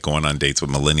point. Like going on dates with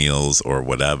millennials or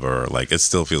whatever, like it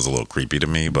still feels a little creepy to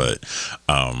me, but,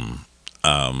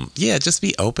 just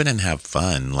be open and have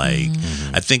fun. Like,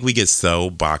 I think we get so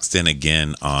boxed in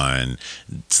again on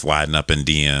sliding up in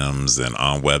DMs and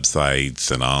on websites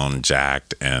and on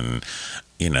Jacked and,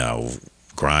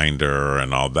 Grinder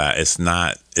and all that. It's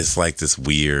like this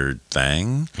weird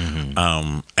thing.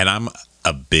 And I'm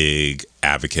a big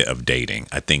advocate of dating.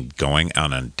 I think going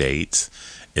out on dates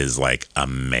is like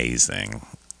amazing.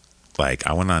 Like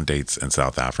I went on dates in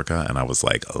South Africa and I was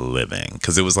like living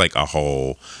because it was like a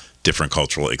whole different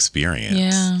cultural experience.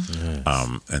 Yeah.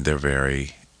 Yes. And they're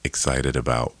very excited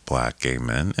about black gay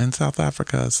men in South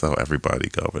Africa. So everybody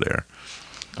go over there.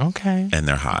 Okay. And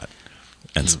they're hot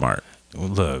and smart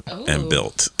Look. and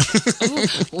built.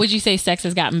 Would you say sex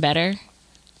has gotten better,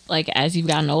 like as you've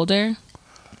gotten older?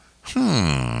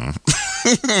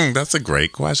 That's a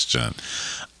great question.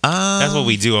 That's what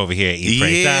we do over here at Eat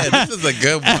Pray Yeah, Die. this is a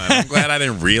good one. I'm glad I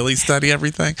didn't really study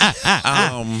everything.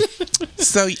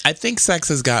 So I think sex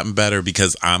has gotten better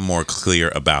because I'm more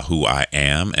clear about who I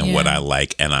am and what I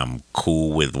like, and I'm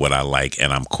cool with what I like,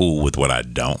 and I'm cool with what I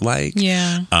don't like.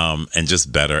 Yeah. And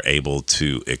just better able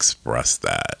to express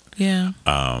that. Yeah.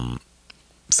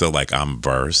 So like I'm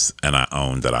verse and I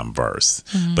own that I'm verse.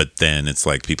 But then it's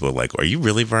like people are like, are you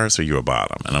really verse or you a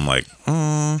bottom? And I'm like,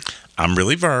 I'm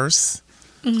really verse.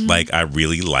 Like I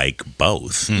really like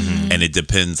both. And it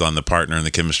depends on the partner and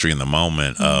the chemistry in the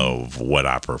moment of what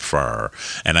I prefer.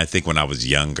 And I think when I was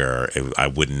younger, I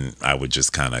would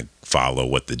just kind of follow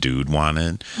what the dude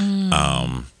wanted.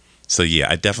 So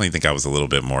yeah, I definitely think I was a little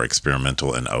bit more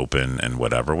experimental and open and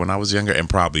whatever when I was younger, and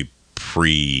probably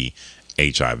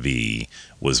pre-HIV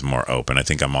was more open. I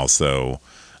think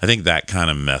that kind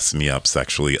of messed me up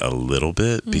sexually a little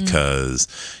bit because,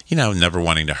 never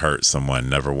wanting to hurt someone,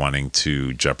 never wanting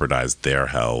to jeopardize their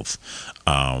health.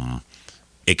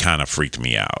 It kind of freaked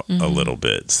me out a little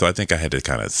bit. So I think I had to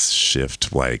kind of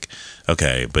shift like,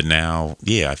 okay, but now,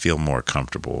 I feel more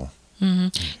comfortable.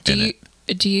 Do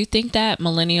you think that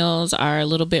millennials are a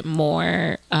little bit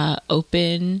more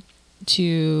open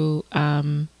to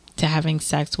having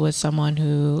sex with someone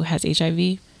who has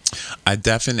HIV? I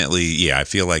definitely, I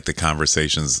feel like the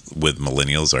conversations with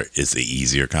millennials is the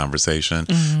easier conversation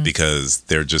because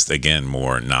they're just, again,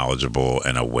 more knowledgeable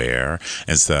and aware.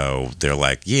 And so they're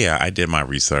like, I did my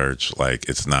research. Like,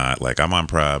 it's not like I'm on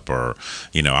PrEP or,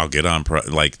 I'll get on PrEP.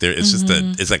 Like, it's just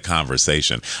it's a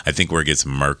conversation. I think where it gets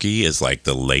murky is like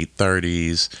the late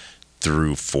 30s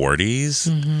through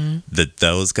 40s, that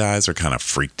those guys are kind of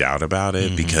freaked out about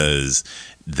it because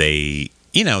they...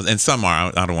 and some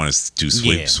are, I don't want to do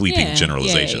sweeping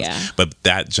generalizations, but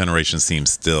that generation seems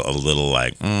still a little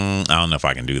like, I don't know if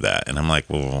I can do that. And I'm like,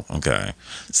 well, okay.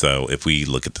 So if we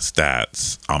look at the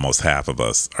stats, almost half of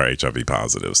us are HIV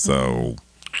positive. So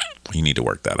you need to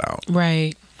work that out.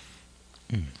 Right.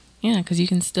 Yeah, because you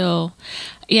can still,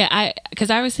 because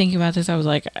I was thinking about this. I was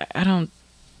like,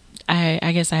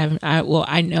 I guess I haven't.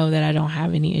 I know that I don't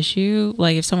have any issue.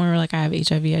 Like if someone were like, I have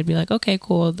HIV, I'd be like, okay,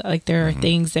 cool. Like there are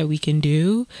things that we can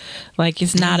do. Like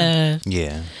it's not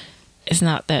it's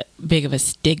not that big of a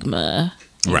stigma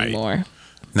anymore. Right.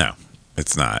 No,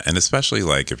 it's not. And especially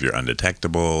like if you're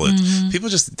undetectable, people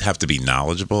just have to be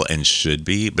knowledgeable and should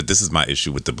be. But this is my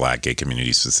issue with the black gay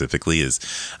community specifically is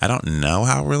I don't know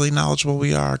how really knowledgeable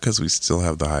we are because we still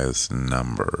have the highest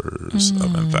numbers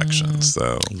of infections.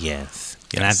 So Yes.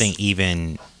 And I think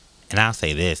I'll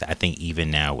say this, I think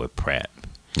even now with PrEP,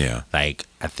 like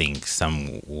I think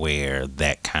somewhere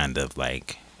that kind of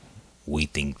like, we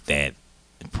think that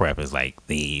PrEP is like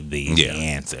the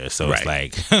answer. So it's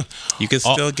like you can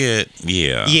still get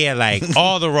like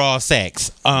all the raw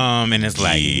sex. And it's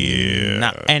like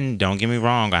and don't get me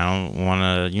wrong, I don't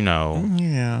want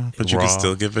to, but you can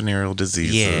still get venereal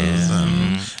diseases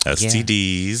and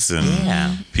STDs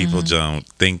and people don't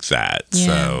think that.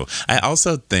 So I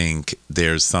also think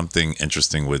there's something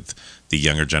interesting with the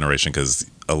younger generation because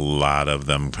a lot of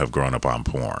them have grown up on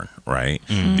porn, right?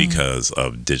 Because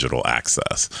of digital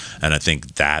access. And I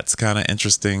think that's kind of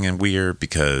interesting and weird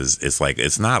because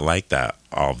it's not like that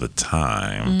all the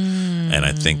time. And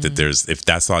I think that if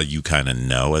that's all you kind of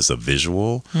know as a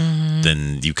visual,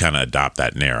 then you kind of adopt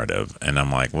that narrative. And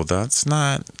I'm like, well, that's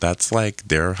like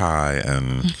they're high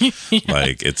and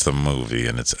like it's a movie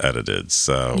and it's edited.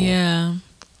 So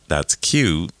that's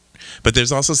cute. But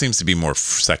there's also seems to be more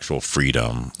sexual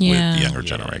freedom with the younger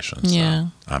generation. So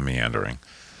I'm meandering.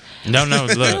 No,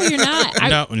 look. No, you're not.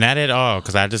 No, not at all.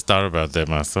 Because I just thought about that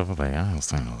myself. I was like, I was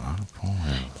saying a lot of porn.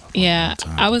 Yeah,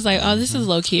 I was like, oh, this is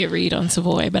low key a read on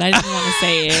Savoy, but I didn't want to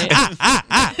say it.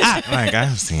 Like,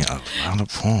 I've seen a lot of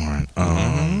porn.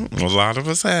 A lot of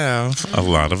us have. A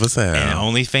lot of us have. And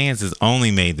OnlyFans has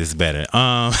only made this better.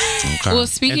 Okay. Well,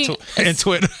 speaking and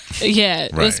Twitter. Yeah.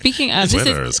 Well, Right. speaking of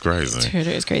Twitter is crazy.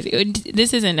 Twitter is crazy.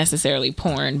 This isn't necessarily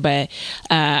porn, but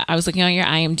I was looking on your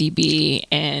IMDb,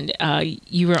 and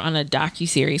you were on a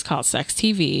docuseries called Sex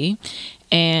TV,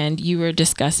 and you were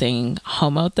discussing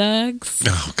homo thugs.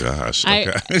 Oh gosh.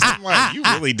 Okay. I'm like, you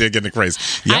really dig into crazy.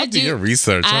 Y'all do your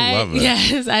research. I love it.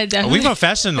 Yes, I definitely. We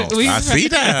professionals. I see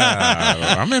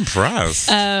that. I'm impressed.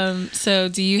 So,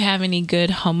 do you have any good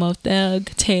homo thug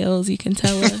tales you can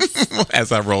tell us?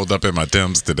 As I rolled up in my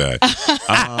Timbs today.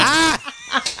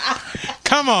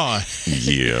 Come on.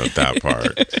 Yeah, that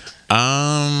part.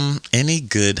 Any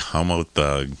good homo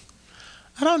thug?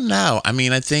 I don't know. I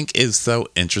mean, I think it's so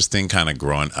interesting kind of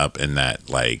growing up in that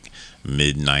like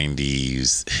mid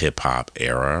 90s hip hop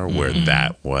era where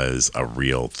that was a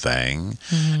real thing.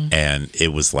 And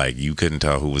it was like you couldn't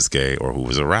tell who was gay or who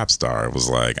was a rap star. It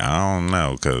was like, I don't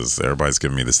know, because everybody's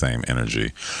giving me the same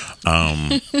energy.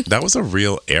 That was a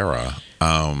real era.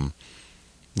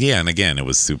 Yeah, and again, it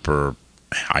was super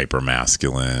hyper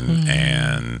masculine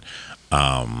and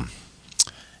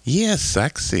yeah,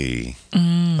 sexy.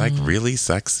 Like really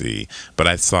sexy. But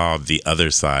I saw the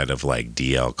other side of like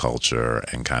DL culture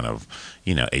and kind of,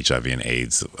 you know, HIV and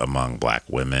AIDS among black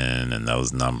women and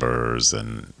those numbers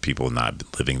and people not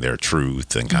living their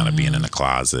truth and kind of being in a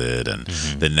closet and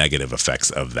the negative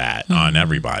effects of that on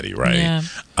everybody, right? Yeah.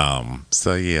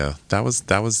 So yeah, that was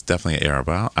definitely an era,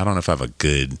 but I don't know if I have a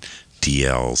good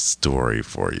DL story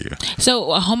for you.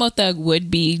 So a homo thug would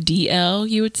be DL,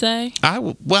 you would say?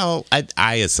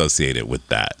 I associate it with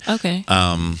that. Okay.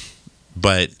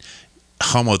 But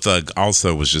homo thug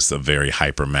also was just a very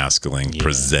hyper masculine,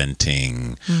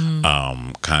 presenting,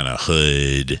 kind of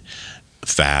hood,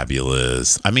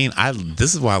 fabulous. I mean,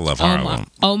 this is why I love Harlem.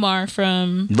 Omar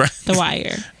from The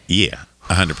Wire. Yeah,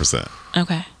 100%.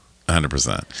 Okay.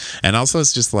 100%. And also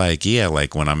it's just like, yeah,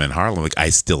 like when I'm in Harlem, like I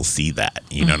still see that,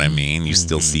 you know what I mean? You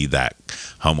still see that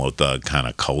homo thug kind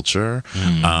of culture.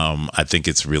 I think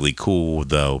it's really cool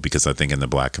though, because I think in the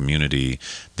black community,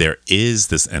 there is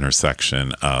this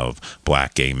intersection of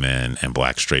black gay men and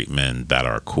black straight men that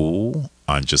are cool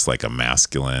on just like a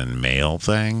masculine male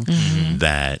thing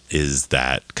that is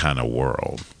that kind of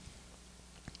world.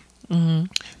 Do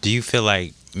you feel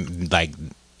like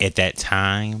at that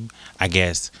time, I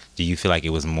guess, do you feel like it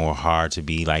was more hard to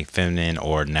be like feminine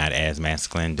or not as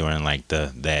masculine during like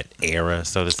that era,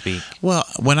 so to speak? Well,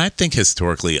 when I think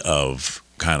historically of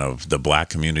kind of the black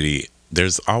community,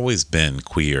 there's always been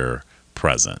queer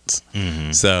presence.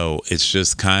 So it's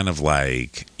just kind of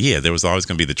like, yeah, there was always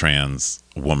going to be the trans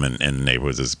woman in the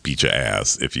neighborhood just beat your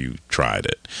ass if you tried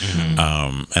it.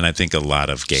 And I think a lot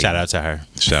of gay... Shout out to her.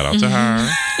 Shout out to her.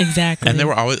 Exactly. And there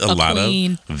were always a lot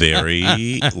queen. of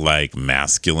very like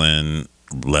masculine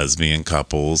lesbian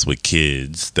couples with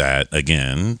kids that,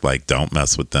 again, like don't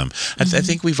mess with them. I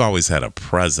think we've always had a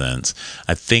presence.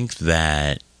 I think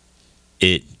that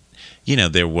it... You know,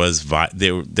 there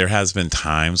has been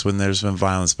times when there's been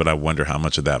violence, but I wonder how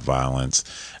much of that violence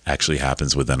actually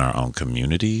happens within our own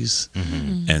communities.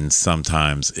 And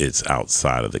sometimes it's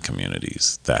outside of the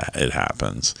communities that it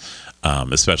happens,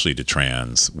 especially to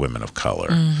trans women of color.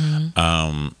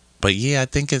 But yeah, I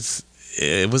think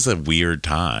it was a weird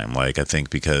time. Like, I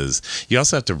think because you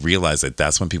also have to realize that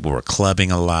that's when people were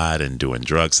clubbing a lot and doing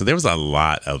drugs. So there was a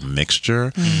lot of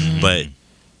mixture, but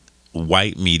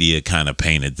white media kind of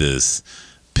painted this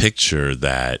picture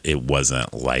that it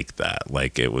wasn't like that.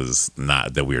 Like it was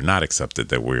not that we are not accepted,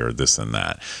 that we are this and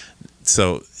that.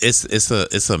 So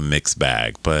it's a mixed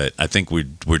bag, but I think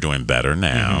we're doing better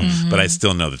now. But I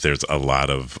still know that there's a lot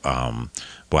of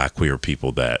black queer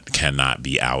people that cannot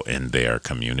be out in their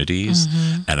communities.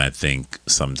 And I think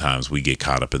sometimes we get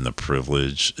caught up in the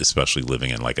privilege, especially living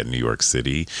in like a New York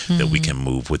City, that we can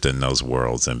move within those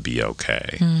worlds and be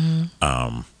okay.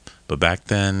 But back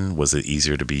then, was it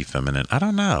easier to be feminine? I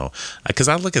don't know. Because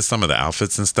I look at some of the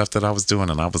outfits and stuff that I was doing,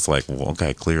 and I was like, well,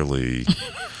 okay, clearly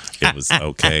it was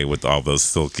okay with all those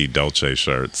silky Dolce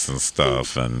shirts and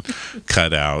stuff and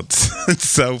cutouts and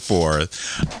so forth.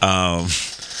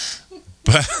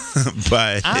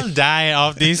 But I'm dying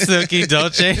off these silky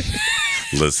Dolce.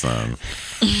 listen,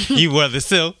 You wore the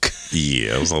silk.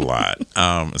 yeah, it was a lot.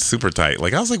 Super tight.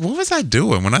 Like I was like, what was I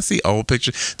doing? When I see old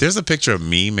pictures, there's a picture of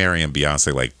me marrying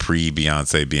Beyonce, like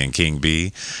pre-Beyonce being King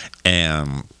B,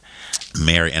 and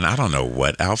Mary, and I don't know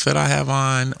what outfit I have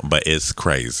on, but it's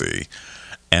crazy.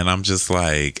 And I'm just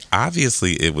like,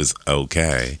 obviously it was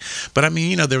okay. But I mean,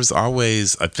 you know, there was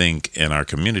always, I think, in our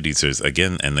communities, there's,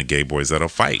 again, and the gay boys that'll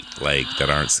fight, like, that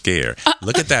aren't scared.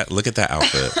 Look at that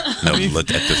outfit. No, look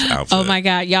at this outfit. Oh my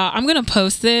God, y'all, I'm going to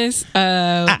post this,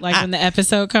 like when the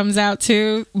episode comes out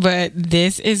too, but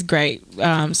this is great.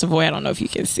 Savoy, I don't know if you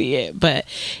can see it, but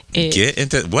Get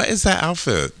into, what is that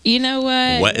outfit? You know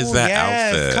what? What is that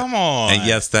yes, outfit? Come on. And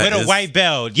yes, that with is a white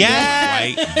belt.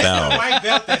 Yes. white belt. White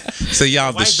belt. So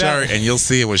y'all, the White shirt, belt. and you'll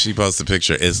see it when she posts the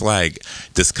picture. It's like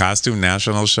this costume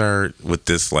national shirt with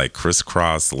this like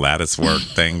crisscross lattice work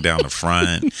thing down the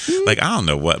front. Like I don't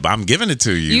know what, but I'm giving it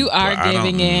to you. You are but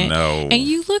giving it. No, And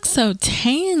you look so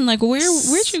tan. Like where'd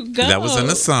you go? that was in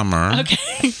the summer.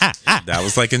 Okay. That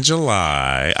was like in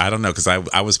July. I don't know because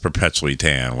I was perpetually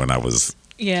tan when I was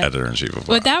Yeah. editor-in-chief of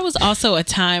But Vibe. that was also a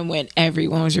time when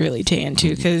everyone was really tan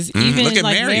too, because even Look at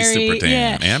like Mary, super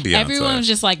tan, and Beyonce. everyone was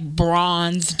just like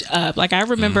bronzed up. Like I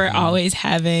remember always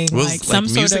having It was like some like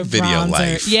sort music of video bronzer.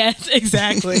 life. Yes,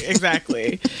 exactly,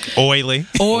 exactly. Oily.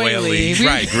 Oily.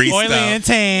 Right, greased Oily up. and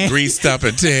tan. Greased up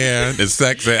and tan. It's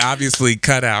sexy. Obviously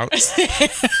cutouts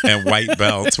and white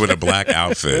belts with a black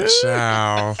outfit.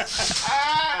 Ciao.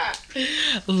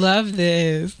 Love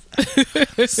this.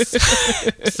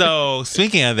 So,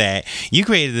 speaking of that, you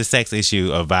created the sex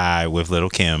issue of Vibe with Little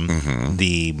Kim,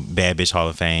 the Bad Bitch Hall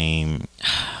of Fame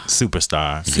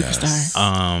superstar.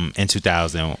 Superstar. In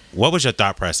 2000. What was your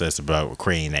thought process about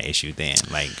creating that issue then?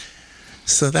 Like,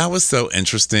 So that was so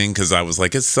interesting because I was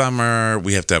like, it's summer.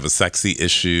 We have to have a sexy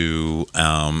issue.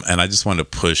 And I just wanted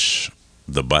to push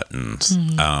the buttons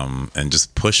and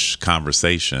just push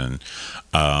conversation.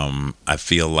 I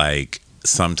feel like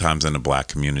sometimes in the Black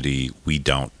community,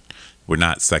 we're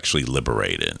not sexually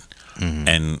liberated.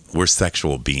 And we're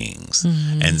sexual beings.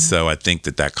 And so I think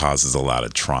that causes a lot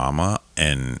of trauma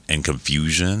and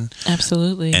confusion.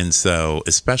 Absolutely. And so,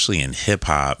 especially in hip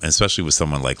hop, especially with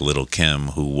someone like Little Kim,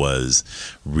 who was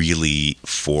really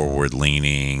forward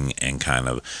leaning and kind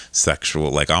of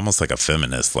sexual, like almost like a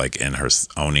feminist, like in her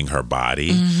owning her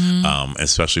body,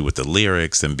 especially with the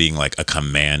lyrics and being like a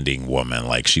commanding woman.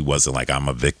 Like she wasn't like, I'm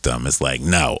a victim. It's like,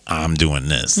 no, I'm doing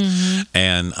this.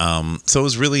 And so it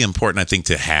was really important, I think,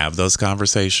 to have those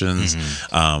conversations.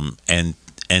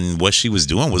 And what she was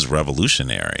doing was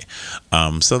revolutionary.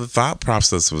 So the thought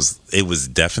process was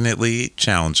definitely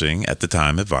challenging at the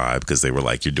time at Vibe because they were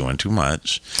like, you're doing too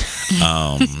much.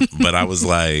 But I was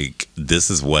like, this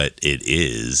is what it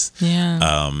is.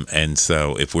 Yeah. And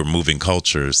so if we're moving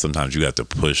cultures, sometimes you have to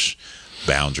push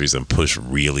boundaries and push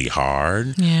really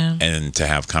hard. Yeah. And to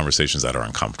have conversations that are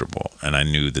uncomfortable. And I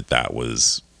knew that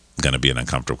was going to be an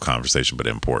uncomfortable conversation, but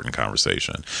an important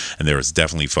conversation. And there was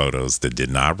definitely photos that did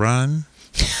not run.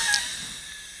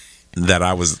 That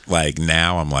I was like,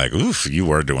 now I'm like, oof, you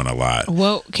were doing a lot.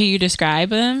 Well, can you describe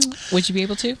them? Would you be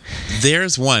able to?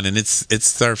 There's one, and it's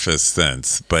surfaced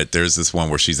since, but there's this one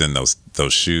where she's in those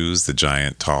shoes, the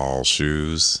giant tall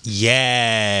shoes.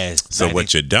 yes. So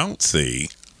what you don't see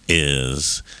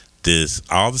is this,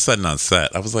 all of a sudden on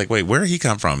set, I was like, wait, where did he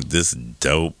come from? This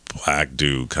dope Black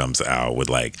dude comes out with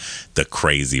like the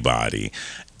crazy body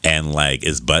and like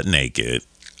is butt naked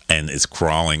and is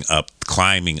climbing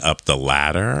up the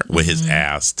ladder with his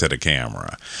ass to the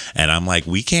camera. And I'm like,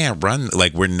 we can't run,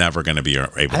 like we're never going to be able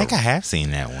to. I think I have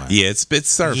seen that one. Yeah, it's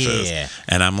surfaced. Yeah.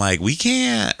 And I'm like, we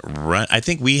can't run. I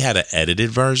think we had an edited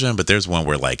version, but there's one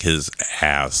where like his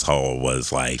asshole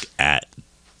was like at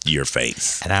your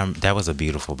face. And that was a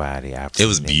beautiful body. It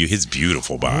was his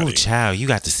beautiful body. Oh, child, you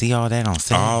got to see all that on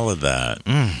set. All of that.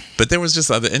 But there was just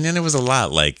other, and then there was a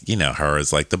lot like, you know, her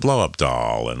as like the blow up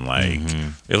doll and like,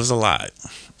 it was a lot.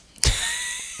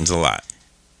 It was a lot.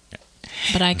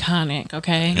 But iconic,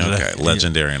 okay? Okay,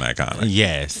 legendary and iconic.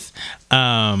 Yes.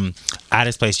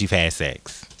 Oddest place you've had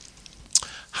sex.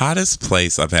 Hottest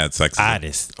place I've had sex.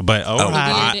 Oddest. But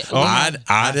Oddest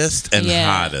and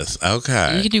hottest.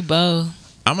 Okay. You can do both.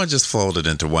 I'm going to just float it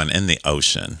into one in the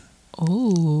ocean.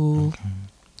 Ooh.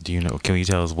 Do you know? Can you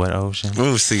tell us what ocean?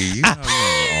 Oh, see, you know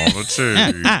you're the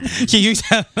truth. Can you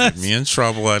tell us? Me in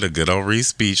trouble at a good old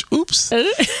Reese Beach. Oops.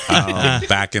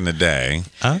 Back in the day.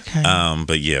 Okay.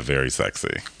 But yeah, very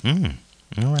sexy.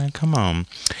 All right, come on.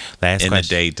 Last In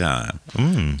question. the daytime.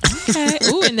 Okay.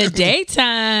 Ooh, in the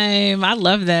daytime. I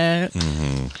love that.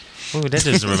 Ooh, that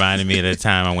just reminded me of the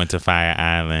time I went to Fire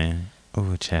Island.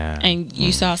 Ooh, child. And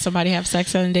you saw somebody have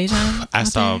sex in the daytime? I out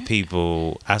saw there?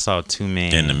 people. I saw two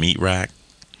men. In the meat rack.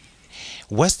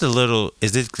 What's the little?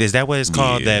 Is that what it's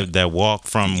called? Yeah. That walk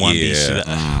from one beach to the.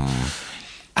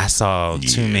 I saw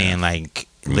two men like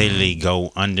literally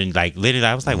go under. Like literally,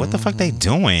 I was like, "What the fuck they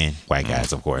doing?" White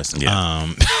guys, of course. Yeah.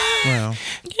 Well,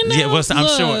 You know, yeah. Well, I'm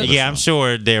sure. look. Yeah, I'm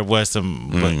sure there was some.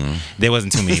 But there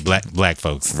wasn't too many black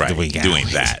folks Right. doing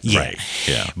that. Yeah. Right.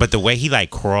 Yeah. But the way he like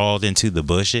crawled into the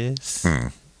bushes,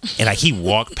 and like he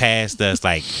walked past us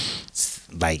like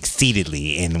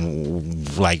seatedly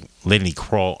and like literally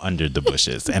crawl under the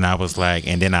bushes, and I was like,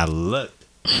 and then I looked.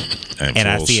 And And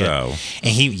I full see show. it,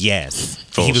 and he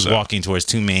Full was show. walking towards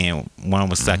two men. One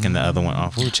was sucking the other one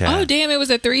off. Ooh, child. Oh, damn, it was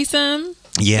a threesome?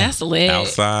 yeah, That's lit.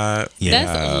 Outside. Yeah.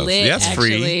 That's lit, Yes,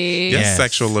 free. actually. Yes, Yes.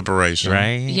 sexual liberation.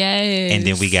 right. Yes. And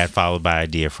then we got followed by a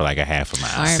deer for like a half a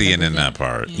mile. I Seeing remember in that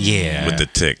part. Yeah. With the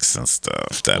ticks and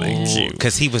stuff. That ain't cute.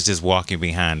 Because he was just walking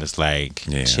behind us, like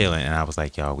Yeah. chilling, and I was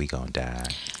like, "Y'all, we gonna die."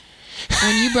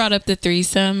 When you brought up the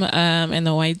threesome and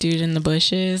the white dude in the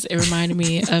bushes, it reminded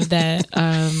me of that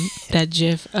that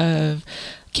gif of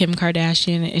Kim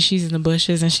Kardashian, and she's in the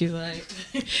bushes and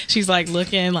she's like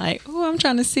looking like, oh, I'm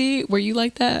trying to see. Were you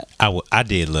like that? I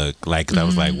did look like, 'cause I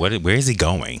was like, "What? Where is he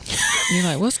going?" You're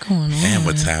like, what's going on? And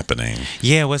what's happening?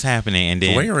 Yeah, what's happening? And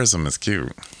then Voyeurism is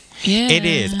cute. Yeah, it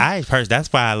is.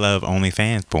 That's why I love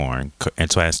OnlyFans porn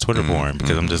and slash Twitter porn,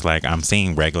 because I'm just like, I'm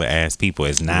seeing regular ass people.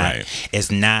 It's not. Right.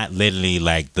 It's not literally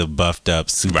like the buffed up,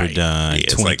 super Right. done, Yeah,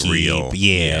 it's Twinkie. like real.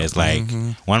 Yeah, Yeah. it's like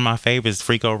one of my favorites,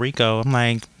 Frico Rico. I'm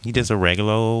like, he just a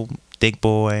regular old thick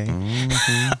boy.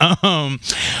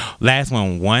 Last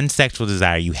one. One sexual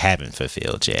desire you haven't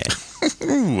fulfilled yet.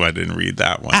 Ooh, I didn't read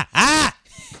that one.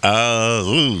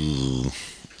 Ooh.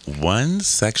 One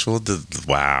sexual.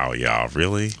 Wow, y'all,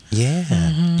 really?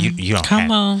 Yeah. You don't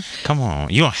Come on. Come on.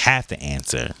 You don't have to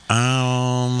answer.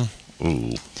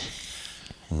 Ooh.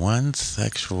 One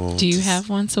sexual. Do you have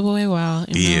one, Savoy? Wow.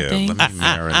 Yeah, let me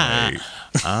marinate.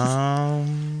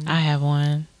 I have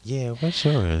one. Yeah. What's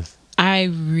yours? I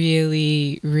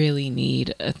really, really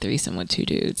need a threesome with two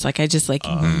dudes. Like, I just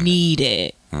need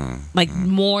it. Like,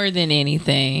 more than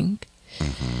anything.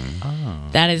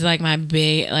 That is like my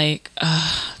big, like,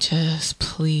 just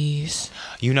please.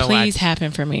 You know, Please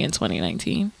happen for me in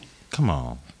 2019. Come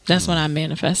on. That's what I'm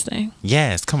manifesting.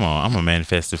 Yes, come on. I'm gonna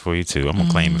manifest it for you too. I'm gonna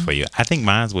claim it for you. I think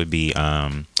mine would be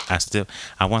I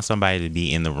want somebody to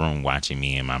be in the room watching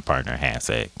me and my partner have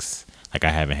sex. Like I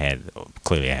haven't had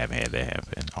that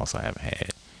happen. Also, I haven't had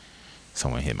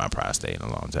someone hit my prostate in a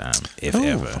long time, if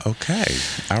ever. Okay.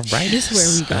 All right. This is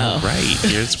where we go. All right.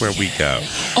 Here's where we go.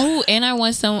 Oh, and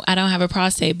I don't have a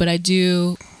prostate, but I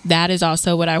do. That is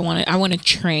also what I want. I want to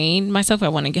train myself. I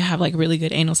want to have like really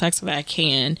good anal sex so that I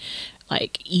can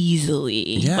like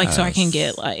easily, like so I can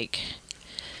get like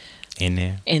In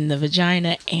there. in the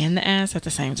vagina and the ass at the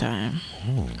same time.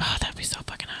 Oh, that'd be so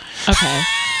fucking hot. Okay.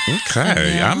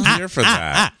 Okay. I'm here for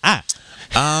that.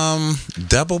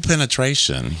 Double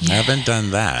penetration. Haven't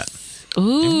done that.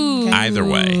 Ooh. Either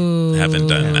way, haven't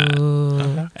done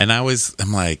that. And I'm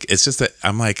like, it's just that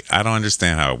I'm like, I don't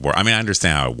understand how it works. I mean, I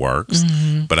understand how it works,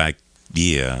 but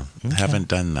haven't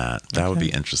done that. That would be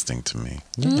interesting to me.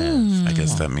 Yes. I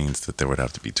guess that means that there would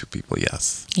have to be two people.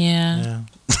 Yes. Yeah.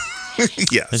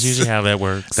 Yes. That's usually how that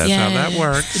works. That's how that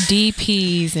works.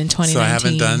 DPs in 2019. So I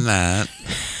haven't done that.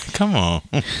 Come on.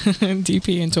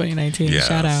 DP in 2019. Yes.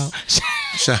 Shout out.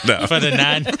 Shut up. for the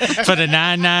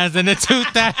 99s and the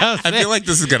 2000s. I feel like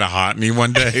this is gonna haunt me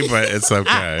one day, but it's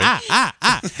okay.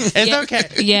 It's okay.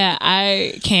 Yeah,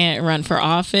 I can't run for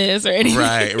office or anything.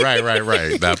 Right.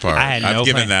 That part. I had no I've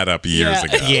given plan. that up years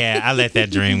ago. Yeah, I let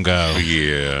that dream go.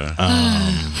 Yeah.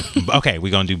 Okay,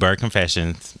 we're gonna do bird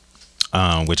confessions,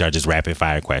 which are just rapid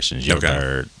fire questions. Your Okay.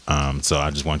 bird. So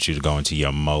I just want you to go into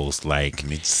your most like. Let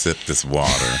me sip this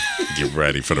water. Get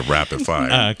ready for the rapid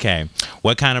fire. Okay,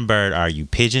 what kind of bird are you?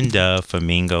 Pigeon, dove,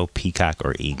 flamingo, peacock,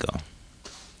 or eagle?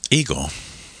 Eagle.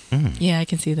 Yeah, I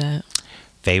can see that.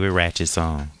 Favorite Ratchet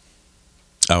song?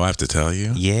 Oh, I have to tell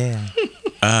you? Yeah,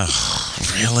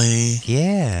 Really?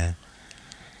 yeah.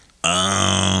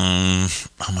 Oh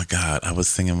my God. I was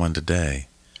singing one today.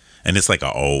 And it's like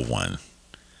an old one.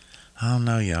 I don't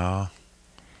know, y'all.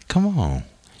 Come on,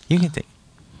 you can think.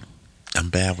 I'm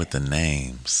bad with the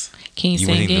names. Can you You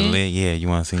sing want it? to yeah, you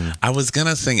want to sing? I was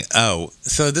gonna sing. Oh,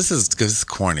 so this is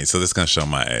corny. So this is gonna show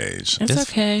my age. It's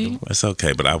okay. It's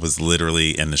okay, but I was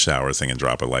literally in the shower singing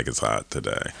 "Drop It Like It's Hot"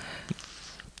 today.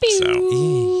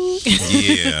 So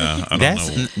yeah, I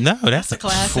don't know. That's a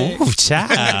classic. Ooh, child.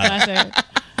 Classic.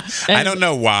 I don't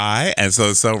know why, and so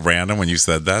it's so random when you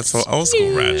said that. So old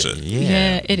school ratchet.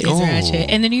 Yeah, it is Ooh. ratchet.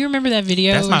 And then you remember that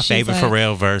video? That's where my she's favorite like,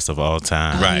 Pharrell verse of all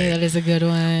time. Right. Yeah, that is a good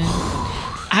one.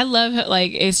 I love it.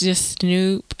 Like, it's just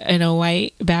Snoop in a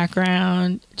white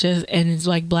background, and it's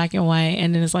like black and white,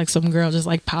 and then it's like some girl just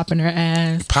like popping her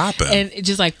ass, Popping. and it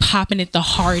just like popping it the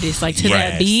hardest, like to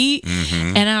that Yes. beat.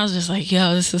 Mm-hmm. And I was just like,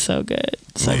 yo, this is so good.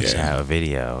 So Yeah. good. Child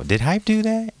video. Did Hype do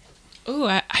that? Ooh,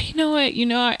 you know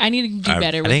what? I need to do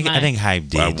better I with think mine. I think Hype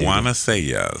did. I do want to that. say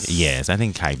yes. Yes, I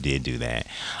think Hype did do that.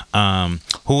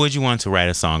 Who would you want to write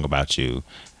a song about you?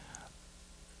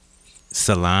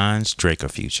 Solange, Drake, or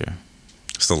Future?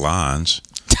 Solange.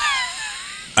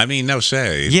 I mean, no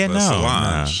shade. Yeah, but no,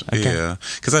 Solange. no. Okay. Yeah,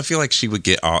 because I feel like she would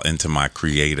get all into my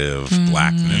creative Mm.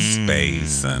 blackness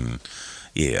space, and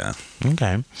yeah.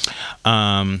 Okay.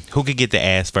 Who could get the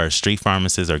ass first, Street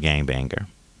Pharmacist or Gangbanger?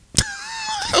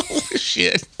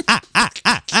 Shit.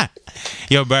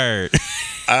 Your bird.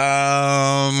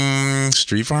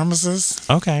 Street pharmacist.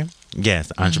 Okay.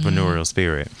 Yes, entrepreneurial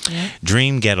spirit. Yeah.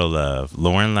 Dream Ghetto Love,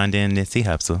 Lauren London, Nipsey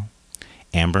Hussle,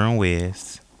 Amber and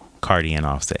Wiz, Cardi and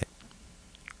Offset.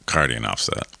 Cardi and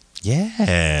Offset.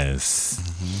 Yes.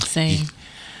 Same.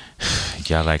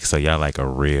 Y'all like a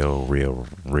real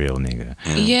nigga.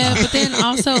 Yeah, but then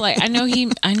also like I know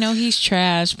he's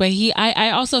trash, but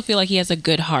I also feel like he has a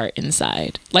good heart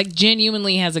inside. Like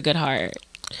genuinely has a good heart.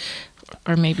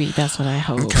 Or maybe that's what I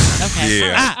hope. Okay.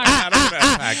 Yeah. I don't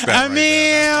unpack that I right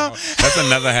mean, now. That's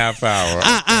another half hour.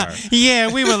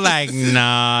 Yeah, we were like,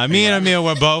 nah. Me and Emil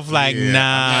were both like, Yeah,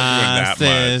 nah, I'm not doing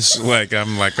that sis. much. Like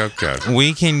I'm like, okay.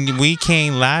 We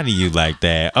can't lie to you like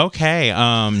that. Okay,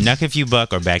 Knuck If You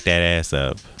Buck or Back That Ass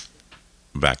Up.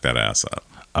 Back that ass up.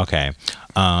 Okay.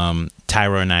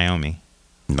 Tyra or Naomi.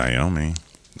 Naomi.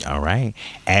 All right.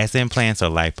 Ass implants or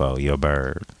lipo, your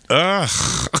bird. Ugh.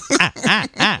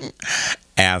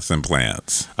 Ass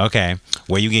implants. Okay.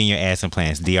 Where you getting your ass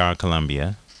implants? DR or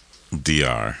Columbia?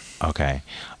 DR. Okay.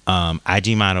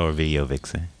 IG model or video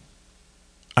vixen?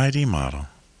 ID model.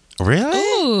 Really?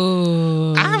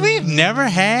 Ooh. We've never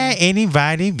had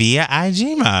anybody be an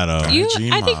IG model.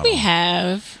 IG I think we model.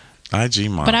 have. IG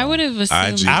model. But I would have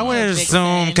assumed. IG I would have Vixen.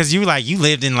 assumed because you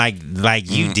lived in like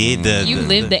you did the You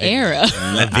lived the era.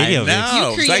 the video I vixen. know.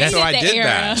 You created So I the did era.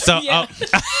 that. So Yeah.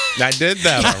 I did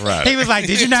that already. he was like,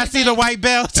 "Did you not see the white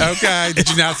belt? Okay. Did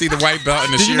you not see the white belt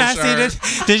and the Did you sheer not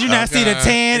shirt? Did you not see the Okay.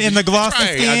 tan in the gloss of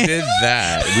Right, I skin?" did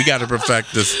that. We got to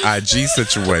perfect this IG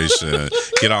situation.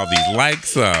 Get all these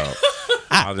likes up.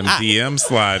 All them DMs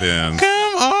slide in.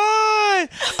 Come on.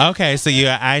 Okay, so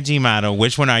you're an IG model.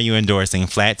 Which one are you endorsing?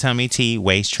 Flat tummy tee,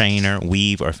 waist trainer,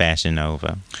 weave, or Fashion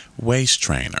Nova? Waist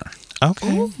trainer.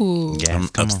 Okay. Ooh. Yes, I'm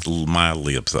come on.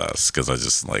 mildly obsessed because I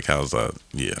just like, how's that?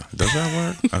 Yeah. Does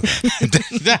that work? Okay.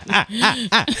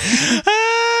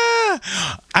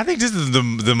 I think this is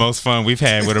the most fun we've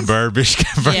had with a Burbish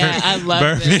Yeah, I love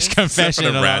Burbish this. Except for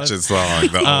confession. the ratchet song,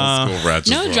 the old school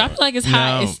ratchet No, song. Drop It Like It's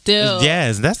Hot is still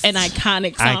yes, that's an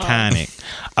iconic song.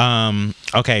 iconic.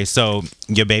 Okay, so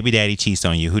your baby daddy cheats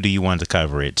on you. Who do you want to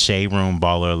cover it? Shade Room,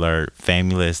 Baller Alert,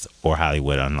 Famous, or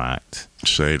Hollywood Unlocked?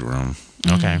 Shade Room.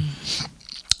 Okay.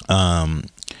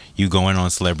 You going on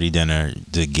celebrity dinner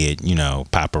to get,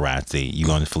 paparazzi. You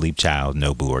going to Philippe Child,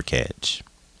 Nobu, or Catch?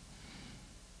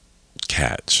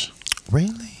 Catch.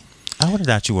 Really? I would have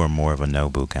thought you were more of a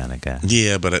Nobu kind of guy.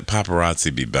 Yeah, but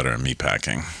paparazzi be better than me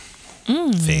packing.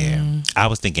 Fair. I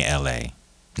was thinking L.A.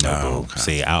 Nobu. Oh, okay.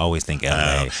 See, I always think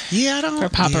L.A. Yeah, I don't. For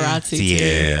paparazzi. too.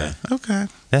 Yeah. Okay.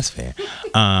 That's fair.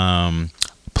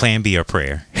 Plan B or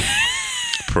prayer?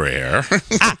 Prayer.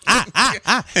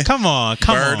 Come on.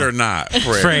 Bird or not.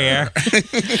 Prayer.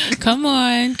 Come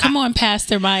on,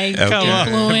 Pastor Mike. Okay. Come on.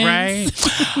 Influence.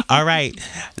 Right. All right.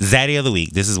 Zaddy of the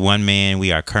week. This is one man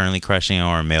we are currently crushing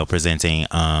on, or male presenting,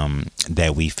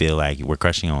 that we feel like we're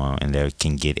crushing on and that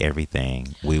can get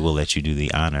everything. We will let you do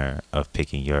the honor of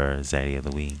picking your Zaddy of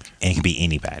the week. And it can be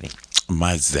anybody.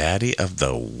 My Zaddy of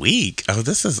the week. Oh,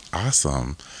 this is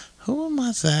awesome. Who will my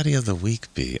Zaddy of the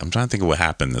week be? I'm trying to think of what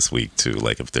happened this week too.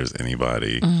 Like if there's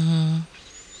anybody.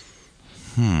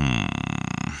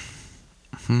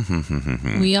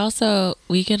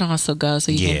 We can also go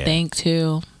so you Yeah. can think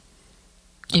too.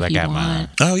 If I you got want. mine.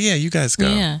 Oh yeah, you guys go.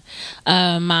 Yeah.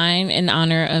 Mine, in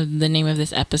honor of the name of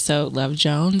this episode, Love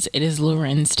Jones, it is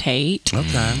Lorenz Tate.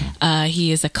 Okay.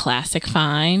 He is a classic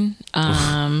find.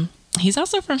 He's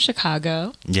also from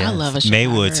Chicago. Yeah, I love a Chicago.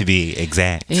 Maywood to be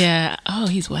exact. Yeah. Oh,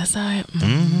 he's West Side.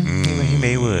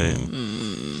 Maywood.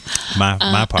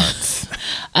 My parts.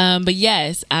 But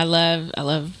yes, I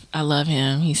love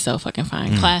him. He's so fucking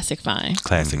fine. Classic fine.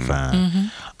 Classic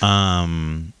fine.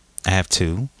 I have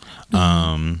two.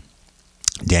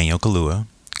 Daniel Kaluuya,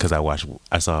 because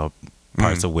I saw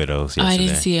parts of Widows yesterday. I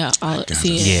didn't see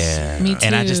it. Yeah. Me too.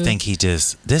 And I just think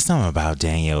there's something about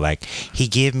Daniel, like he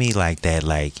give me like that,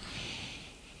 like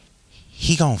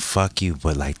he gonna fuck you,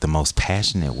 but like the most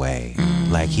passionate way.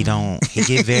 Like he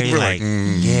get very like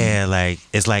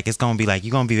like it's gonna be like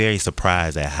you're gonna be very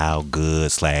surprised at how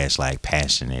good / like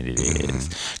passionate it is.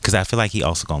 Because I feel like he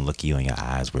also gonna look you in your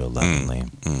eyes real lovingly.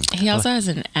 He also has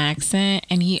an accent,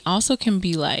 and he also can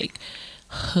be like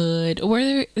hood.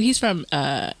 He's from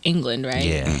England, right?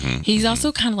 Yeah. He's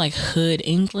also kind of like hood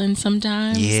England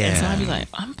sometimes. Yeah. And so I'd be like,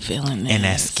 I'm feeling this. And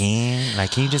that skin,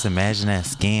 like can you just imagine that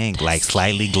skin like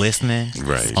slightly glistening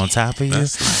Right. on top of you?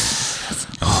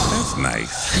 That's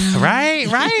nice. Right.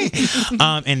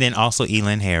 And then also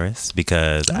Elin Harris,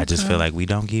 because I just feel like we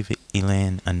don't give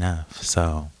Elin enough.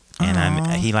 So, and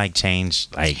he like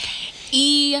changed like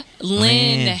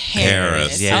Elin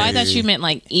Harris. Yeah. Oh, I thought you meant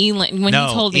like Elin. When you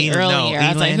told me earlier, I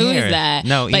was like, who is that?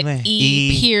 No, but Elin.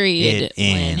 Period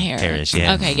Lynn Harris. Harris,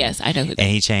 yeah. Okay, yes, I know who that And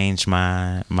is. he changed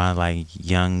my like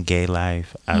young gay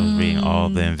life. I was reading all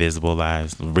the Invisible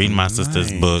Lives, reading my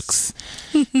sister's books,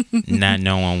 not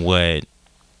knowing what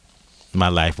my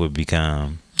life would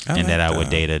become, and like that I would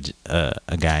that. date a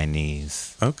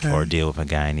Guyanese or deal with a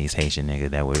Guyanese Haitian nigga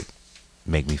that would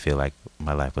make me feel like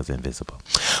my life was invisible.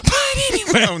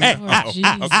 Oh, no. Lord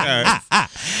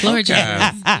Jesus. Lord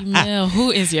Jesus. Emil,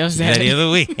 who is your That daddy? the other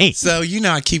week. So,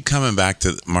 I keep coming back to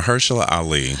Mahershala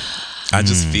Ali. I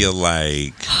just feel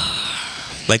like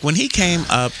when he came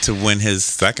up to win his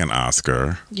second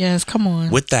Oscar Yes, come on.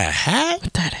 with that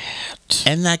hat that hat.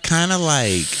 and that kind of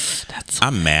like,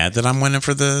 I'm mad that I'm winning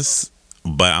for this,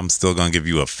 but I'm still going to give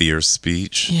you a fierce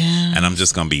speech. Yeah. And I'm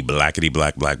just going to be blackety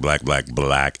black,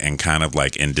 and kind of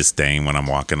like in disdain when I'm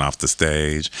walking off the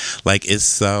stage. Like, it's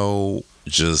so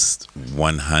just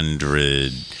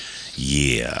 100.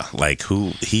 Yeah. Like,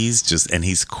 he's just, and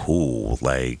he's cool.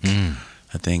 Like,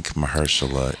 I think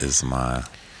Mahershala is my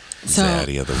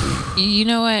zaddy of the week. You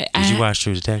know what? Did you watch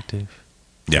True Detective?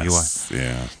 Yes.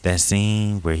 Yeah. That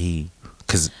scene where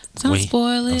Don't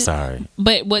spoil it. I'm sorry,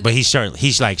 But what? but he's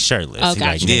like shirtless. Oh, He,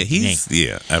 gotcha. like,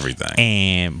 Yeah, naked.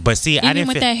 everything. But see, I even didn't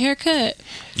with feel, that haircut.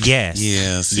 Yes.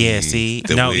 Yeah, See.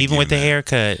 the No, wig even with the in that.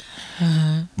 haircut.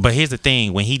 But here's the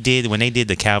thing: when they did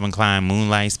the Calvin Klein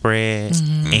Moonlight spread,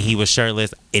 and he was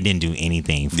shirtless, it didn't do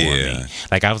anything for me.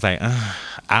 Like I was like,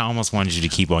 I almost wanted you to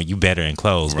keep on. You better in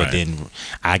clothes, but Right. then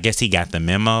I guess he got the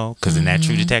memo because in that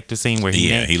True Detective scene where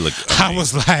he looked. I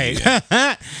was like,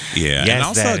 Yeah, Yes, and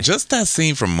also Daddy. just that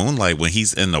scene from Moonlight when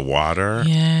he's in the water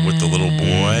Yeah. with the little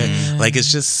boy, like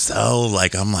it's just so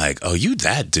like I'm like, oh, you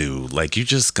that dude, like you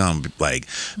just gonna like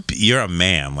you're a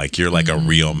man, like you're like a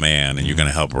real man, and you're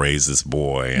gonna help raise this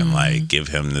boy and like give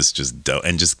him this just dope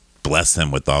and just bless him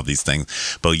with all these things.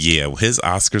 But yeah, his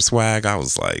Oscar swag, I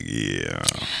was like, yeah.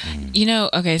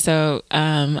 Okay, so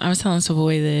I was telling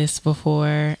Savoy this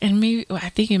before, and maybe I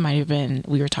think it might have been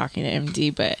we were talking to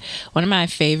MD, but one of my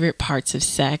favorite parts of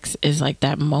sex is like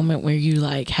that moment where you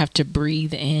like have to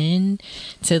breathe in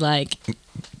to like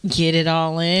get it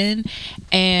all in,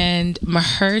 and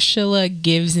Mahershala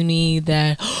gives me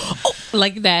that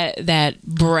like that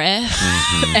breath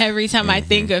every time I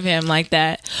think of him, like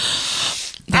that.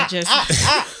 That just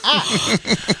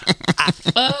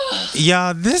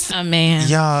y'all,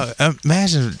 y'all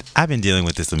imagine I've been dealing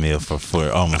with this Emil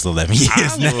for almost 11 years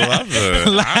I now. love it.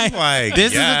 I'm like,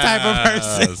 This is the type of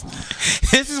yes. person.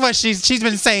 This is what she's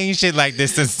been saying shit like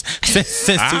this since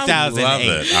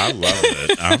 2008. I love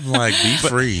it. I'm like, be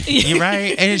free. You're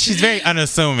right, and she's very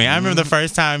unassuming. I remember the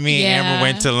first time me and Amber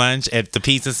went to lunch at the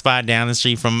pizza spot down the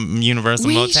street from Universal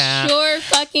we Motown, sure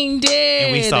fucking did,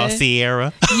 and we saw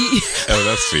Sierra. Oh,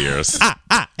 that's fierce.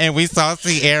 And we saw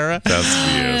Sierra. That's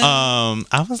fierce.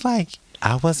 I was like,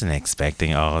 I wasn't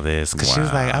expecting all this because she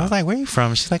was like, I was like, where are you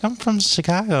from? She's like, I'm from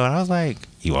Chicago, and I was like,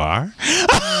 you are?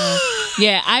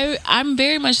 Yeah, I'm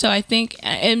very much so. I think,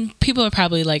 and people are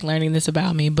probably like learning this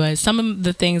about me, but some of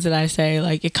the things that I say,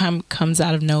 like it comes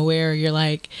out of nowhere. You're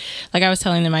like I was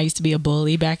telling them I used to be a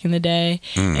bully back in the day,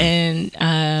 and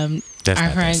That's our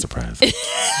not friend, that surprising.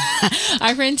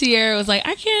 our friend Tierra was like,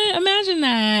 I can't imagine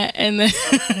that, and then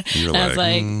I was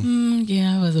like,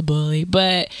 yeah, I was a bully,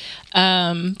 but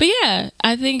yeah,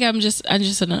 I think I'm just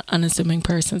an unassuming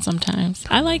person sometimes.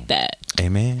 I like that.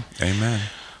 Amen. Amen.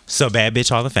 So Bad Bitch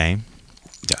Hall of Fame.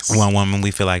 Yes. One woman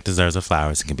we feel like deserves the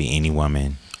flowers. It can be any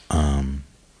woman.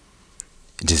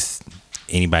 Just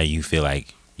anybody you feel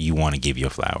like you want to give your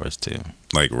flowers to.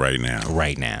 Like right now.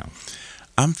 Right now.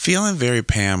 I'm feeling very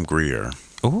Pam Grier.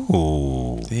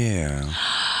 Ooh. Yeah.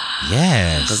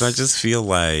 Yes. Because I just feel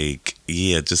like,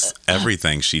 just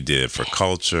everything she did for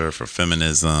culture, for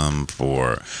feminism,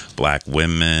 for black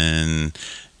women,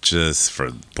 just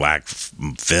for black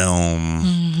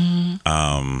film.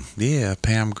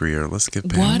 Pam Grier. Let's get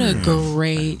Pam What Grier. a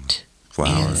great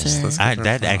flowers. answer. Let's give her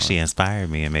That flowers. actually inspired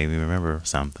me and made me remember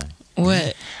something.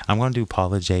 What? I'm going to do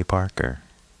Paula J. Parker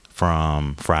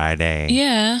from Friday.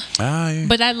 Yeah. Aye.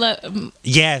 But I love.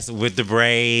 Yes, with the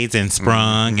braids and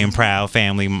Sprung and Proud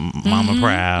Family, Mama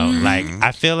Proud. Like,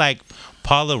 I feel like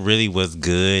Paula really was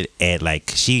good at,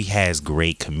 like, she has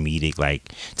great comedic,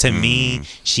 like, to me,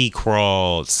 she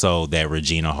crawled so that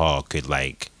Regina Hall could,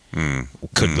 like,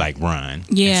 run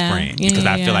Yeah. and sprint. Yeah, Because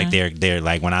I yeah. feel like they're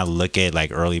like, when I look at,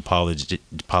 like, early Paula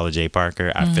J.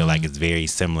 Parker, I feel like it's very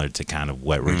similar to kind of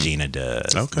what Regina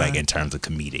does, Okay. like, in terms of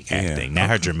comedic Yeah, acting. Not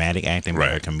her dramatic acting, but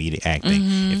her Right. comedic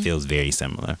acting. It feels very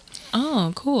similar.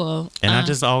 Oh, cool. And I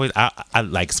just always, I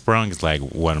like Sprung is like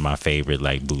one of my favorite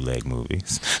like bootleg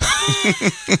movies.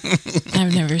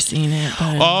 I've never seen it,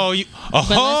 but.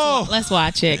 But Let's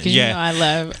watch it because Yeah. you know I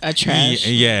love a trash.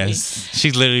 yes,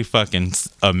 she's literally fucking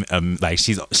like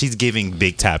she's giving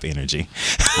big top energy.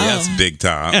 Yes, Big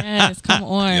Top. Yes, come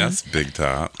on. Yes, Big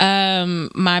Top.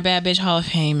 My Bad Bitch Hall of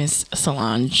Fame is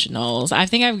Solange Knowles. I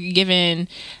think I've given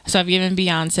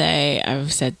Beyonce,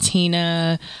 I've said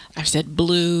Tina, I've said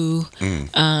Blue.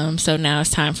 So now it's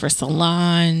time for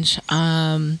Solange.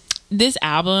 This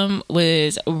album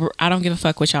was, I don't give a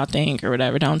fuck what y'all think or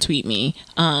whatever, don't tweet me.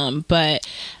 But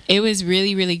it was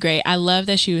really, really great. I love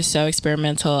that she was so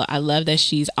experimental. I love that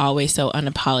she's always so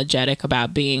unapologetic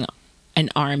about being an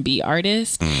R&B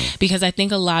artist, because I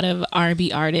think a lot of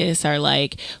R&B artists are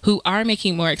like, who are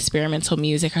making more experimental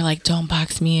music, are like, don't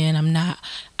box me in, I'm not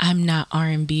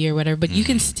R&B or whatever, but you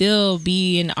can still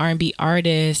be an R&B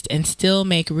artist and still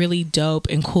make really dope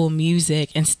and cool music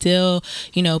and still,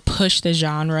 you know, push the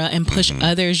genre and push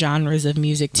other genres of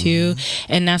music too.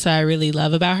 And that's what I really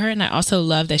love about her. And I also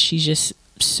love that she's just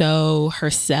so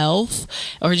herself,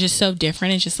 or just so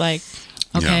different. It's just like,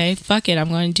 okay, fuck it, I'm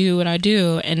going to do what I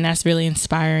do. And that's really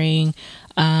inspiring.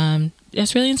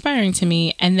 That's really inspiring to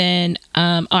me. And then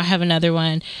I have another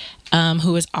one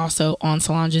who is also on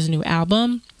Solange's new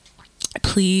album.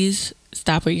 Please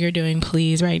stop what you're doing,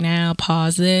 please, right now.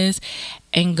 Pause this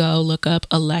and go look up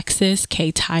Alexis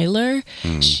K. Tyler.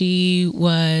 She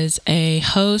was a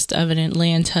host of an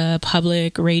Atlanta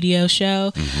public radio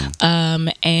show.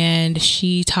 And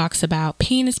she talks about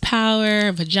penis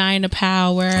power, vagina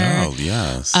power. Oh,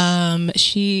 yes.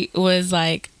 She was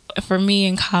like, for me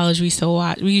in college, we used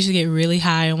to get really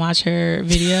high and watch her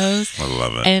videos. I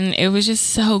love it. And it was just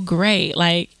so great.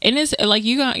 Like, and it's like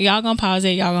y'all gonna pause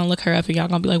it, y'all gonna look her up, and y'all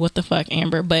gonna be like, what the fuck,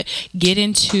 Amber? But get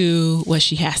into what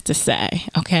she has to say,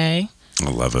 okay? I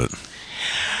love it.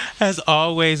 As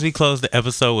always, we close the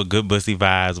episode with good bussy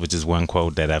vibes, which is one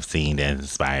quote that I've seen that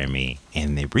inspired me.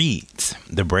 And it reads,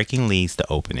 "The breaking leads to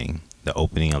opening. The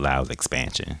opening allows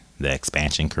expansion. The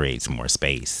expansion creates more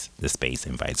space. The space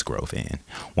invites growth in."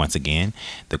 Once again,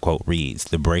 the quote reads,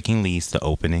 "The breaking leads to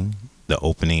opening. The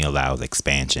opening allows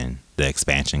expansion. The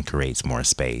expansion creates more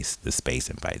space. The space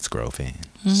invites growth in."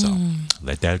 So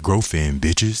let that growth in,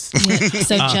 bitches. Yeah.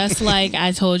 So just like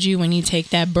I told you, when you take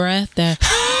that breath,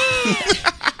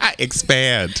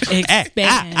 Expand.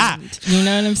 expand. You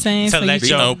know what I'm saying? So So let you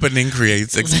The your- opening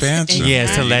creates expansion. Yeah,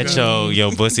 to let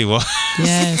your pussy walk.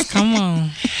 yes, come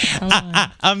on.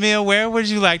 Amir, where would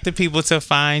you like the people to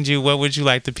find you? What would you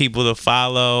like the people to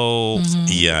follow?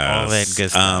 Yes. All that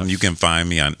good stuff. You can find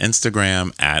me on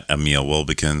Instagram at Emil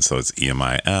Wilbekin. So it's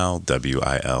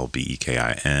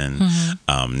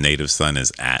EMILWILBEKIN. Native Son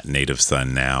is at Native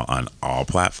Son now on all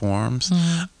platforms.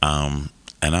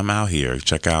 And I'm out here.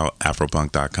 Check out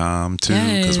afropunk.com too,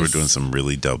 because we're Yes. doing some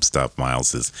really dope stuff.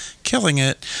 Miles is killing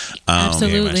it.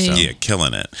 Absolutely. Yeah,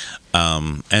 killing it.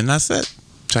 And that's it.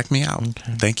 Check me out.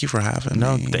 Thank you for having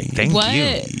No, me. thank What? you.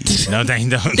 No,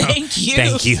 thank you. Thank you.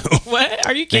 Thank you. What?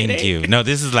 Are you kidding? Thank you. No,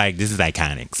 this is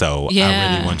iconic. So I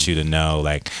Yeah. really want you to know,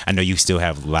 like, I know you still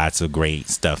have lots of great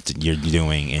stuff that you're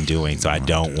doing. So I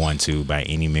don't want to, by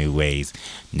any ways,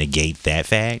 negate that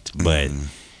fact. But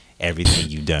everything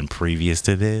you've done previous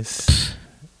to this,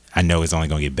 I know it's only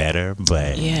going to get better.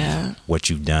 But Yeah. what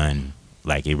you've done,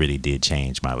 like, it really did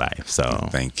change my life. So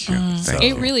Thank you. So-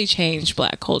 It really changed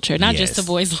Black culture, not just Yes. the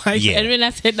boys' life. Yeah. I mean,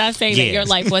 not saying that Yes. your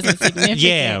life wasn't significant.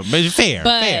 yeah, but fair.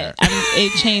 But fair. I mean,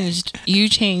 it changed. You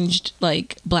changed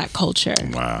like Black culture.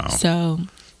 Wow. So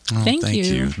Thank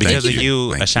you. Because of Thank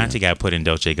you, Thank Ashanti got put in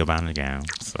Dolce & Gabbana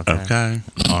gowns. Okay.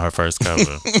 On her first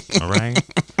cover. All right?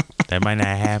 That might not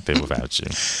happen without you.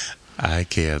 I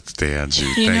can't stand you.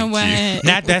 You know what?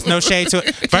 Not that's no shade to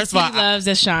it. First of all, He loves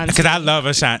Ashanti. because I love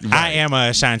Ashanti. Right. I am a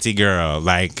Ashanti girl.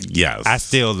 Like,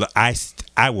 Yes.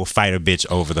 I will fight a bitch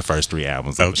over the first 3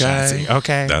 albums of Ashanti.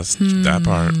 Okay? That's that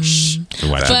part.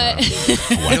 Watch But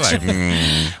You're like,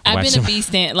 I've Watch been a him.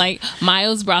 beast in. Like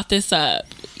Miles brought this up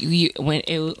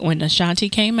when Ashanti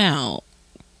came out.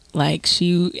 Like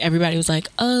everybody was like,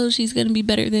 "Oh, she's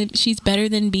better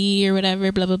than B or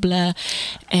whatever." Blah blah blah,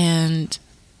 and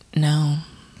no.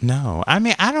 I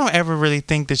mean, I don't ever really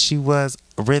think that she was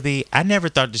really. I never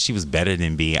thought that she was better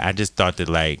than B. I just thought that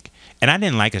and I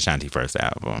didn't like Ashanti first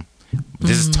album.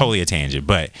 This is totally a tangent,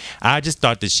 but I just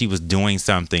thought that she was doing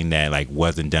something that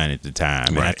wasn't done at the time,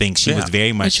 and I Right. think she was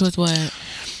very much. Which was what?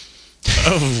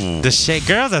 oh. The shade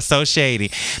girls are so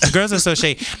shady. The girls are so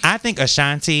shady. I think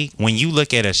Ashanti, when you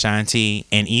look at Ashanti,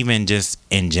 and even just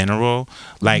in general,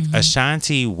 like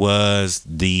Ashanti was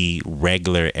the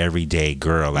regular everyday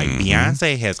girl. Like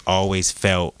Beyonce has always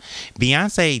felt.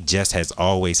 Beyonce just has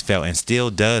always felt and still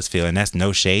does feel, and that's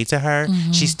no shade to her.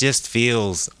 She just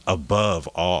feels above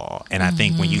all. And I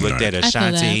think when you looked at I feel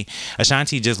Ashanti,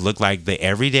 Ashanti just looked like the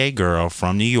everyday girl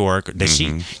from New York that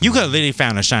you could have literally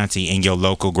found Ashanti in your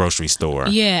local grocery store.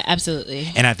 Yeah, absolutely.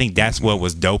 And I think that's what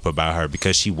was dope about her,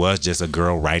 because she was just a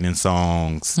girl writing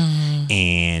songs,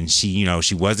 and she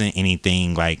wasn't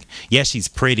anything she's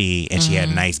pretty and she had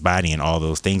a nice body and all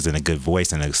those things and a good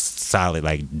voice and a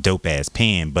solid dope ass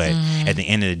pen, but at the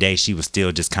end of the day she was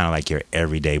still just kind of like your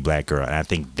everyday black girl. And I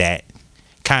think that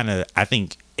I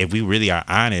think if we really are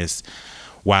honest,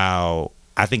 while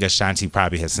I think Ashanti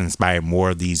probably has inspired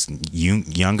more of these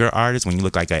younger artists, when you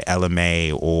look like a Ella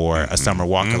Mai or a Summer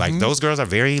Walker, those girls are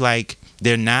very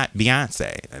they're not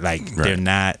Beyonce. They're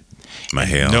not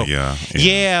Mahale,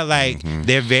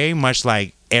 they're very much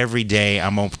every day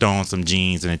I'm gonna throw on some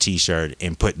jeans and a t-shirt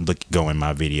and go in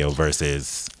my video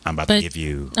versus I'm about to give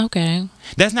you. Okay.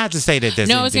 That's not to say that there's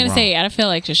No, I was anything gonna say wrong. I feel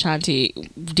like Ashanti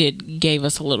gave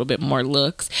us a little bit more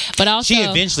looks, but also She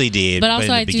eventually did. But also, in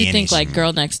the I do beginning, think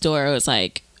Girl Next Door was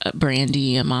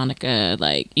Brandy and Monica,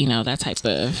 that type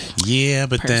of. Yeah,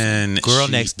 but then Girl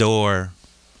Next Door.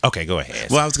 Okay, go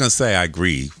ahead. Well, I was going to say I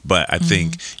agree, but I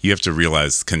think you have to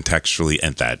realize contextually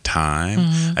at that time,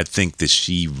 I think that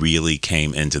she really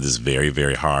came into this very,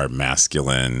 very hard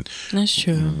masculine That's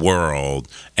true. world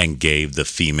and gave the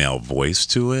female voice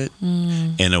to it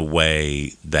in a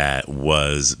way that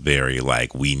was very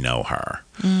we know her.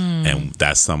 And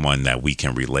that's someone that we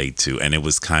can relate to. And it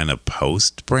was kind of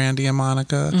post Brandy and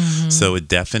Monica. So it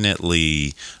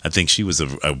definitely, I think she was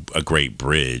a great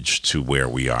bridge to where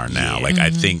we are now. Yeah.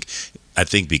 I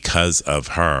think because of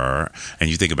her,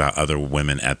 and you think about other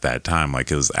women at that time,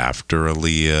 it was after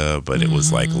Aaliyah, but it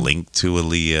was linked to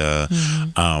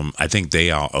Aaliyah. I think they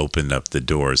all opened up the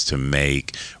doors to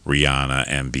make Rihanna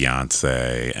and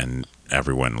Beyonce and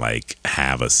everyone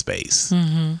have a space.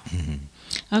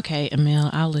 Okay, Emil,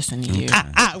 I'll listen to you.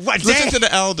 Listen to the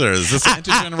elders. It's an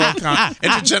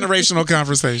intergenerational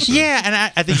conversation. Yeah, and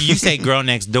I think you say Girl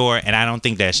Next Door, and I don't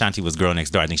think that Ashanti was Girl Next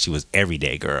Door. I think she was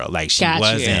everyday girl. She Got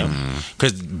wasn't,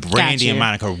 because Brandy and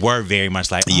Monica were very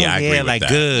much I agree with that.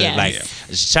 Good. Yes.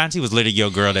 Ashanti was literally your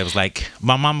girl that was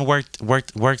my mama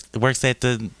works at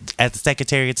the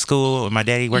secretary at school, and my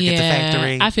daddy worked at the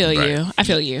factory. I feel Right. you. I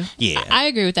feel you. Yeah. I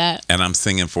agree with that. And I'm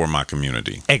singing for my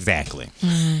community. Exactly.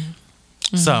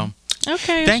 So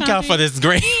Okay. thank y'all for this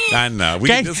great. I know. We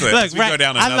Okay, can go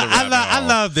down another rabbit hole. I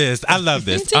love this. I love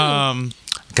this. Me too.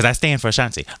 Because I stand for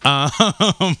Ashanti.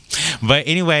 But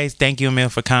anyways, thank you, Emil,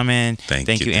 for coming. Thank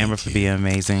you, Amber, thank for you.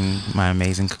 being my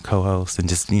amazing co-host, and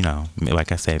just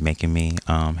like I said, making me,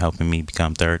 helping me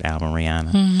become third album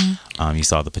Rihanna. You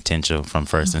saw the potential from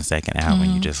first and second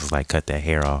album. You just was cut that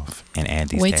hair off and add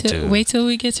these tattoos. Wait till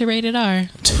we get to Rated R.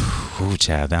 Ooh,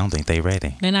 child, I don't think they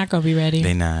ready. They're not gonna be ready.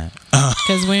 They not.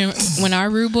 Because when our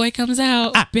Rude Boy comes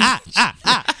out,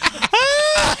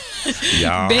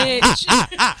 Y'all. bitch.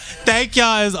 Thank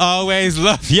y'all as always.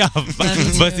 Love y'all. Love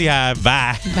you too. Bussy high.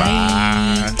 Bye.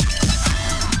 Bye. Bye.